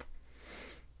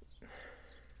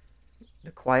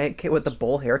 The quiet kid with the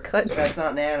bowl haircut. That's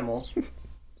not an animal.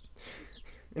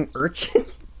 An urchin.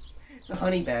 It's a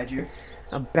honey badger.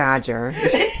 A badger.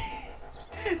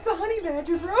 It's a honey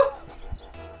badger, bro.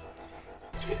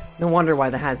 No wonder why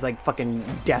that has like fucking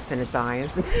death in its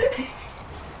eyes.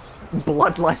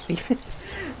 Bloodlust even.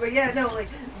 But yeah, no,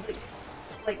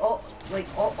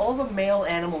 all the male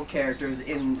animal characters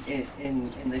in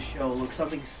the show look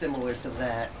something similar to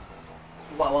that.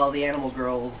 While the animal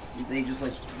girls, they just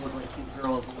look like cute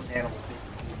girls but with animal faces.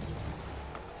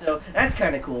 So that's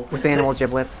kind of cool. With animal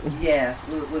giblets. Yeah,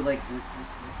 with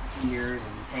ears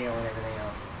and tail and everything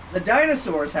else. The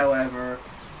dinosaurs, however,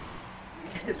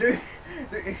 oh, I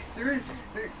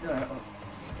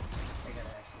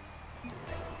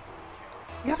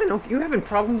gotta actually. You having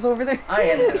problems over there? I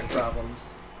am having problems.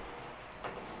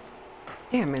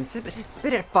 Damn, man,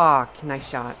 spit it. Fuck. Nice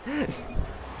shot.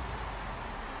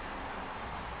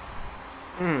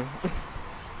 Hmm.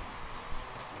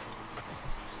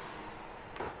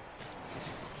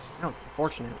 That was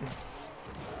fortunate.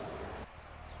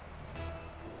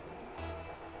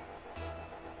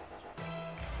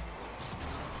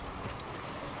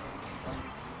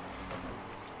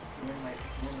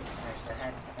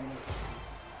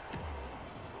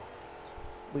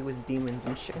 We was demons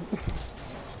and shit.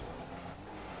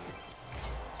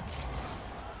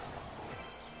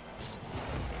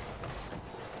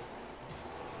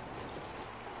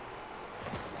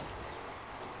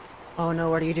 Oh no,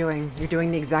 what are you doing? You're doing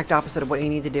the exact opposite of what you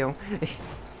need to do. Look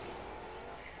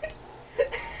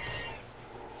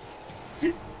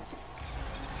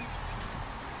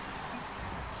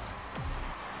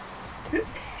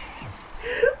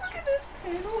at this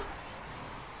panel.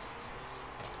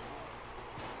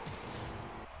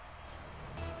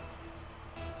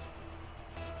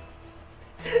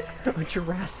 A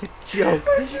Jurassic joke.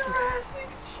 A Jurassic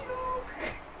joke.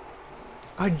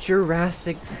 A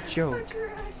Jurassic joke.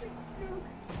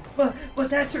 But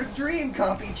that's her dream,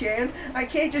 Copy-chan. I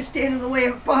can't just stand in the way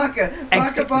of Baka.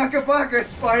 Baka,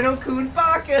 Spino Coon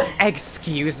Baka.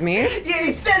 Excuse me? Yeah,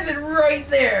 he says it right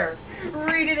there.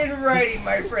 Read it in writing,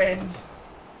 my friend.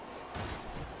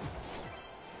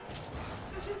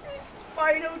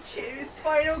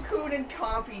 Spino Coon and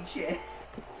Copy-chan.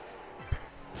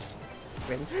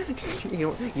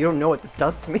 You don't know what this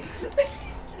does to me.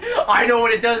 I know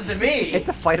what it does to me. It's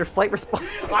a fight or flight response.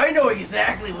 I know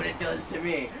exactly what it does to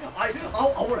me. I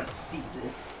want to see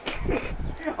this.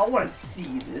 I want to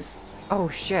see this. Oh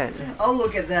shit. I'll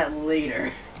look at that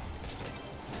later.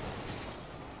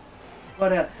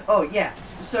 But oh yeah.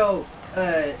 So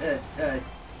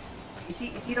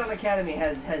Seaton Academy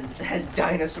has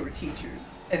dinosaur teachers,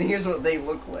 and here's what they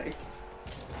look like.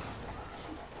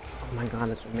 Oh Oh my god,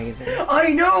 that's amazing.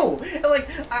 I know! And, like,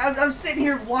 I'm sitting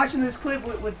here watching this clip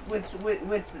with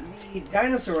the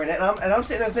dinosaur in it, and I'm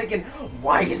sitting there thinking,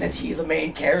 why isn't he the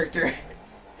main character?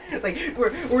 Like,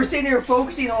 we're sitting here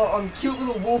focusing on cute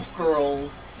little wolf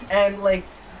girls, and, like,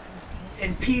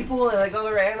 and people, and, like,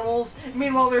 other animals.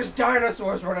 Meanwhile, there's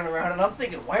dinosaurs running around, and I'm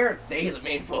thinking, why aren't they the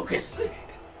main focus?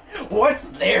 What's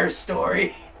their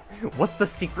story? What's the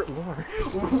secret lore?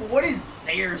 What is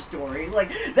their story?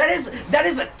 Like, that is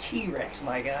a T-Rex,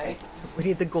 my guy. We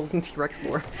need the golden T-Rex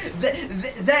lore.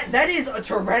 That is a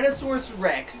Tyrannosaurus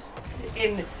Rex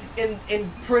in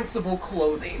principal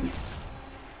clothing.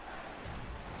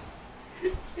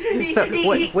 So,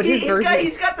 what his version?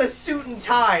 He's got the suit and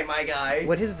tie, my guy.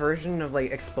 What his version of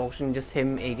like expulsion? Just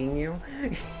him eating you?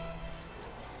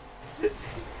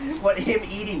 What, him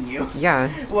eating you? Yeah.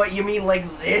 What, you mean like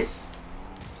this?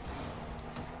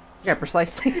 Yeah,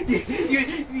 precisely.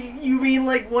 You mean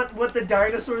like what the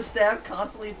dinosaur staff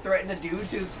constantly threaten to do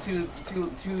to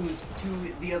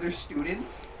the other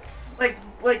students? Like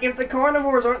if the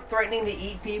carnivores aren't threatening to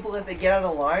eat people if they get out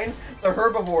of line, the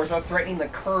herbivores are threatening to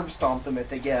curb stomp them if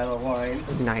they get out of line.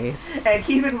 Nice. And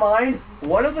keep in mind,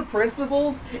 one of the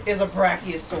principals is a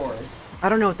Brachiosaurus. I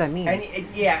don't know what that means. And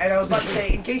yeah, and I was about to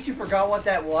say, in case you forgot what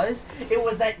that was, it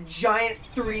was that giant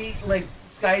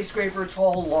skyscraper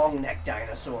tall long neck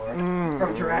dinosaur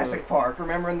from Jurassic Park.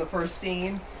 Remember in the first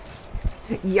scene?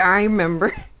 Yeah, I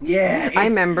remember. Yeah, I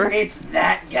remember. It's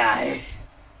that guy.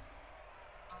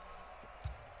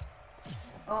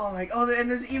 Oh my god, and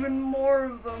there's even more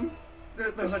of them.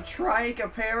 There's a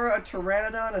Trichoptera, a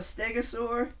Pteranodon, a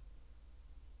Stegosaur.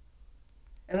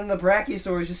 And then the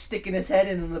Brachiosaur is just sticking his head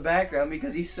in the background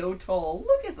because he's so tall.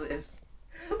 Look at this.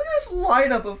 Look at this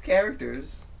lineup of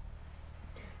characters.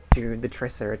 Dude, the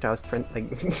Triceratops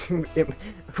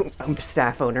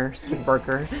staff owner,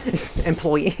 worker,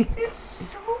 employee, It's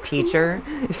so teacher.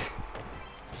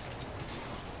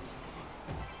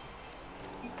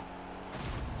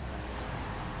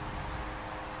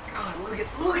 God,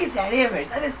 look at that image.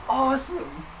 That is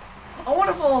awesome. I want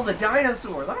to follow the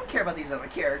dinosaurs. I don't care about these other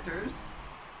characters.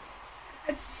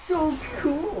 That's so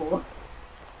cool.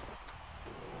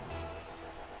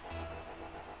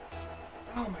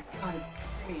 Oh my god, it's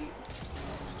great.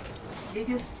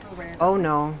 Biggest Tyrannosaurus. Oh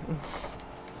no.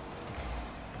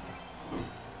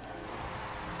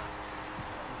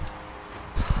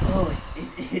 Oh,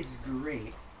 it's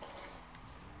great.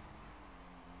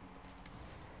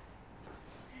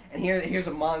 And here's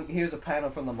a panel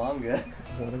from the manga.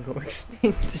 I wanna go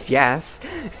extinct. Yes.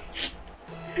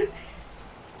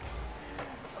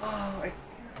 Oh,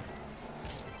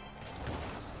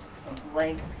 a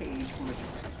blank page from a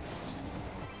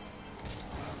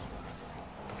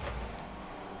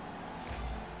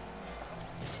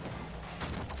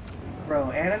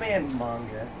Bro, anime and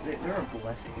manga, they're a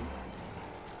blessing.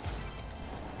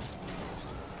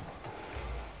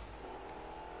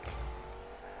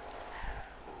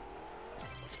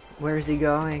 Where is he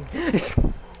going?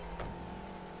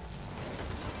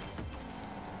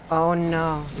 Oh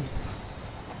no.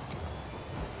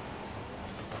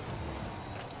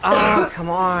 Oh, come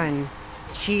on.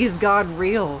 Cheese God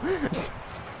real.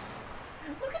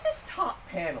 Look at this top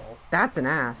panel. That's an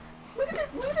ass. Look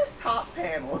at this top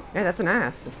panel. Yeah, that's an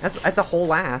ass. That's a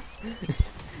whole ass.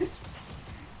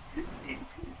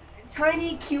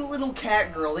 Tiny, cute little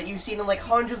cat girl that you've seen in like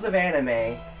hundreds of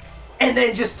anime. And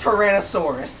then just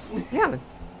Tyrannosaurus. Yeah.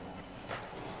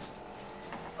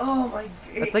 Oh my...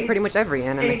 That's like pretty much every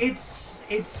anime. It's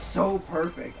so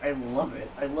perfect. I love it.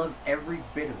 I love every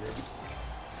bit of it.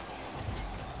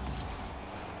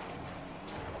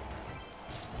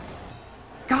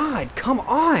 God, come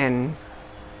on!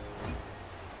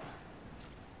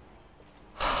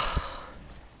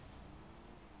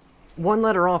 One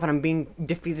letter off and I'm being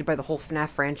defeated by the whole FNAF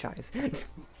franchise.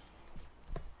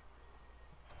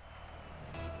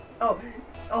 Oh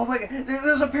my god,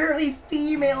 there's apparently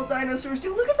female dinosaurs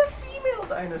too. Look at the female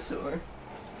dinosaur.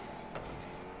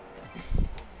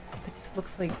 That just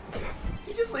looks like...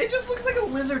 It just looks like a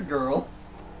lizard girl.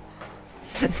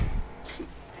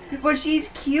 But she's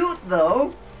cute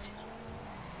though.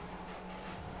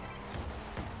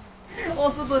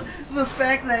 Also the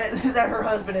fact that her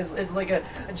husband is like a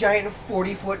giant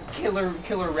 40-foot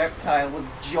killer reptile with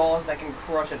jaws that can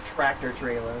crush a tractor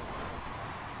trailer.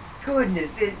 Goodness,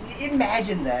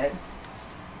 imagine that.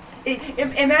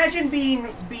 Imagine being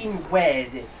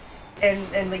wed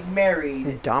and like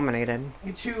married dominated.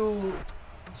 to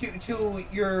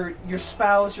your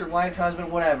spouse, your wife,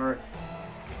 husband, whatever.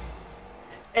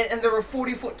 And they're a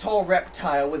 40-foot tall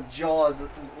reptile with jaws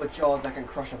that can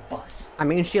crush a bus. I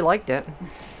mean, she liked it.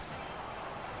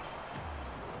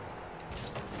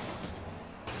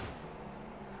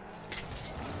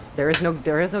 there is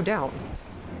no doubt.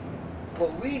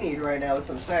 What we need right now is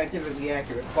some scientifically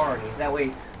accurate Barney. That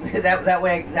way, that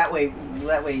way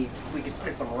we can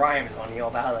spit some rhymes on you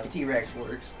about how the T-Rex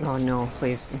works. Oh no,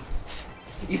 please.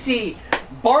 You see,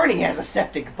 Barney has a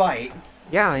septic bite.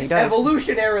 Yeah, he does.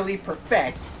 Evolutionarily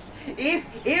perfect.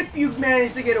 If you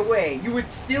managed to get away, you would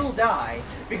still die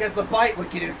because the bite would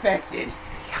get infected.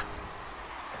 Yeah.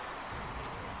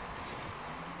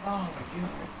 Oh my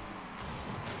god.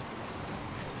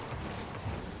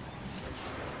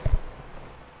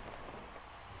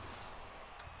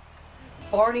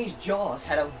 Barney's jaws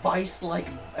had a vice-like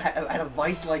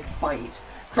bite,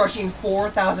 crushing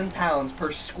 4,000 pounds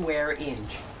per square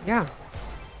inch. Yeah.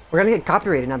 We're gonna get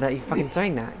copyrighted now that you're fucking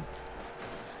saying that.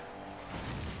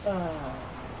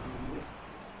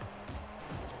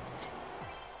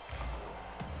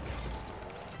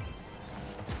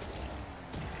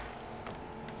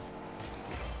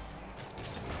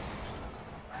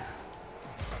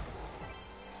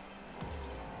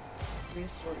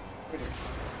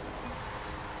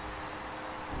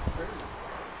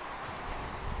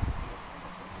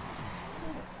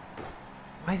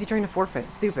 Why is he trying to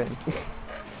forfeit? Stupid.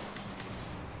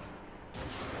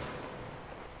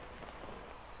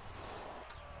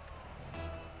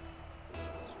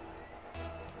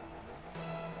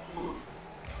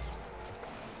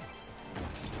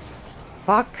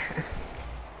 Fuck.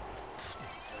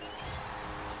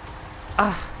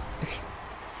 Ah.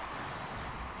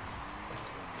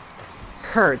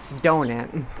 Hurts, don't it?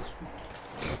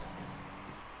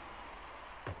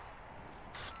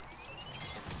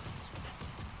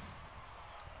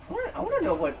 I want to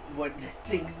know what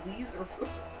things these are for.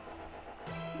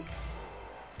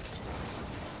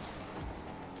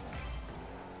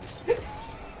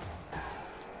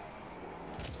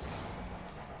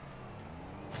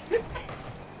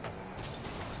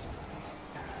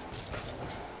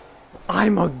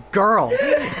 I'm a girl.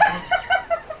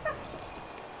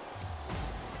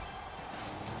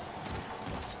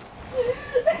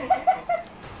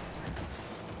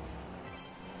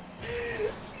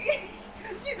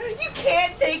 You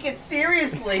can't take it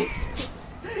seriously.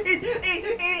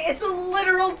 It's a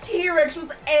literal T-Rex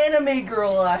with anime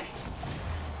girl eyes.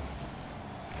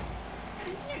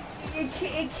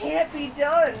 It can't be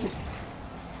done.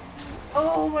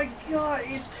 Oh my god!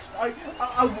 I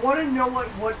want to know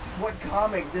what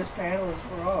comic this panel is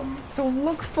from. So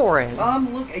look for it.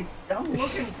 I'm looking for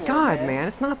God, it. man,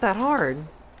 it's not that hard.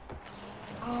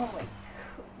 Oh my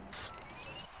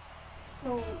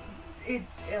god. So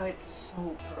it's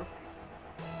so perfect.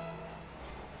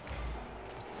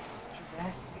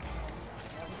 Jurassic Park.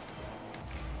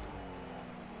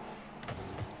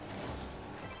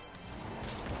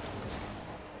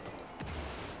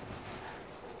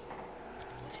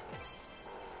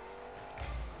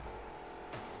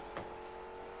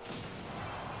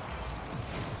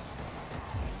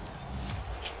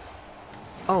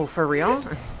 Oh, for real?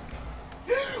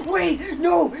 Wait,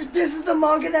 no! This is the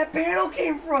manga that panel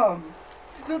came from!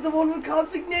 The one with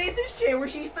Consignatha's chair where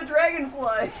she's the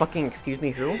dragonfly! Fucking excuse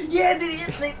me, who? Yeah,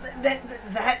 that's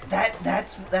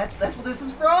what this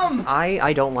is from!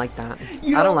 I don't like that.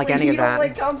 You I don't like any of that. You don't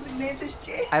like Consignatha's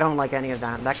chair? I don't like any of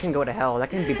that. That can go to hell.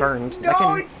 That can be burned. No, that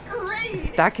can, it's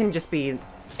great! That can just be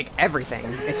like everything.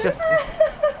 It's just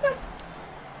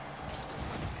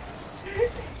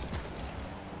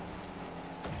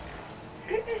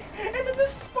And then the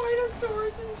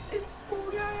Spinosaurus in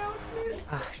school guy outfit.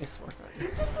 just worth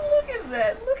it. Just look at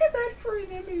that. Look at that for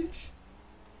an image.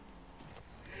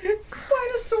 It's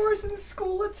Spinosaurus in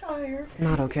school attire. It's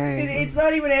not okay. It's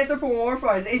not even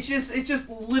anthropomorphized. It's just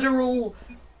literal.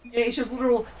 It's just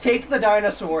literal. Take the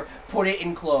dinosaur, put it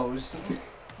in clothes.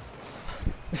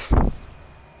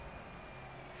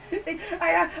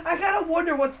 I gotta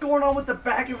wonder what's going on with the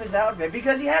back of his outfit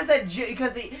because he has that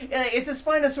it's a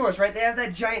Spinosaurus, right? They have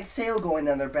that giant sail going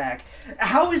down their back.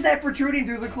 How is that protruding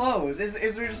through the clothes? Is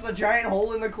there just a giant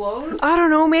hole in the clothes? I don't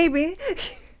know, maybe.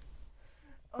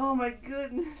 Oh my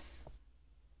goodness.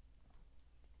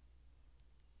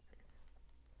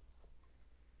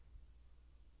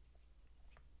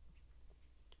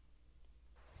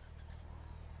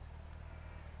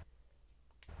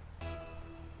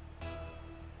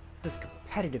 This is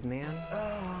competitive, man.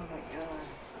 Oh my god.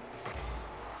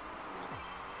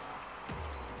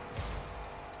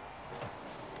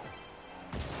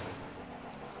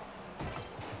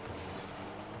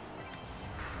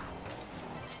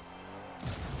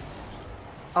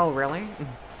 Oh, really?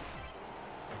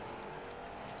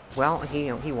 Well,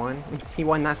 he won. He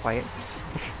won that fight.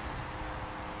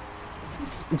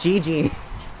 GG.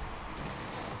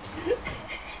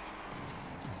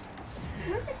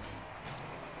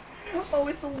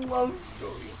 love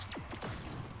story.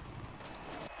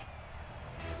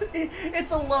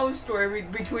 It's a love story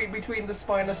between the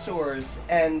Spinosaurus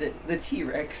and the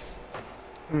T-Rex.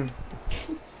 Hmm.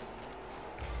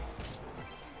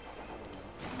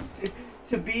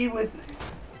 To be with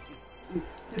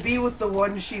the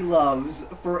one she loves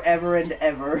forever and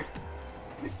ever.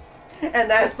 And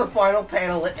that's the final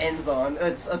panel it ends on.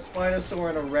 It's a Spinosaur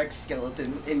and a Rex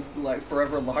skeleton in like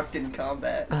forever locked in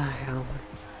combat. Hell.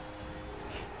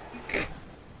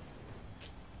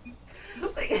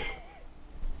 Like,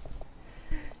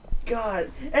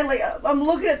 God, and like I'm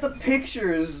looking at the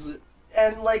pictures,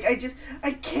 and like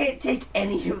I can't take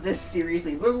any of this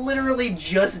seriously. They're literally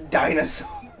just dinosaurs.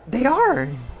 They are.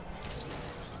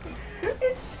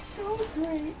 It's so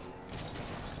great.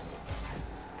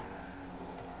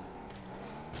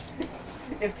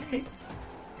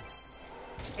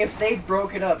 If they'd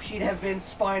broken up, she'd have been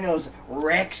Spino's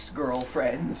Rex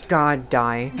girlfriend. God,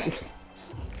 die.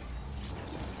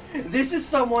 This is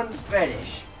someone's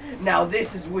fetish. Now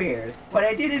this is weird, but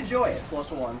I did enjoy it.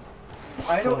 +1.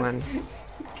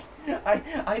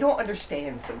 I don't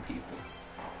understand some people.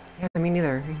 Yeah, me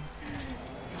neither.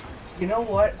 You know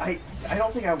what? I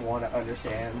don't think I want to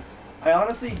understand. I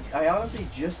honestly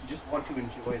just want to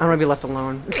enjoy this. I don't want to be left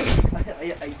alone.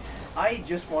 I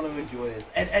just want to enjoy this.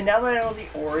 And now that I know the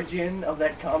origin of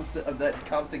that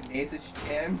Compsognathus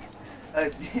scan,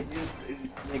 just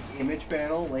like image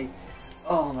panel, like,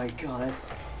 oh my god, that's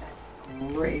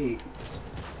great.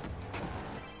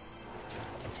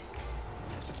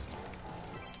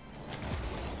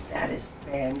 That is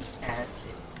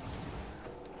fantastic.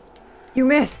 You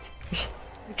missed.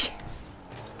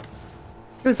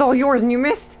 It was all yours and you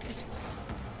missed.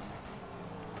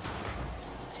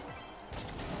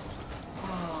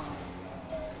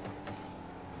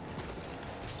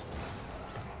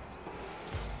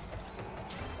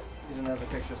 Here's another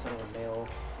picture of some of the male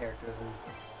characters.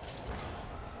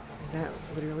 Is that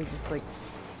literally just like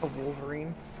a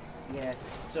Wolverine? Yeah,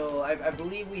 so I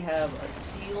believe we have a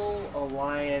seal, a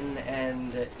lion,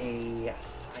 and a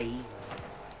hyena.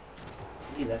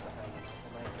 I believe that's a hyena.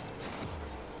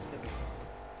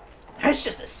 That's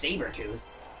just a saber tooth.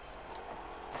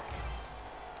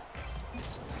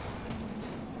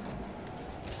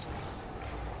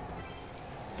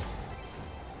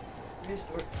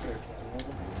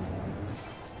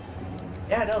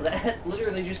 Yeah, no, that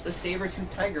literally just a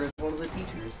saber-toothed tiger is one of the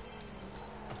teachers.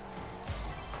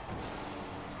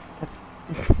 That's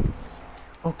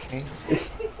okay. I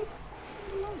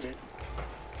love it.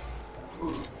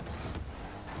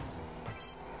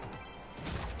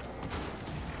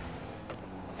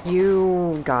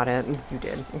 You got it. You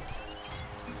did.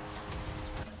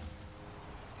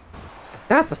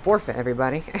 That's a forfeit,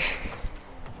 everybody.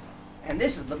 And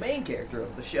this is the main character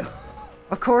of the show.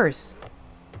 Of course.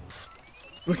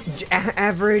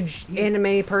 Average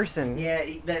anime person. Yeah,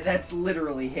 that's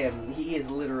literally him. He is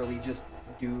literally just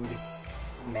dude,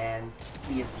 man.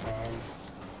 He is man.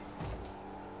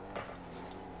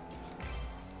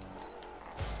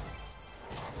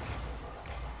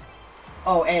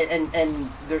 Oh, and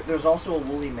there's also a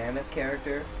woolly mammoth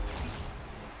character.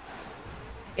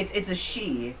 It's a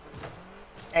she,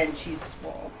 and she's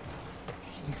small.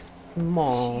 She's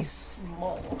small. She's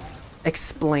small.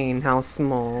 Explain how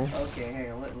small. Okay,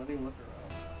 hang on, let me look her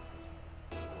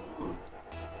up.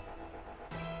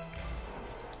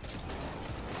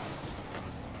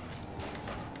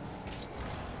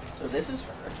 So this is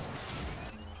her.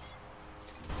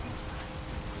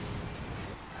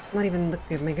 Not even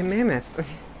looking at Mega Mammoth.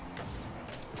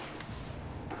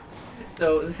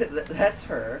 So that's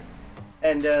her,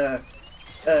 and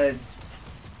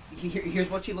here's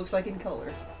what she looks like in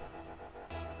color.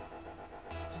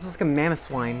 She's just like a mammoth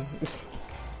swine.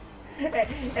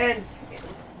 and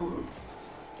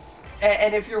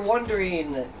if you're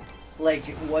wondering, like,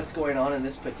 what's going on in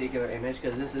this particular image,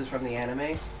 because this is from the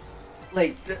anime,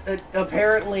 like,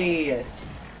 apparently,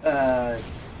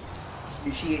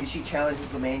 she challenges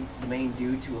the main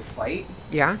dude to a fight.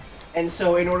 Yeah? And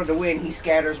so in order to win, he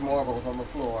scatters marbles on the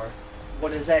floor.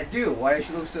 What does that do? Why does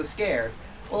she look so scared?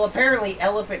 Well, apparently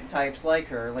elephant types like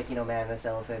her, like, you know, mammoths,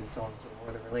 elephants, so on and so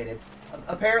forth, they're related.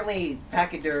 Apparently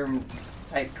pachyderm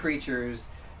type creatures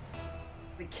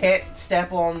can't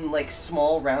step on, like,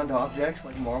 small round objects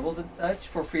like marbles and such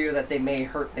for fear that they may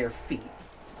hurt their feet.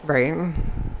 Right. And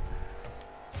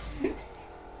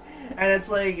it's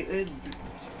like,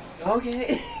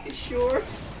 okay, sure.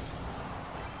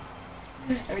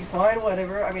 I mean, fine,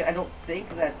 whatever. I mean, I don't think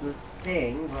that's a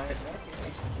thing, but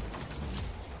okay.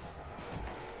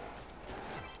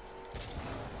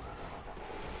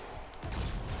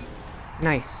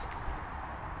 Nice.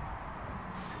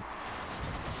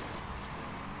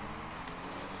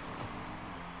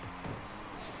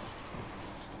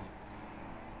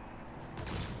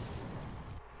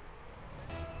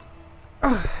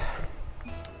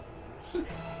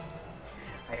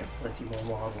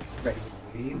 Marvel ready to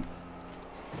win.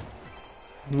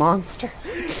 Monster.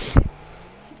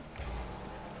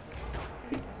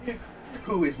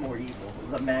 Who is more evil,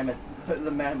 the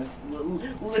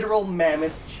literal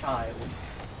mammoth child,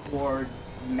 or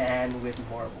man with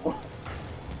Marvel?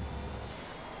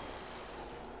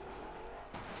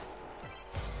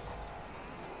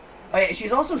 Oh yeah,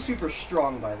 she's also super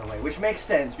strong, by the way, which makes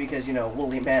sense because, you know,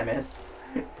 woolly mammoth.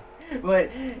 But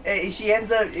she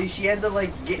ends up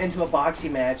like getting into a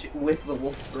boxing match with the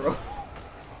wolf girl.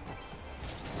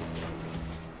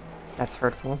 That's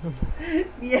hurtful.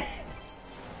 Yeah.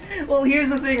 Well, here's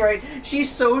the thing, right?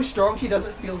 She's so strong she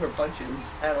doesn't feel her punches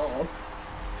at all.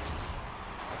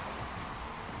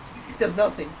 It does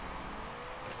nothing.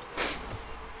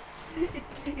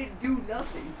 It do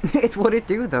nothing. It's what it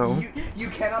do, though. You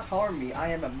cannot harm me.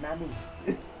 I am a mammoth.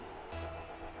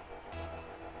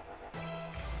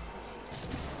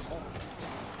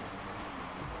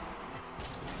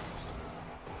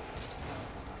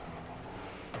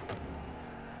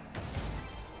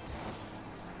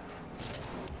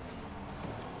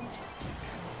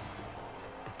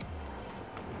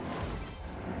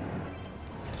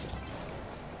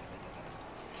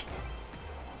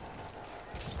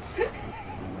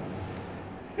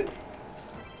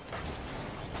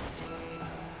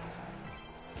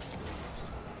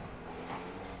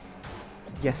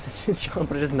 Yes, it's his job,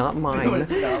 but it is not mine. No,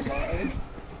 it's not mine.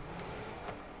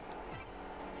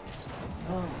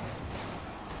 Oh,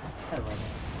 I love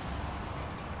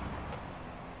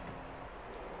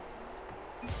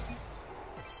it.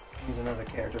 Here's another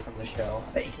character from the show.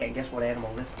 I bet you can't guess what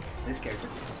animal this character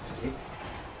is.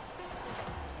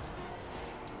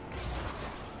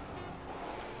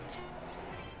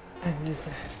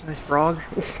 A frog?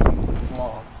 It's a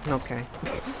sloth. Okay.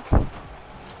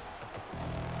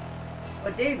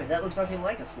 But David, that looks nothing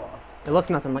like a sloth. It looks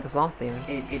nothing like a sloth, even.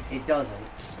 It doesn't.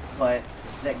 But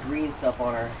that green stuff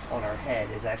on her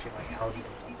head is actually like algae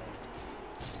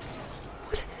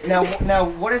or something. Now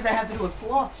what does that have to do with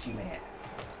sloths, you may ask?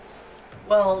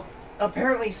 Well,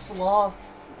 apparently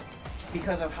sloths,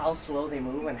 because of how slow they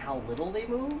move and how little they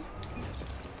move,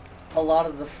 a lot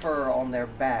of the fur on their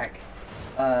back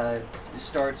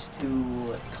starts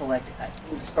to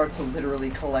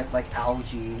literally collect like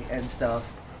algae and stuff.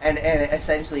 And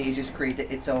essentially, it just creates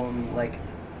its own like,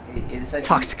 it essentially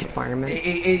Toxic environment.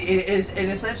 It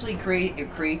essentially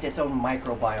creates its own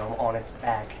microbiome on its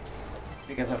back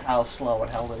because of how slow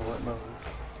and how little it moves.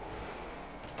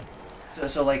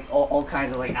 So like all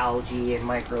kinds of like algae and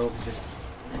microbes just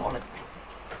live on its back.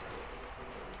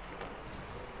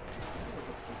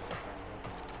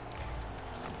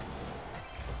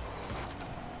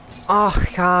 Oh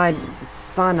god,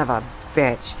 son of a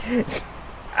bitch.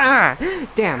 Ah,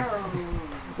 damn.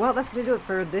 Well, that's gonna do it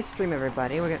for this stream,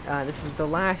 everybody. We're gonna, this is the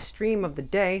last stream of the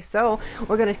day, so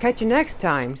we're gonna catch you next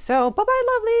time. So, bye-bye,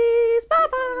 lovelies.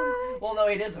 Bye-bye. Well, no,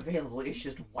 it is available. It's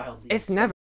just wildly. It's never